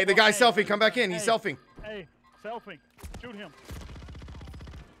the? Hey, the fuck? guy's Hey, selfing. Come back in. He's selfing. Hey, selfing. Shoot him.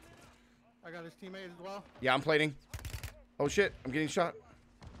 I got his teammate as well. Yeah, I'm plating. Oh, shit. I'm getting shot.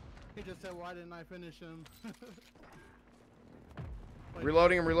 He just said, why didn't I finish him?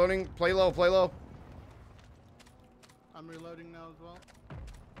 Reloading. I'm reloading. Play low. I'm reloading now as well.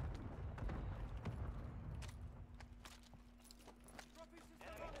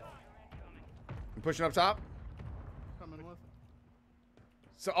 I'm pushing up top. Coming with.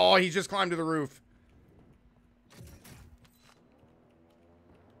 So, oh, he just climbed to the roof.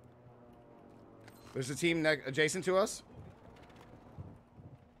 There's a team adjacent to us.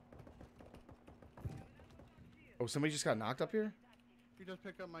 Oh, somebody just got knocked up here? You just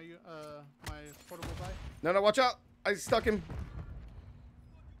picked up my my portable bike. No, watch out. I stuck him.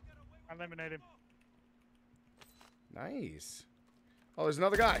 I eliminated him. Nice. Oh, there's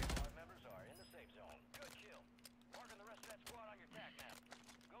another guy. Squad members are in the safe zone. Good kill. Marking the rest of that squad on your tac map.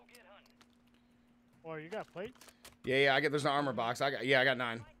 Go get hunting. Boy, you got plates? Yeah, there's an armor box. I got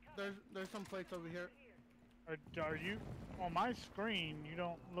 9. There's some plates over here. Are you on my screen? You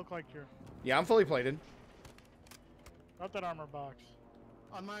don't look like you're. Yeah, I'm fully plated. Got that armor box.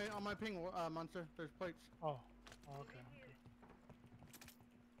 On my ping, monster. There's plates. Oh, okay.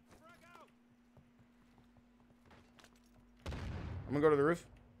 I'm gonna go to the roof.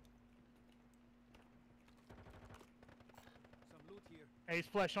 Ace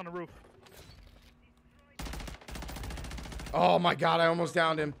flesh on the roof. Oh my god, I almost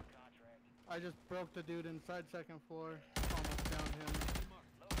downed him. I just broke the dude inside second floor. Almost downed him.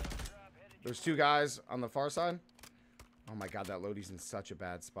 There's 2 guys on the far side. Oh my god, that Lodi's in such a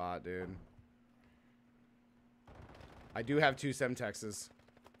bad spot, dude. I do have 2 Semtexes.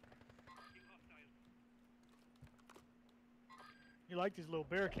 You like these little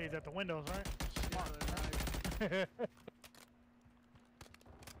barricades at the windows, right? Yeah, they're nice.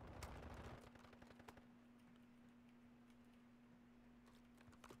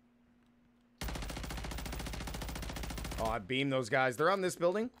 Oh, I beamed those guys. They're on this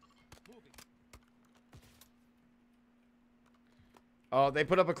building. Oh, they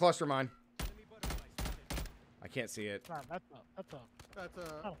put up a cluster mine. I can't see it. Nah, that's up. That's up. That's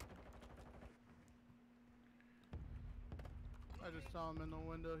a. Oh. I just saw him in the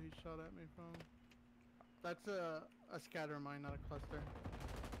window. He shot at me from. That's a scatter mine, not a cluster.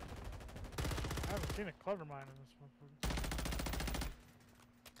 I haven't seen a clever mine in this one.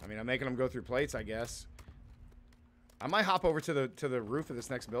 I mean, I'm making them go through plates, I guess. I might hop over to the roof of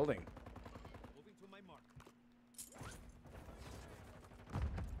this next building. Moving to my mark.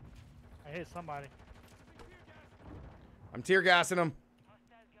 I hit somebody. I'm tear gassing them.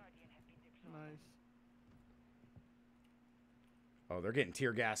 Nice. Oh, they're getting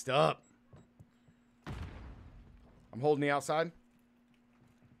tear gassed up. I'm holding the outside.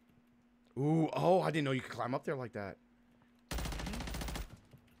 Ooh, oh, I didn't know you could climb up there like that.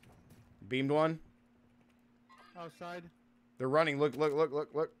 Beamed one. Outside. They're running. Look, look, look,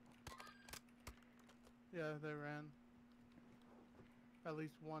 look, look. Yeah, they ran. At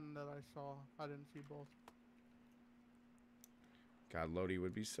least one that I saw. I didn't see both. God, Lodi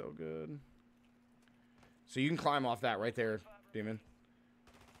would be so good. So you can climb off that right there, Demon.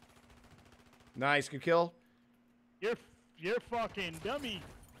 Nice, good kill. You're fucking dummy.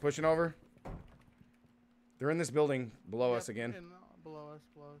 Pushing over. They're in this building below us again. Below us,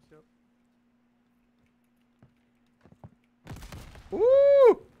 yep.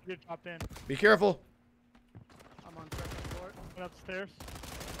 Woo! You're dropped in. Be careful. I'm on second floor. Went upstairs.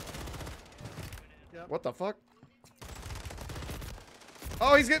 Yep. What the fuck?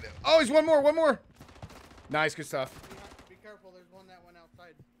 Oh, he's getting. Oh, he's one more. Nice, good stuff. Be careful, there's one that went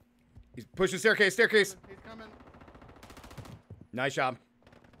outside. He's pushing staircase. He's coming. Nice job.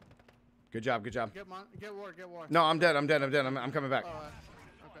 Good job. Get war. No, I'm dead. I'm coming back.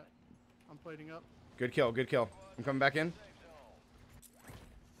 Okay. I'm plating up. Good kill. I'm coming back in.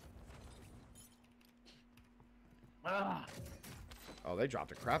 Ah. Oh, they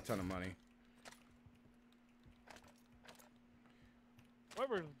dropped a crap ton of money.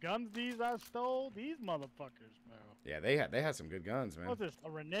 Whatever guns these I stole, these motherfuckers, bro. Yeah, they had some good guns, man. What's this? A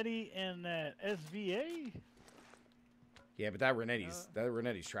Renetti and that SVA? Yeah, but that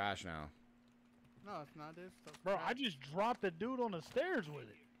Renetti's trash now. No, it's not. It's so Bro, crap. I just dropped a dude on the stairs with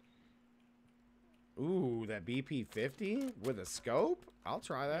it. Ooh, that BP-50 with a scope? I'll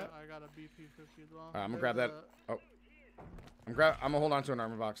try Yeah, that. I got a BP-50 as well. All right, I'm gonna grab that. Oh, I'm gonna hold on to an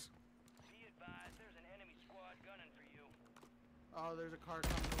armor box. Be advised, there's an enemy squad gunning for you. Oh, there's a car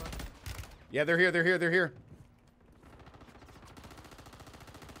coming left. Yeah, they're here.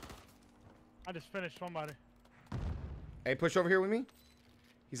 I just finished somebody. Hey, push over here with me.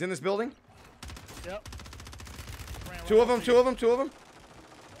 He's in this building. Yep. Two of them.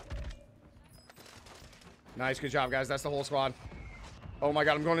 Nice, good job, guys. That's the whole squad. Oh my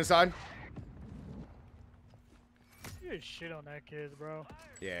god, I'm going inside. You just shit on that kid, bro.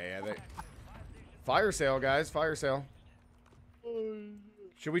 Yeah. Fire sale, guys. Fire sale.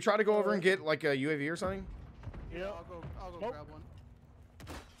 Should we try to go over and get like a UAV or something? Yeah, I'll go grab one.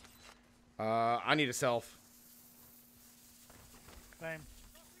 I need a self. Same.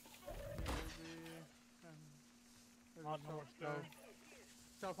 There's Not a north, self there.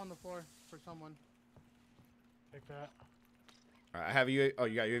 Self on the floor for someone. Take that. All right, I have you. Oh,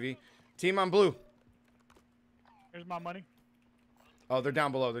 you got UAV. Team on blue. Here's my money. Oh, they're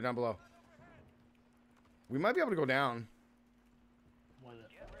down below. We might be able to go down. With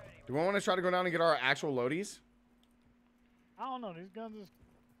it. Do we want to try to go down and get our actual loadies? I don't know. These guns is.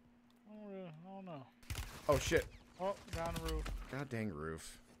 I don't know. Oh shit. Oh, down the roof. God dang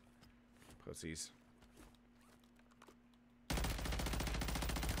roof. Pussies.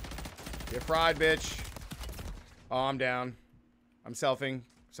 Get fried, bitch. Oh, I'm down. I'm selfing.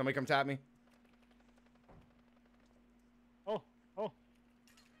 Somebody come tap me. Oh.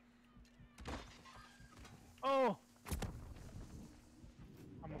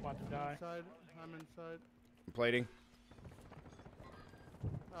 I'm about to die. I'm inside. I'm plating.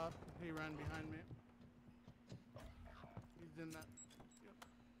 He ran behind me. He's in that. Yep.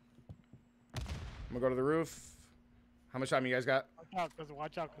 I'm gonna go to the roof. How much time you guys got?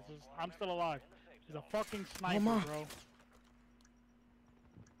 Watch out, cause I'm still alive. He's a fucking sniper, my. bro.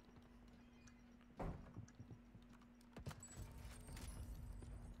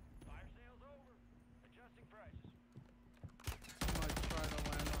 Fire sale's over. Adjusting prices. I might try to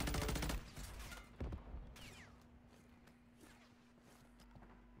land on loading.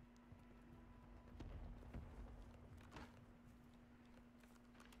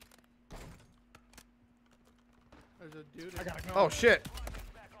 There's a dude. I gotta go. Oh shit!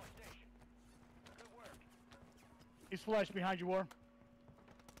 He's flashed behind you, War.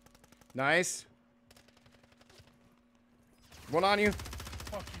 Nice. One on you.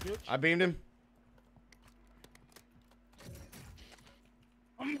 Fuck you, bitch. I beamed him.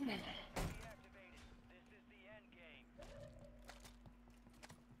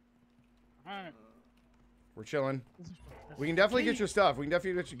 Alright. We're chilling. We can definitely get your stuff. We can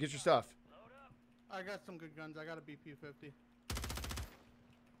definitely get your stuff. I got some good guns. I got a BP-50.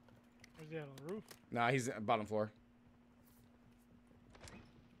 Where's he at, on the roof? Nah, he's bottom floor.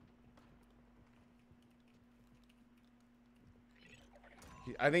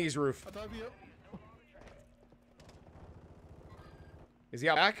 I think he's roof. Above you. Is he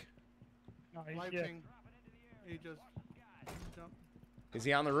out back? No, he's Light yeah. ping. He just jumped. Is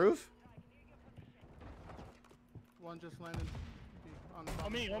he on the roof? One just landed. On the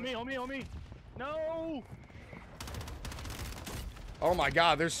On me, bottom on me, floor. on me, on me. No! Oh my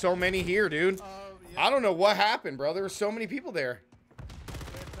god, there's so many here, dude. Yeah. I don't know what happened, bro. There were so many people there.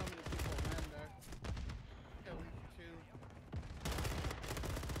 We had so many people land there. At least two.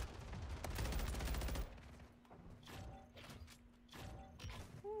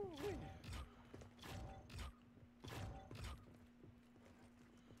 Woo-wee.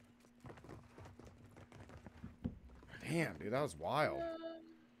 Damn, dude, that was wild.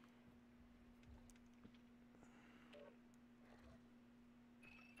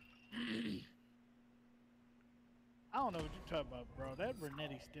 I don't know what you're talking about, bro. That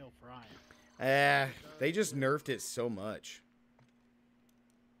Bernetti's still frying. They just nerfed it so much.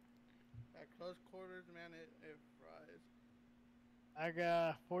 At close quarters, man, it fries. I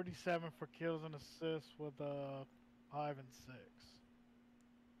got 47 for kills and assists with 5 and 6.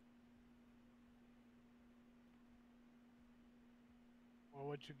 Well,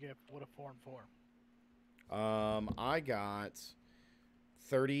 what'd you get with a 4 and 4? I got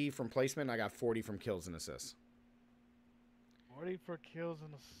 30 from placement. I got 40 from kills and assists. 40 for kills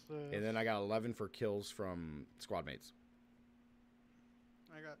and assists. And then I got 11 for kills from squad mates.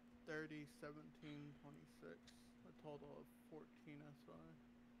 I got 30, 17, 26. A total of 14 SI.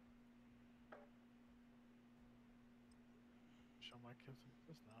 Show my kills and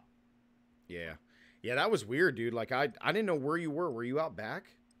assists now. Yeah. Yeah, that was weird, dude. Like, I didn't know where you were. Were you out back?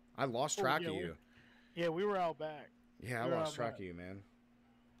 I lost track of you. Yeah, we were out back. Yeah, I lost track of you, man.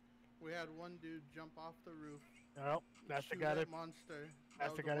 We had one dude jump off the roof. Nope, that's the shoot guy that that monster.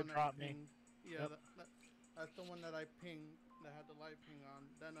 that's was the guy that one dropped me. pinged. Yeah, Yep. that's the one that I pinged that had the light ping on.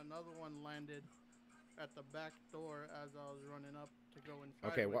 Then another one landed at the back door as I was running up to go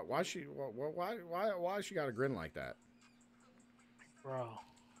inside. Okay, with why him. why she got a grin like that? Bro,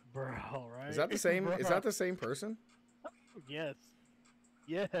 right? Is that the same? Bro. Is that the same person? Yes.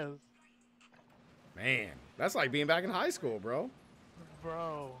 Yes. Man, that's like being back in high school, bro.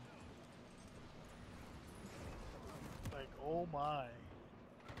 Bro. Like, oh my.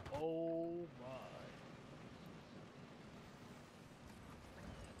 Oh my.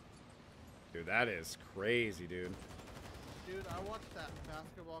 Dude, that is crazy, dude. Dude, I watched that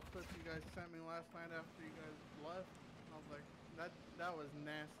basketball clip you guys sent me last night after you guys left. I was like, that was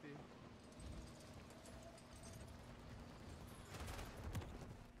nasty.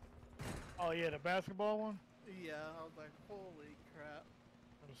 Oh yeah, the basketball one? Yeah, I was like, holy crap.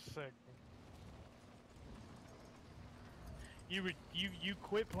 That was sick. You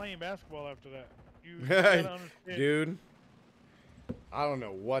quit playing basketball after that. You gotta understand. Dude, I don't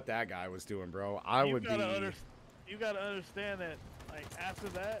know what that guy was doing, bro. You gotta understand that, like, after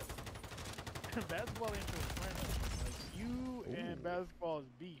that, basketball ain't your friend. Like, you and basketball is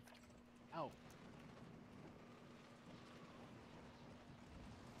beefed out.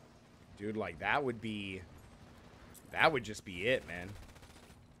 Dude, like, that would just be it, man.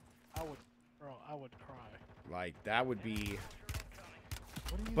 I would cry. Like, that would be...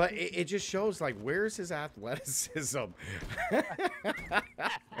 What do you But think it just shows, like, where's his athleticism?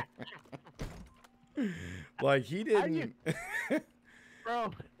 Like, he didn't...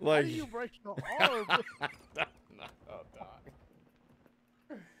 Bro, Like- how do you break your arm? No,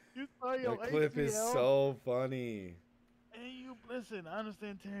 dog. You saw your That clip is ACL, so funny. and you listen. I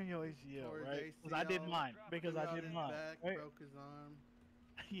understand tearing your ACL, Tore his right? Because I did ACL, mine. Because blew I out did his mine. back, Right? broke his arm.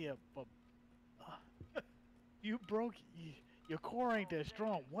 Yeah, but you broke your core ain't that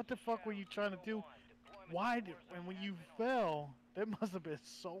strong. What the fuck were you trying to do? Why did and when you fell, there must have been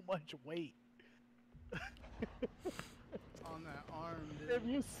so much weight. On that arm, dude. If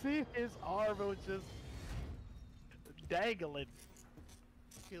you see his arm, it was just dangling.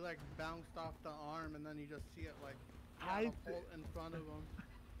 He like bounced off the arm and then you just see it like I catapult in front of him.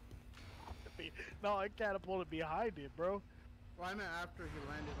 No, I catapulted behind it, bro. Well, I meant after he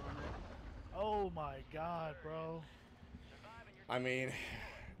landed on it. Oh my god, bro. I mean,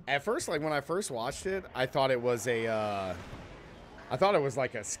 at first, like when I first watched it, I thought it was I thought it was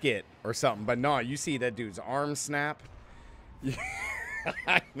like a skit or something. But no, you see that dude's arm snap.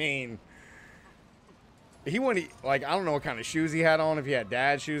 I mean, he went like, I don't know what kind of shoes he had on. If he had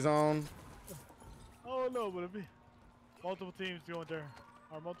dad shoes on. Oh no, but it'd be multiple teams going there,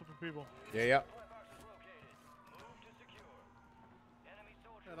 or multiple people. Yeah, yeah.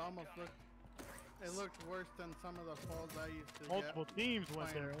 It almost looked. It looked worse than some of the falls I used to Multiple get. teams went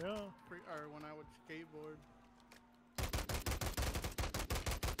playing there, yeah. Or when I would skateboard.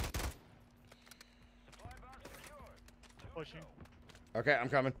 Pushing. Okay, I'm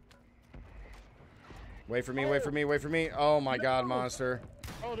coming. Wait for me, wait for me, wait for me. Oh my god, monster.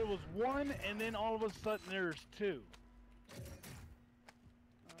 Oh, there was one, and then all of a sudden there's two. Okay,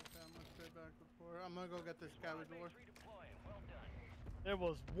 I'm gonna stay back before. I'm gonna go get this scavenge war. There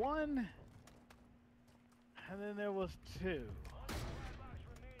was one, and then there was two.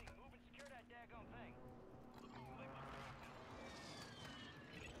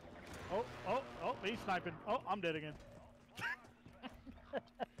 Oh, he's sniping. Oh, I'm dead again.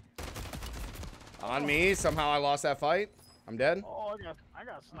 On me. Somehow I lost that fight. I'm dead. Oh, I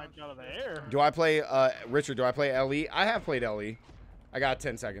got sniped out of the air. Do I play, Richard, do I play LE? I have played LE. I got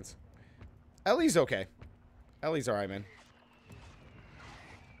 10 seconds. LE's okay. LE's alright, man.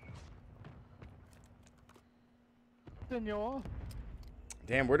 Senor.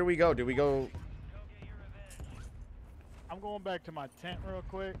 Damn, where do we go? Do we go? I'm going back to my tent real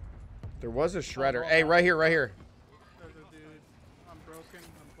quick. There was a shredder. Hey, right here, right here. There's a dude. I'm broken.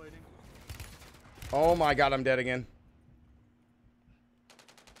 I'm plating. Oh my god, I'm dead again.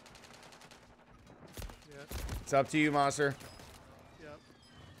 Yes. It's up to you, monster. Yep.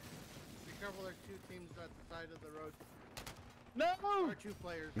 Be careful. There's two teams at the side of the road. No! Or two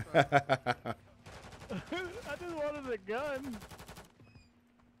players. Sorry. I just wanted a gun.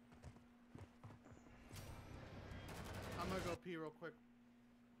 I'm gonna go pee real quick.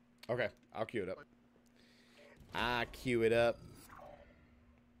 Okay, I'll queue it up. I queue it up.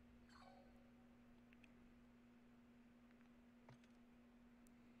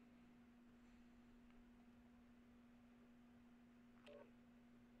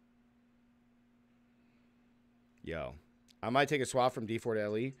 Yo, I might take a swap from D4 to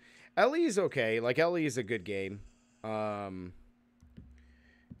LE. LE is okay. Like, LE is a good game.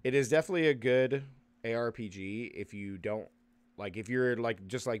 It is definitely a good ARPG if you don't, like, if you're, like,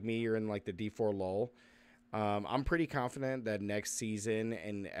 just like me, you're in, like, the D4 lull. I'm pretty confident that next season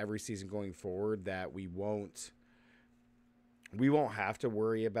and every season going forward that we won't have to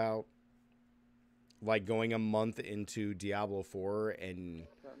worry about, like, going a month into Diablo 4 and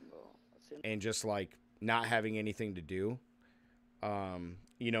just, like, not having anything to do,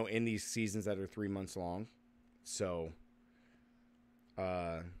 you know, in these seasons that are 3 months long. So,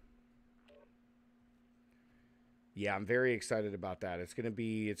 yeah, I'm very excited about that. It's gonna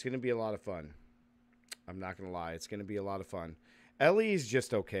be a lot of fun. I'm not gonna lie, it's gonna be a lot of fun. Ellie's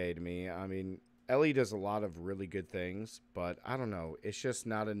just okay to me. I mean, Ellie does a lot of really good things, but I don't know. It's just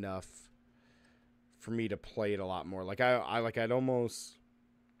not enough for me to play it a lot more. Like I'd almost.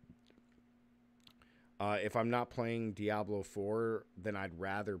 If I'm not playing Diablo 4, then I'd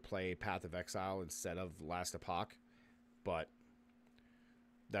rather play Path of Exile instead of Last Epoch. But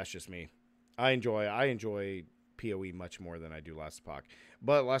that's just me. I enjoy PoE much more than I do Last Epoch.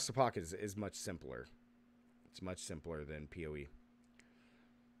 But Last Epoch is much simpler. It's much simpler than PoE.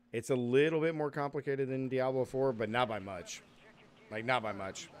 It's a little bit more complicated than Diablo 4, but not by much. Like, not by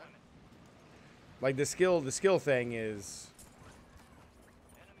much. Like, the skill thing is...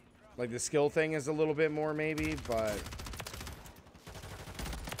 Like, the skill thing is a little bit more, maybe, but...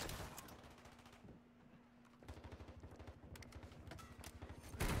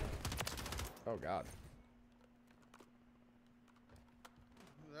 Oh, God.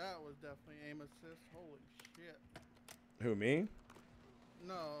 That was definitely aim assist. Holy shit. Who, me?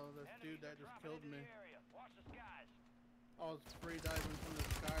 No, this dude that just killed me. I was free diving from the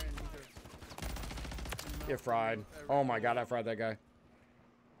sky and he just... Get fried. Oh, my God, I fried that guy.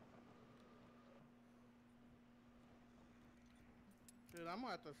 Dude, I'm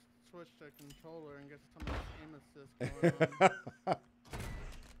gonna have to switch the controller and get some aim assist going on.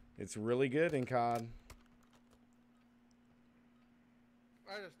 It's really good in COD.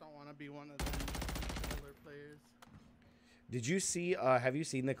 I just don't want to be one of them controller players. Did you see, have you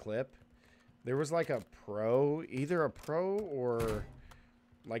seen the clip? There was like a pro, either a pro or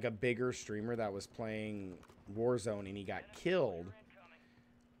like a bigger streamer that was playing Warzone and he got killed.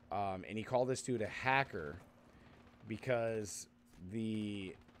 and he called this dude a hacker because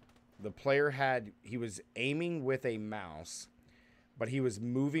the player he was aiming with a mouse, but he was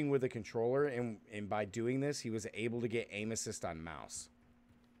moving with a controller, and by doing this, he was able to get aim assist on mouse.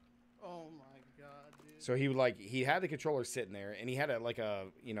 Oh my god, dude. So he had the controller sitting there, and he had a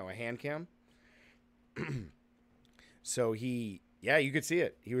hand cam. So yeah, you could see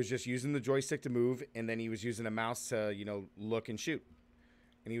it. He was just using the joystick to move, and then he was using a mouse to, look and shoot.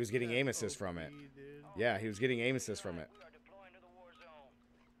 And he was getting aim assist from it. Dude. Yeah, he was getting aim assist from it. We are deploying to the war zone.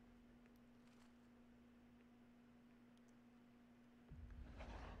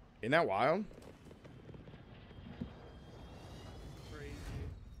 Isn't that wild? Crazy.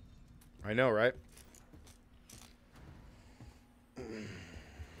 I know, right?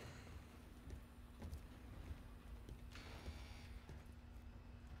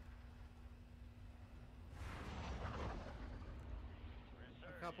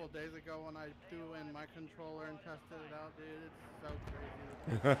 A couple of days ago when I threw in my controller and tested it out, dude, it's so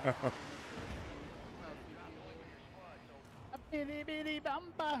crazy. Bitty bitty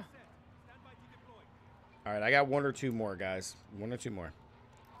bumba. All right, I got one or two more, guys. One or two more.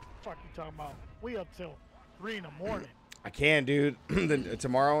 Fuck you talking about? We up till 3 in the morning. I can, dude.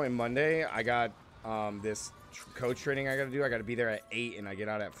 Tomorrow and Monday, I got this coach training I got to do. I got to be there at 8, and I get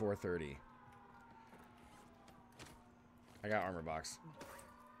out at 4:30. I got armor box.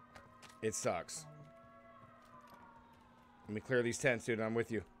 It sucks. Let me clear these tents, dude. I'm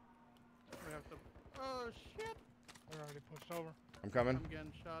with you. We have to. Oh shit! We're already pushed over. I'm coming. I'm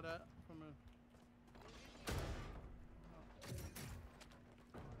getting shot at from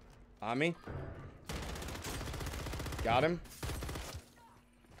a. On me. Got him.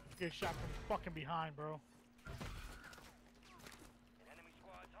 Get shot from fucking behind, bro. Enemy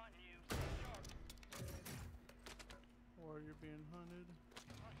squad's hunting you. Stay sharp. Or you're being hunted.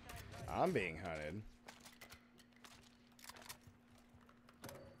 I'm being hunted.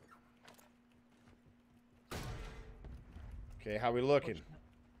 Okay, how we looking?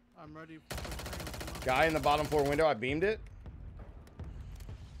 I'm ready for the Guy in the bottom floor window. I beamed it.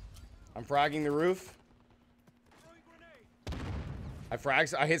 I'm fragging the roof.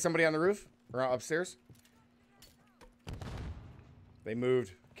 I hit somebody on the roof or upstairs. They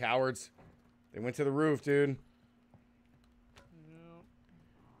moved. Cowards. They went to the roof, dude.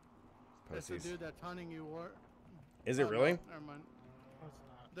 It's the Pussies. dude that's hunting you, or. Is it Oh, no, really? never mind.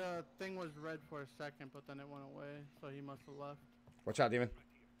 That's not. The thing was red for a second, but then it went away, so he must have left. Watch out, demon.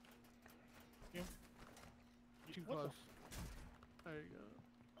 Too What the close. There you go.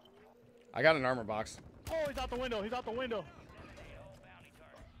 I got an armor box. Oh, he's out the window. He's out the window.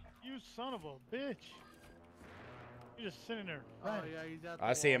 You son of a bitch. You're just sitting there. Oh Right. yeah, he's at the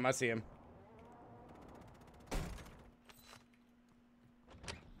I see wall. him. I see him.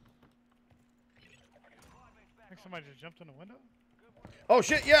 I think somebody just jumped in the window. Oh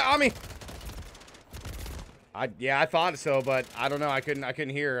shit! Yeah, on me. I thought so, but I don't know. I couldn't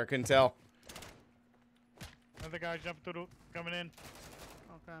hear. I couldn't tell. Another guy jumped through the, coming in.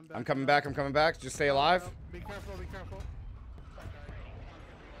 Okay, I'm back. I'm coming back. I'm coming back. Just stay alive. Be careful, be careful.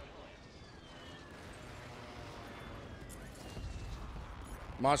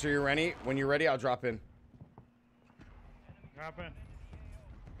 Monster, you ready? When you're ready, I'll drop in. Drop in.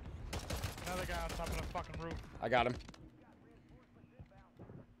 Another guy on top of the fucking roof. I got him.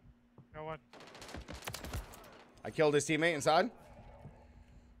 You know what? I killed his teammate inside.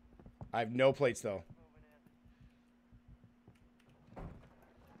 I have no plates though.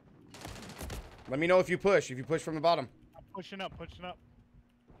 Let me know if you push. If you push from the bottom. I'm pushing up, pushing up.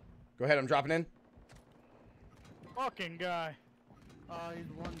 Go ahead. I'm dropping in. Fucking guy.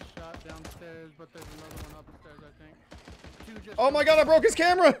 He's one shot downstairs, but there's another one upstairs, I think. Two just Oh my god! I broke his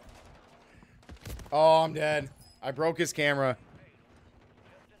camera. Oh, I'm dead. I broke his camera.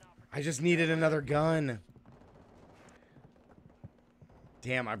 I just needed another gun.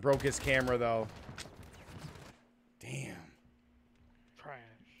 Damn, I broke his camera though. Damn. Trash.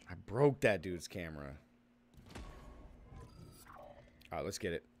 I broke that dude's camera. All right, let's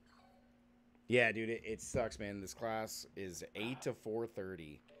get it. Yeah, dude, it sucks, man. This class is 8 to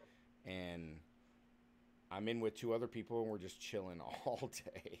 4:30, and I'm in with 2 other people, and we're just chilling all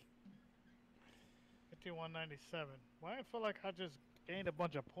day. 5197. Why I feel like I just gained a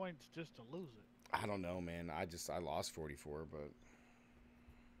bunch of points just to lose it? I don't know, man. I lost 44, but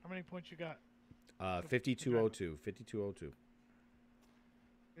How many points you got? 5202, 5202.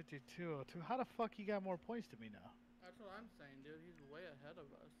 5202. How the fuck you got more points to me now? That's what I'm saying, dude. He's way ahead of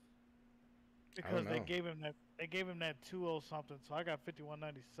us. Because know. they gave him that 20 something, so I got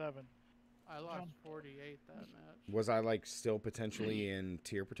 5197. I lost 48 that match. Was I like still potentially in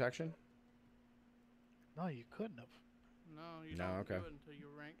tier protection? No, you couldn't have. No, you No, don't okay. do it until you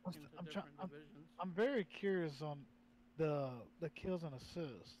rank I'm into I'm different divisions. I'm very curious on the kills and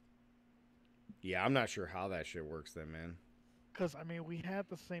assists. Yeah, I'm not sure how that shit works then, man. Cause I mean we had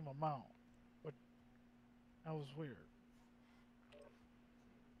the same amount, but that was weird.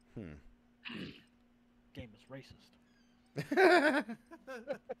 Game is racist.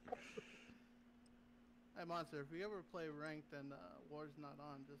 Hey Monster, if you ever play ranked and war's not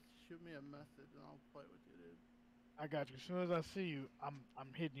on, just shoot me a message and I'll play with you, dude. I got you. As soon as I see you,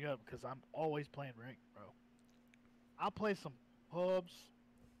 I'm hitting you up because I'm always playing ranked, bro. I'll play some pubs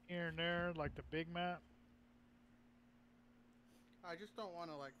here and there, like the big map. I just don't want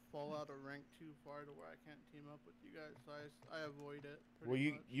to like fall out of rank too far to where I can't team up with you guys, so I avoid it. Well,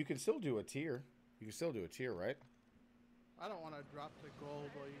 you can still do a tier. You can still do a tier, right? I don't want to drop to gold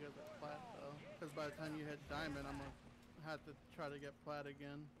while you guys are plat though, because by the time you hit diamond, I'm gonna have to try to get plat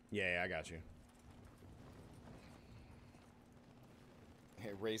again. Yeah, I got you.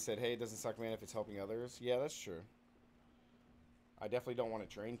 Hey, Ray said, "Hey, it doesn't suck, man, if it's helping others." Yeah, that's true. I definitely don't want to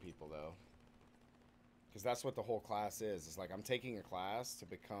train people though, because that's what the whole class is. It's like I'm taking a class to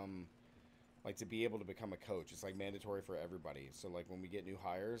become, like, to be able to become a coach. It's like mandatory for everybody. So like when we get new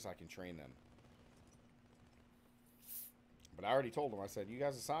hires, I can train them. But I already told them. I said, "You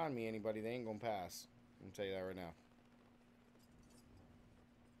guys assign me anybody, they ain't gonna pass." I'm gonna tell you that right now.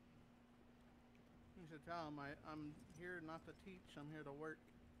 You should tell them I'm here not to teach. I'm here to work.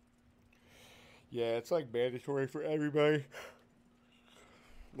 Yeah, it's like mandatory for everybody.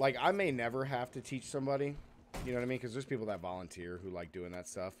 Like, I may never have to teach somebody, you know what I mean? Because there's people that volunteer who like doing that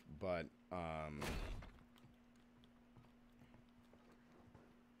stuff, but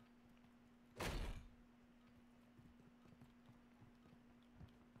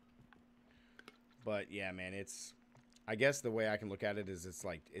yeah, man, it's, I guess the way I can look at it is it's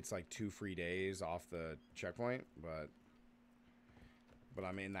like 2 free days off the checkpoint, but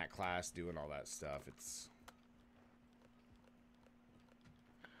I'm in that class doing all that stuff. It's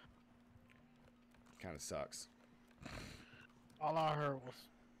kind of sucks. All I heard was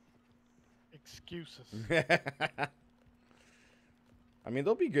excuses. I mean,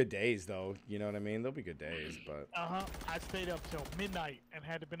 there'll be good days, though. You know what I mean? There'll be good days, but... I stayed up till midnight and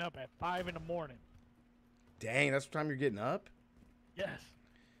had to been up at 5 in the morning. Dang, that's what time you're getting up? Yes.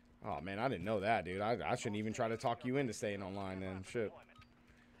 Oh, man, I didn't know that, dude. I shouldn't even try to talk you into staying online then. Shit.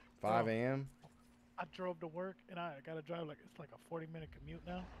 5 a.m.? I drove to work, and I got to drive, it's like a 40-minute commute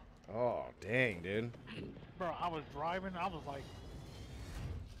now. Oh, dang, dude. Bro, I was driving. I was like,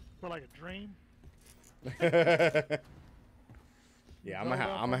 for like a dream. Yeah, I'm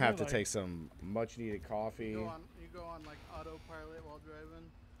gonna have to take some much-needed coffee. You go on like autopilot while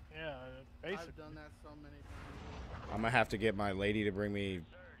driving. Yeah, basically. I've done that so many times. I'm gonna have to get my lady to bring me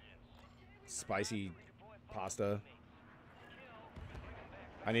spicy pasta.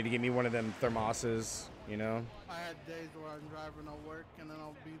 I need to get me one of them thermoses, you know? I had days where I'm driving to work and then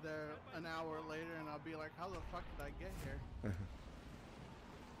I'll be there an hour later and I'll be like, how the fuck did I get here?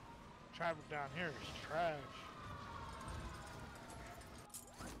 Traffic down here is trash.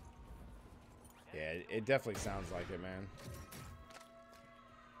 Yeah, it definitely sounds like it, man.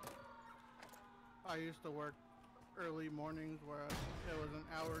 I used to work early mornings where it was an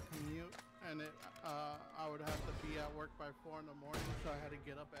hour commute and I would have to be at work by 4 in the morning, so I had to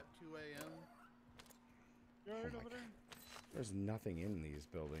get up at 2 a.m. You alright over there? There's nothing in these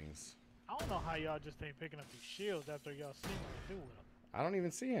buildings. I don't know how y'all just ain't picking up these shields after y'all see what to do with them. I don't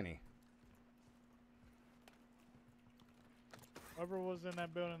even see any. Whoever was in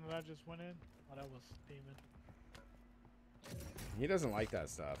that building that I just went in, oh, that was Demon. He doesn't like that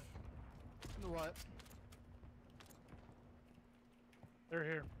stuff. What? They're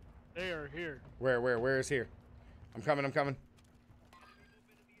here. They are here. Where is here? I'm coming.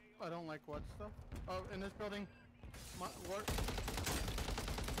 I don't like what stuff? Oh, in this building? What?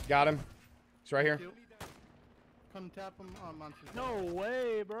 Got him. It's right here. Thank you. Come tap him on Monster. No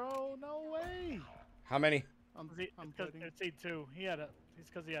way, bro. No way. How many? I'm fighting. It's E2. It's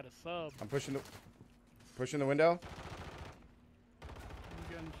because he had a sub. I'm pushing the window.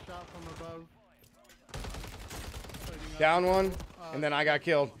 I'm getting shot from above. Fighting Down up. one, and then I got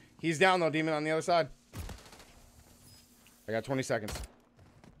killed. He's down though, Demon, on the other side. I got 20 seconds.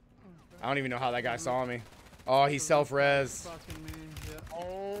 I don't even know how that guy saw me. Oh, he self-res. Fucking me, yeah.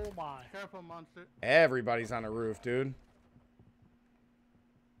 Oh my. Careful, Monster. Everybody's on a roof, dude.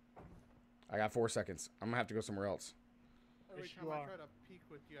 I got 4 seconds. I'm gonna have to go somewhere else. Every Yes, time you I are. try to peek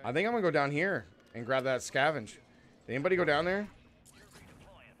with you, I think I'm gonna go down here and grab that scavenge. Did anybody go down there?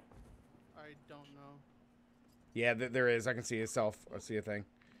 I Yeah, there is. I can see itself. I see a thing.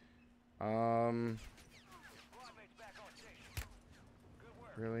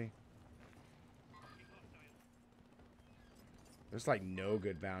 Really? There's like no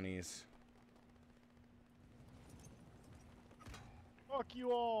good bounties. Fuck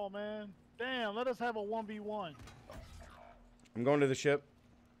you all, man. Damn, let us have a 1v1. I'm going to the ship.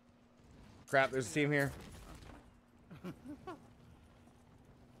 Crap, there's a team here.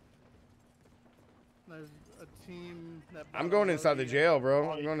 There's a team that. I'm going inside the jail,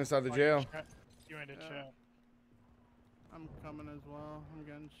 bro. I'm going inside the jail. You in the chat. I'm coming as well. I'm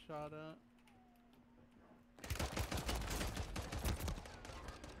getting shot at.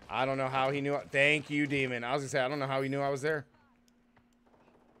 I don't know how he knew. Thank you, Demon. I was gonna say I don't know how he knew I was there.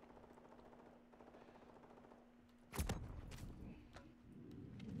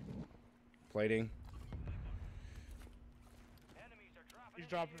 Plating. He's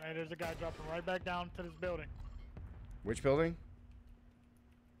dropping. Hey, there's a guy dropping right back down to this building. Which building?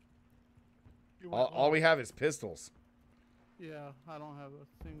 All we have is pistols. Yeah, I don't have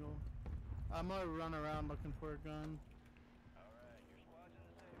a single. I'm gonna run around looking for a gun.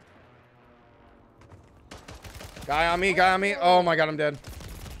 Guy on me, guy on me. Oh my god, I'm dead.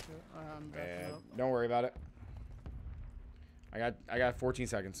 I'm backing up. Don't worry about it. I got 14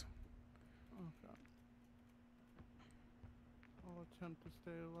 seconds. Okay. I'll attempt to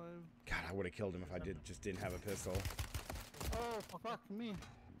stay alive. God, I would have killed him if I just didn't have a pistol. Oh, fuck me.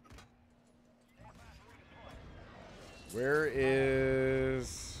 Where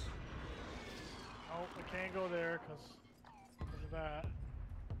is... Oh, we can't go there because of that.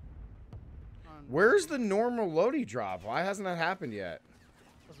 Where's the normal loadie drop? Why hasn't that happened yet?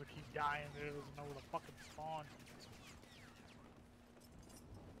 Because we keep dying there. Doesn't know where the fucking spawn.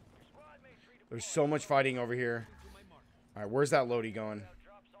 There's so much fighting over here. All right, where's that loadie going?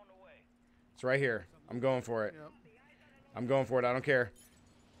 It's right here. I'm going for it. Yep. I'm going for it. I don't care.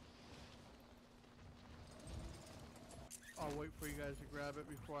 I'll wait for you guys to grab it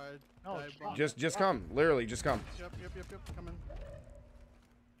before I No, dive bomb. Just come. Literally, just come. Yep. Coming.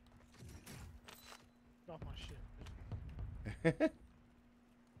 Get off my shit.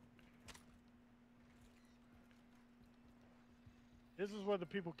 This is where the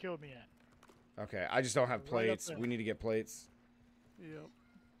people killed me at. Okay, I just don't have Right up plates. there. We need to get plates. Yep.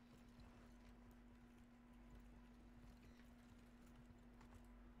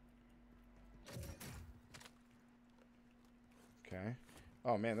 Okay.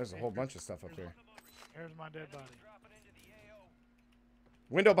 Oh man, there's a whole bunch of stuff up there. Here's my dead body.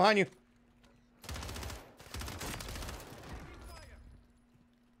 Window behind you.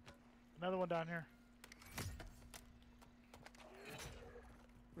 Another one down here.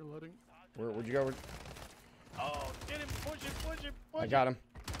 Reloading. Where'd you go? Oh, get him! Push him! Push him! Push I him! got him.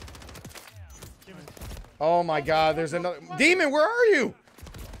 Give him. Oh my god, there's another... Demon, where are you?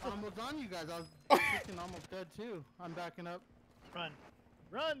 I almost on you guys. I was freaking almost dead too. I'm backing up. Run!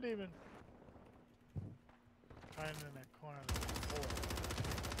 Run, demon! Hiding in that corner of the floor.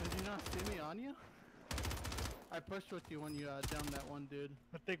 Did you not see me on you? I pushed with you when you downed that one dude.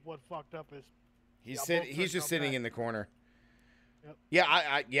 I think what fucked up is He's both he's turned just out sitting back. in the corner. Yep.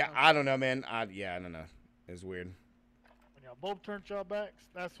 Yeah, I don't know, man. I don't know. It's weird. When y'all both turned y'all backs,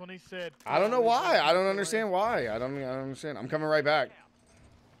 that's when he said. I don't know why. I don't understand why. I don't understand. I'm coming right back.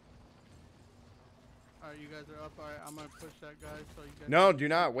 Alright, you guys are up. Alright, I'm gonna push that guy so you guys. No, do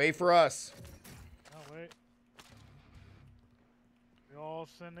not. Wait for us. Oh wait. We all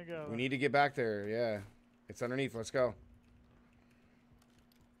send together. We need to get back there. Yeah. It's underneath. Let's go.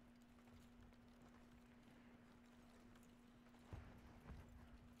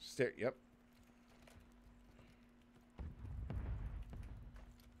 Yep.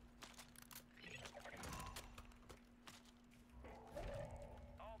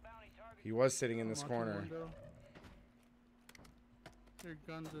 He was sitting in this I'm watching corner. window. Your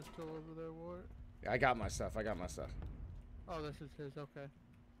guns are still over there, Wart. I got my stuff. I got my stuff. Oh, this is his. Okay.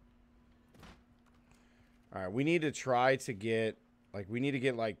 All right. We need to try to get,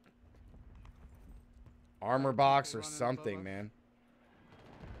 like, armor box or Running above something, us. man.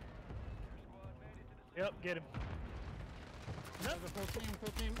 Yep, get him. There's a full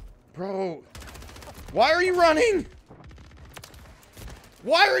team. Bro, why are you running?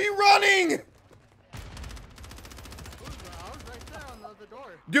 Why are you running? I was right there on the other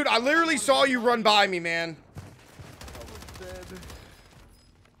door. Dude, I literally saw you run by me, man. I was dead.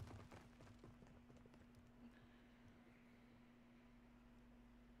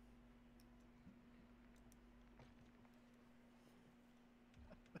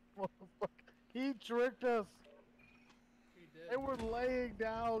 He tricked us. He did. They were laying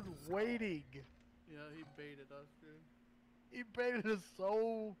down waiting. Yeah, he baited us, dude. He baited us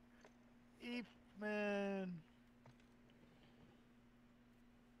so. Man.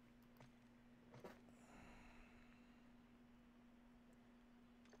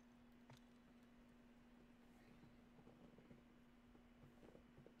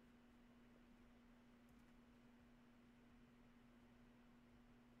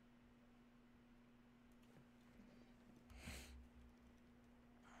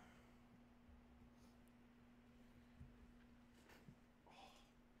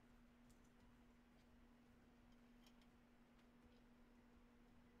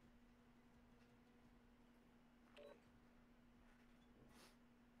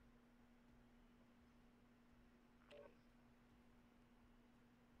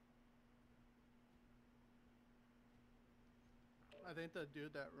 I think the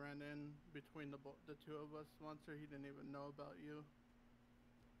dude that ran in between the two of us once, or he didn't even know about you.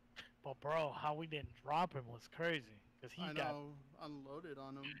 But bro, how we didn't drop him was crazy. Cause he I got. know, unloaded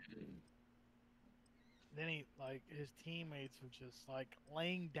on him. Then he like his teammates were just like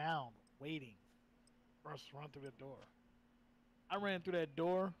laying down, waiting for us to run through the door. I ran through that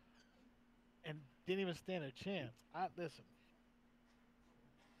door and didn't even stand a chance. Listen.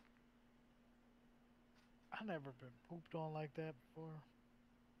 I never been pooped on like that before.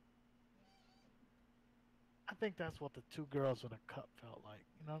 I think that's what the two girls with a cup felt like.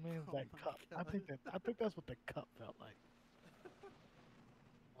 You know what I mean? Oh That my cup. God. I think that's what the cup felt like.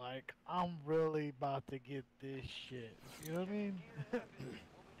 Like I'm really about to get this shit. You know what I mean?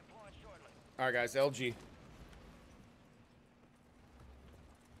 All right, guys. LG.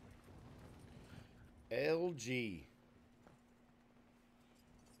 LG.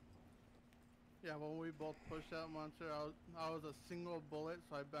 Yeah, when we both pushed that monster, I was a single bullet,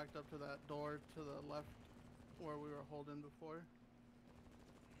 so I backed up to that door to the left where we were holding before.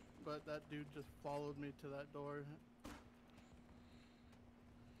 But that dude just followed me to that door.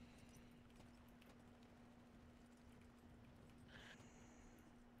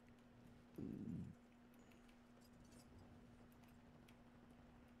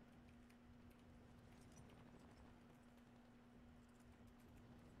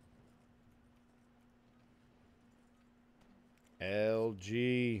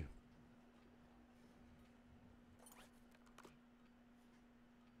 LG.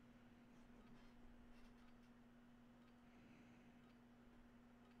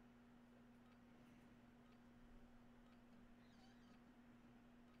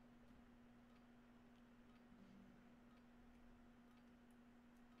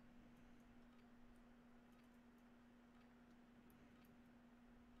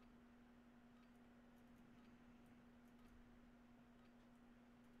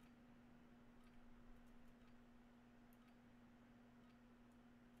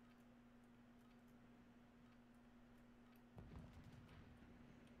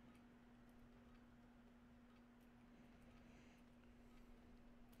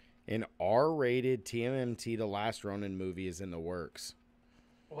 An R-rated TMNT The Last Ronin movie is in the works.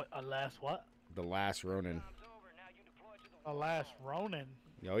 What? A last what? The Last Ronin. A last Ronin.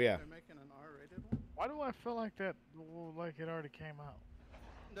 Oh, yeah. They're making an R-rated one? Why do I feel like that? Like it already came out.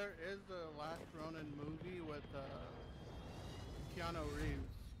 There is a Last Ronin movie with Keanu Reeves.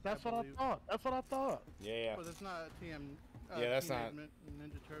 That's what I thought. That's what I thought. Yeah, yeah. But it's not a TM. Yeah, that's Teenage not.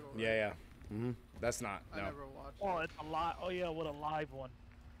 Ninja Turtle. Right? Yeah, yeah. Mm-hmm. That's not. I No. never watched Oh, it. it's a live. Oh yeah, with a live one.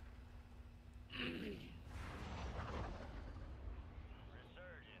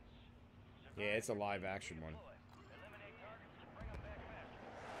 Yeah, it's a live action one.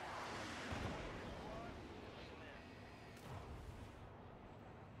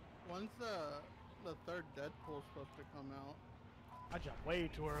 When's the third Deadpool supposed to come out? I jumped way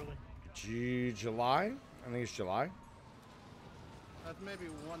too early. July? I think it's July. That's maybe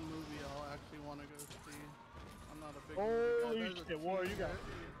one movie I'll actually want to go see. I'm not a big Holy movie guy. There's a shit, War, team you got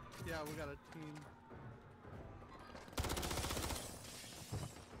there. Yeah, we got a team.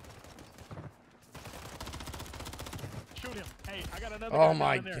 Shoot him. Hey, I got another. Oh guy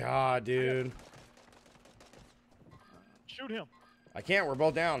my down there. god, dude. Shoot him. I can't. We're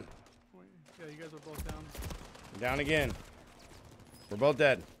both down. Wait, yeah, you guys are both down. Down again. We're both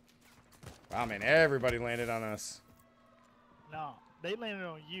dead. Wow, man. Everybody landed on us. No, they landed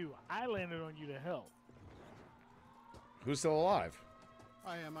on you. I landed on you to help. Who's still alive?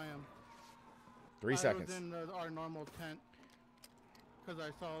 I am. 3 seconds. I was in our normal tent. Because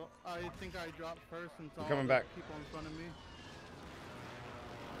I think I dropped first and saw I'm coming all the back. people in front of me.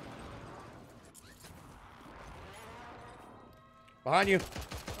 Behind you. Oh,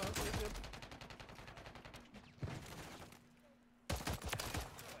 yep.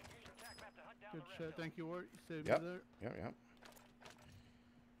 Good shit. Thank you, Wart. You saved Yep. me there. Yep.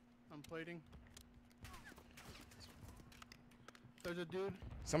 I'm plating. There's a dude.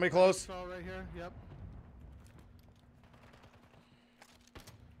 Somebody close. Saw right here. Yep.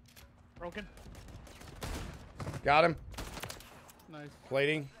 Broken. Got him. Nice.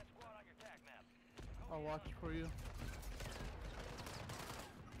 Plating. I'll watch for you.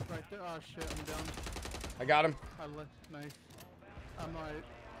 Right there. Oh shit, I'm down. I got him. Nice. I'm alright.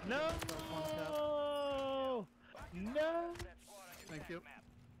 No. No. Thank you.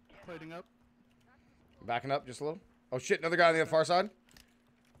 Plating up. Backing up just a little. Oh shit, another guy on the far side.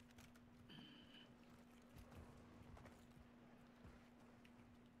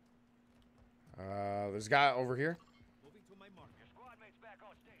 There's a guy over here. Moving to my mark. Your squad mate's back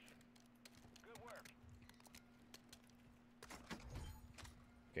on station. Good work.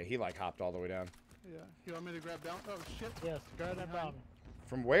 Okay, he like hopped all the way down. Yeah. You want me to grab down? Oh shit. Yes, grab that bounty.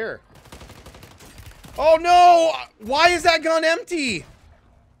 From where? Oh no! Why is that gun empty?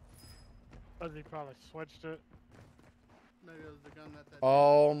 Because he probably switched it. Maybe it was the gun that.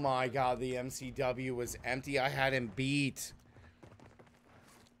 Oh my god, the MCW was empty. I had him beat.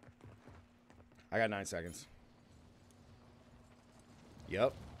 I got 9 seconds.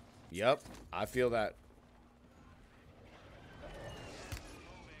 Yep. I feel that.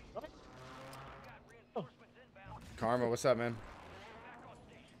 Karma, what's up, man?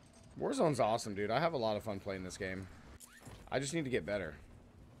 Warzone's awesome, dude. I have a lot of fun playing this game. I just need to get better.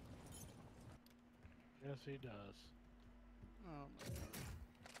 Yes, he does. Oh my god.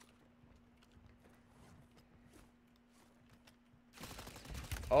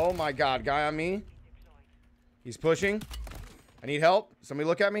 Oh my god, guy on me. He's pushing. I need help. Somebody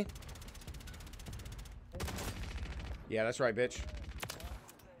look at me. Yeah, that's right, bitch.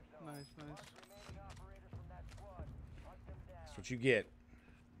 Nice. That's what you get.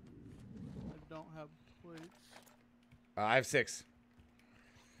 I don't have plates. I have 6.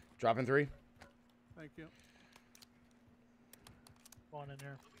 Dropping 3. Thank you. Going in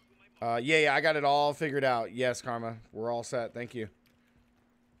there. Yeah, I got it all figured out. Yes, Karma. We're all set. Thank you.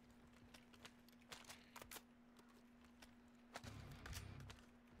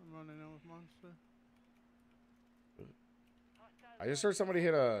 I'm running in with monster. I just heard somebody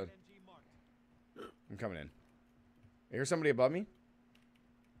hit a... I'm coming in. I hear somebody above me?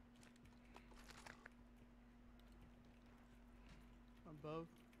 Above.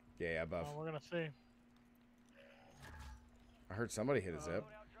 Yeah, above. We're gonna see. I heard somebody hit a zip.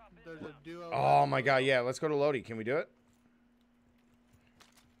 There's a duo. Oh my god, yeah. Let's go to Lodi. Can we do it?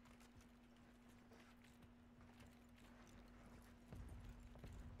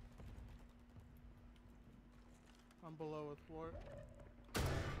 I'm below with Wart.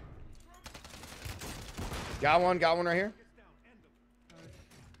 Got one right here.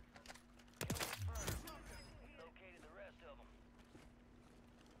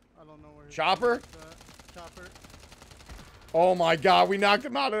 I don't know where. Chopper? Chopper. Oh my god, we knocked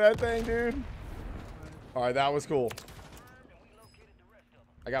him out of that thing, dude. Alright, that was cool.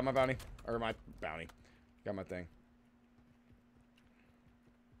 I got my bounty. Or my bounty. Got my thing.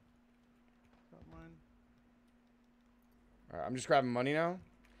 Got mine. Alright, I'm just grabbing money now.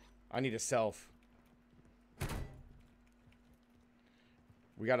 I need a self.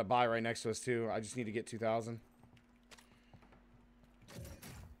 We got a buy right next to us too. I just need to get 2,000.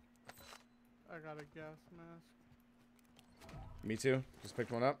 I got a gas mask. Me too. Just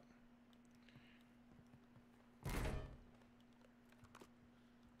picked one up.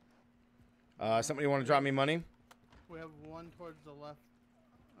 Somebody want to drop me money? We have one towards the left.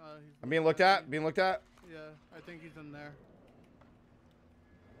 I'm being looked at. Being looked at. Yeah, I think he's in there.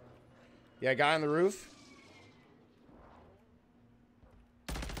 Yeah, guy on the roof.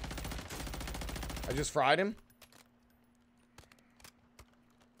 I just fried him.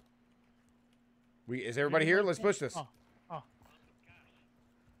 Is everybody here? Let's push this. Oh.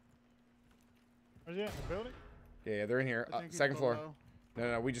 Where's he at? The building? Yeah, they're in here. I think he's Second floor.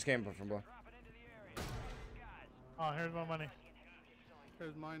 below. No, we just came from below. Oh, here's my money.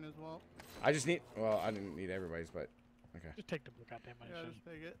 There's mine as well. I just need. Well, I didn't need everybody's, but okay. Just take the goddamn money. Yeah, son. just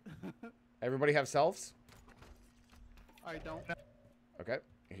take it. Everybody have selves? I don't. Okay.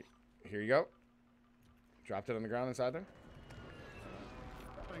 Here you go. Dropped it on the ground inside there.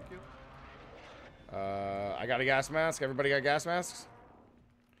 Thank you. I got a gas mask. Everybody got gas masks?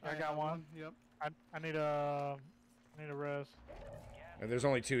 I got have one. Yep. I need a res. There's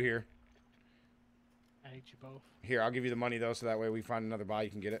only 2 here. I hate you both. Here, I'll give you the money though, so that way we find another buy, you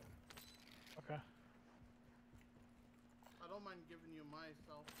can get it. Okay. I don't mind giving you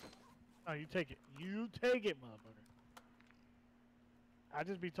myself. No, you take it. You take it, motherfucker. I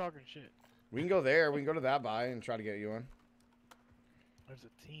just be talking shit. We can go there. We can go to that buy and try to get you on. There's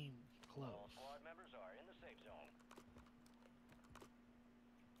a team close. All squad members are in the safe zone.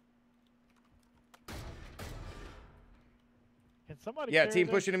 Can somebody? Yeah, carry team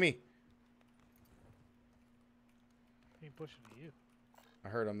this? pushing to me. Team pushing to you. I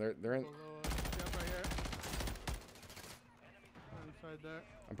heard them. They're in. Yep, right here. Right inside there.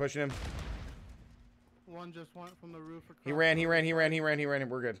 I'm pushing him. One just went from the roof across. He ran. the He other ran. He side. ran. He ran. He ran.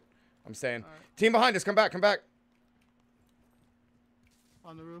 We're good. I'm staying. All right. Team behind us. Come back. Come back.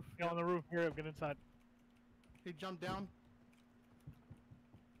 On the roof. Get on the roof here. Get inside. He jumped down.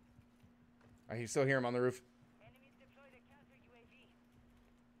 I can still hear him on the roof. Enemies deployed a counter UAV.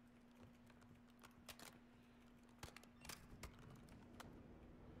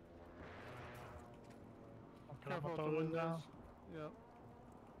 Okay, I'm Careful gonna with the throw this down. windows. Yep.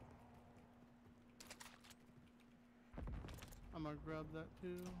 I'm gonna grab that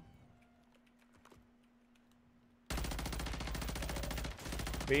too.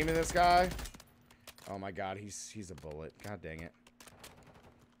 Beaming this guy. Oh my god, he's a bullet. God dang it.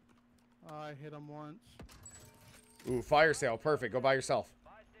 I hit him once. Ooh, fire sale. Perfect. Go by yourself.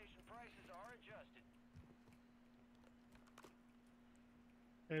 Buy station prices are adjusted.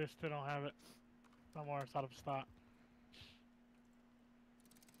 They just still don't have it. Somewhere it's out of stock.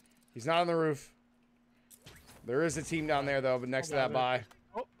 He's not on the roof. There is a team down there though, but next to that buy.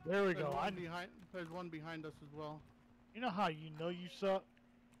 Oh, there we There's go. there's one behind us as well. You know how you know you suck?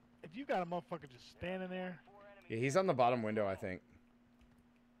 If you got a motherfucker just standing there. Yeah, he's on the bottom window, I think.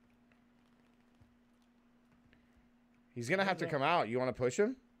 He's gonna have to come out. You want to push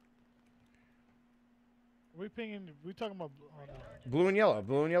him? We pinging. We talking about. Oh, no. Blue and yellow.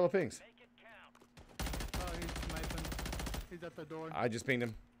 Blue and yellow pings. Make it count. Oh, he's sniping. He's at the door. I just pinged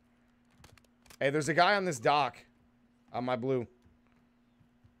him. Hey, there's a guy on this dock. On my blue.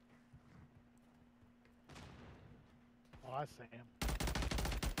 Oh, I see him.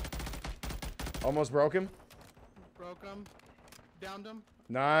 Almost broke him. Broke him. Downed him.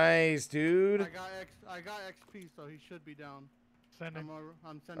 Nice, dude. I got XP, so he should be down. Send him.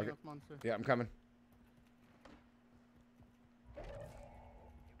 I'm sending Okay. up monster. Yeah, I'm coming. You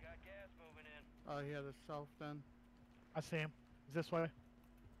got gas moving in. Oh, he had a self then. I see him. He's this way.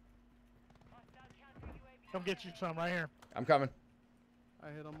 Hostile counter UAV. Come get you some right here. I'm coming. I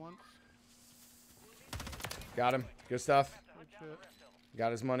hit him once. Got him. Good stuff. Good shit.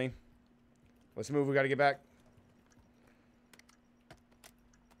 Got his money. Let's move. We got to get back.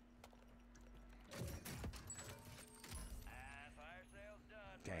 Fire sale's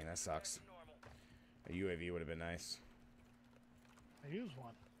done. Dang, that sucks. Normal. A UAV would have been nice. I used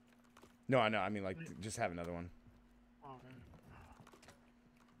one. No, I know. I mean, like, just have another one. Oh, man.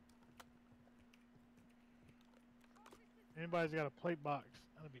 Anybody's got a plate box?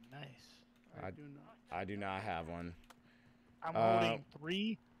 That'd be nice. I do not. I do not have one. I'm holding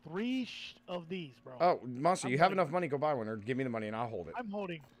three of these, bro. Oh, Monster, I'm you have holding- enough money. Go buy one, or give me the money and I'll hold it. I'm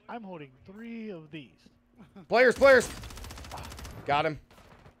holding 3 of these. Players. Got him.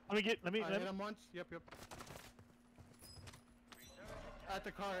 Let me I hit him once. Yep. At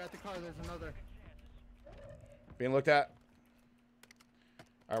the car, there's another. Being looked at.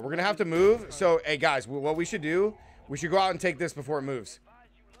 All right, we're gonna have to move. So, hey guys, what we should do? We should go out and take this before it moves.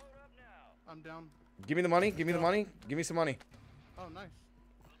 I'm down. Give me the money. Give me the money. Give me some money. Oh, nice.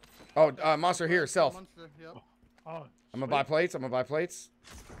 Oh, Monster here, self. Monster, yep. Oh, I'm gonna buy plates.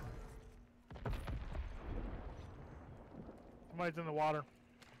 somebody's in the water.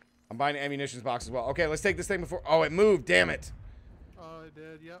 I'm buying an ammunitions box as well. Okay, let's take this thing before. Oh, it moved. Damn it. Oh, it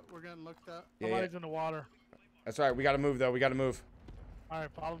did. Yep, we're getting looked at. Yeah. Somebody's in the water. That's all right. We gotta move though. We gotta move. All right,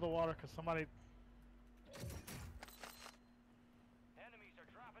 follow the water, cause somebody. Enemies are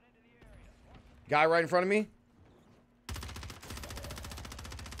dropping into the area. Guy right in front of me.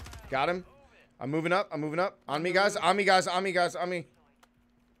 Got him. I'm moving up. On me, guys. On me.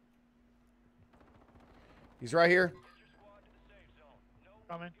 He's right here.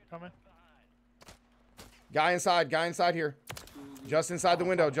 Coming. Guy inside here. Just inside the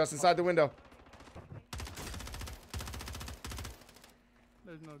window.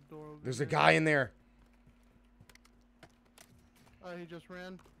 There's no door over There's a there. guy in there. Oh, he just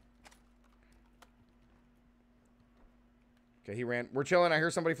ran. Okay, he ran. We're chilling. I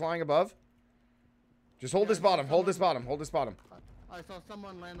hear somebody flying above. Just hold Yeah, this I saw bottom. Hold this someone- bottom. I saw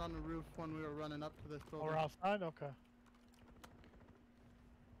someone land on the roof when we were running up to this building. Or outside. Okay.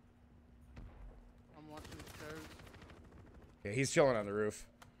 I'm watching the stairs. Yeah, he's chilling on the roof.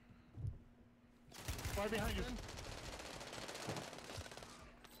 Right behind you.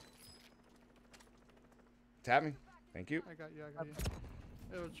 Tap me. Thank you. I got you.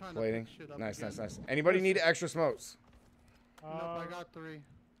 It was trying Plating. to pick shit up Nice, again. nice, nice. Anybody need extra smokes? Nope, I got 3.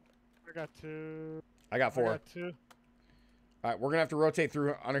 I got 2. I got 4. I got 2. All right, we're going to have to rotate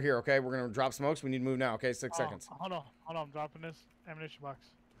through under here, okay? We're going to drop smokes. We need to move now, okay? 6 seconds. Hold on. I'm dropping this ammunition box.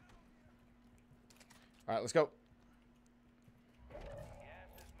 All right, let's go.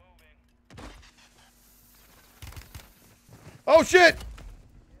 Oh, shit!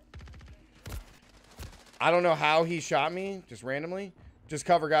 I don't know how he shot me, just randomly. Just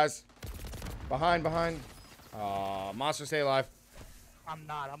cover, guys. Behind. Monster, stay alive. I'm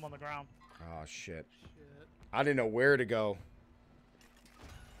not. I'm on the ground. Oh, shit. I didn't know where to go.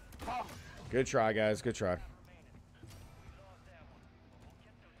 Good try, guys. Good try.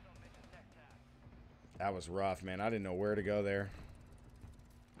 That was rough, man. I didn't know where to go there.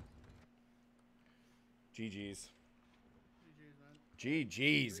 GG's.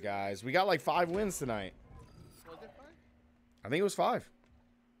 GG's, guys. We got like 5 wins tonight. Was it 5? I think it was 5.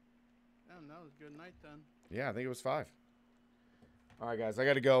 Damn, that was a good night then. Yeah, I think it was 5. All right, guys. I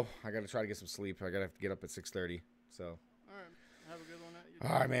got to go. I got to try to get some sleep. I got to get up at 6:30. So. All right. Have a good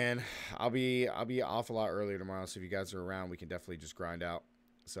one. All right, man. I'll be off a lot earlier tomorrow. So if you guys are around, we can definitely just grind out.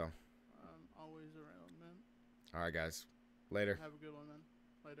 So. I'm always around, man. All right, guys. Later. Have a good one, man.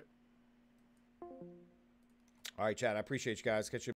 Later. All right, chat. I appreciate you guys. Catch you.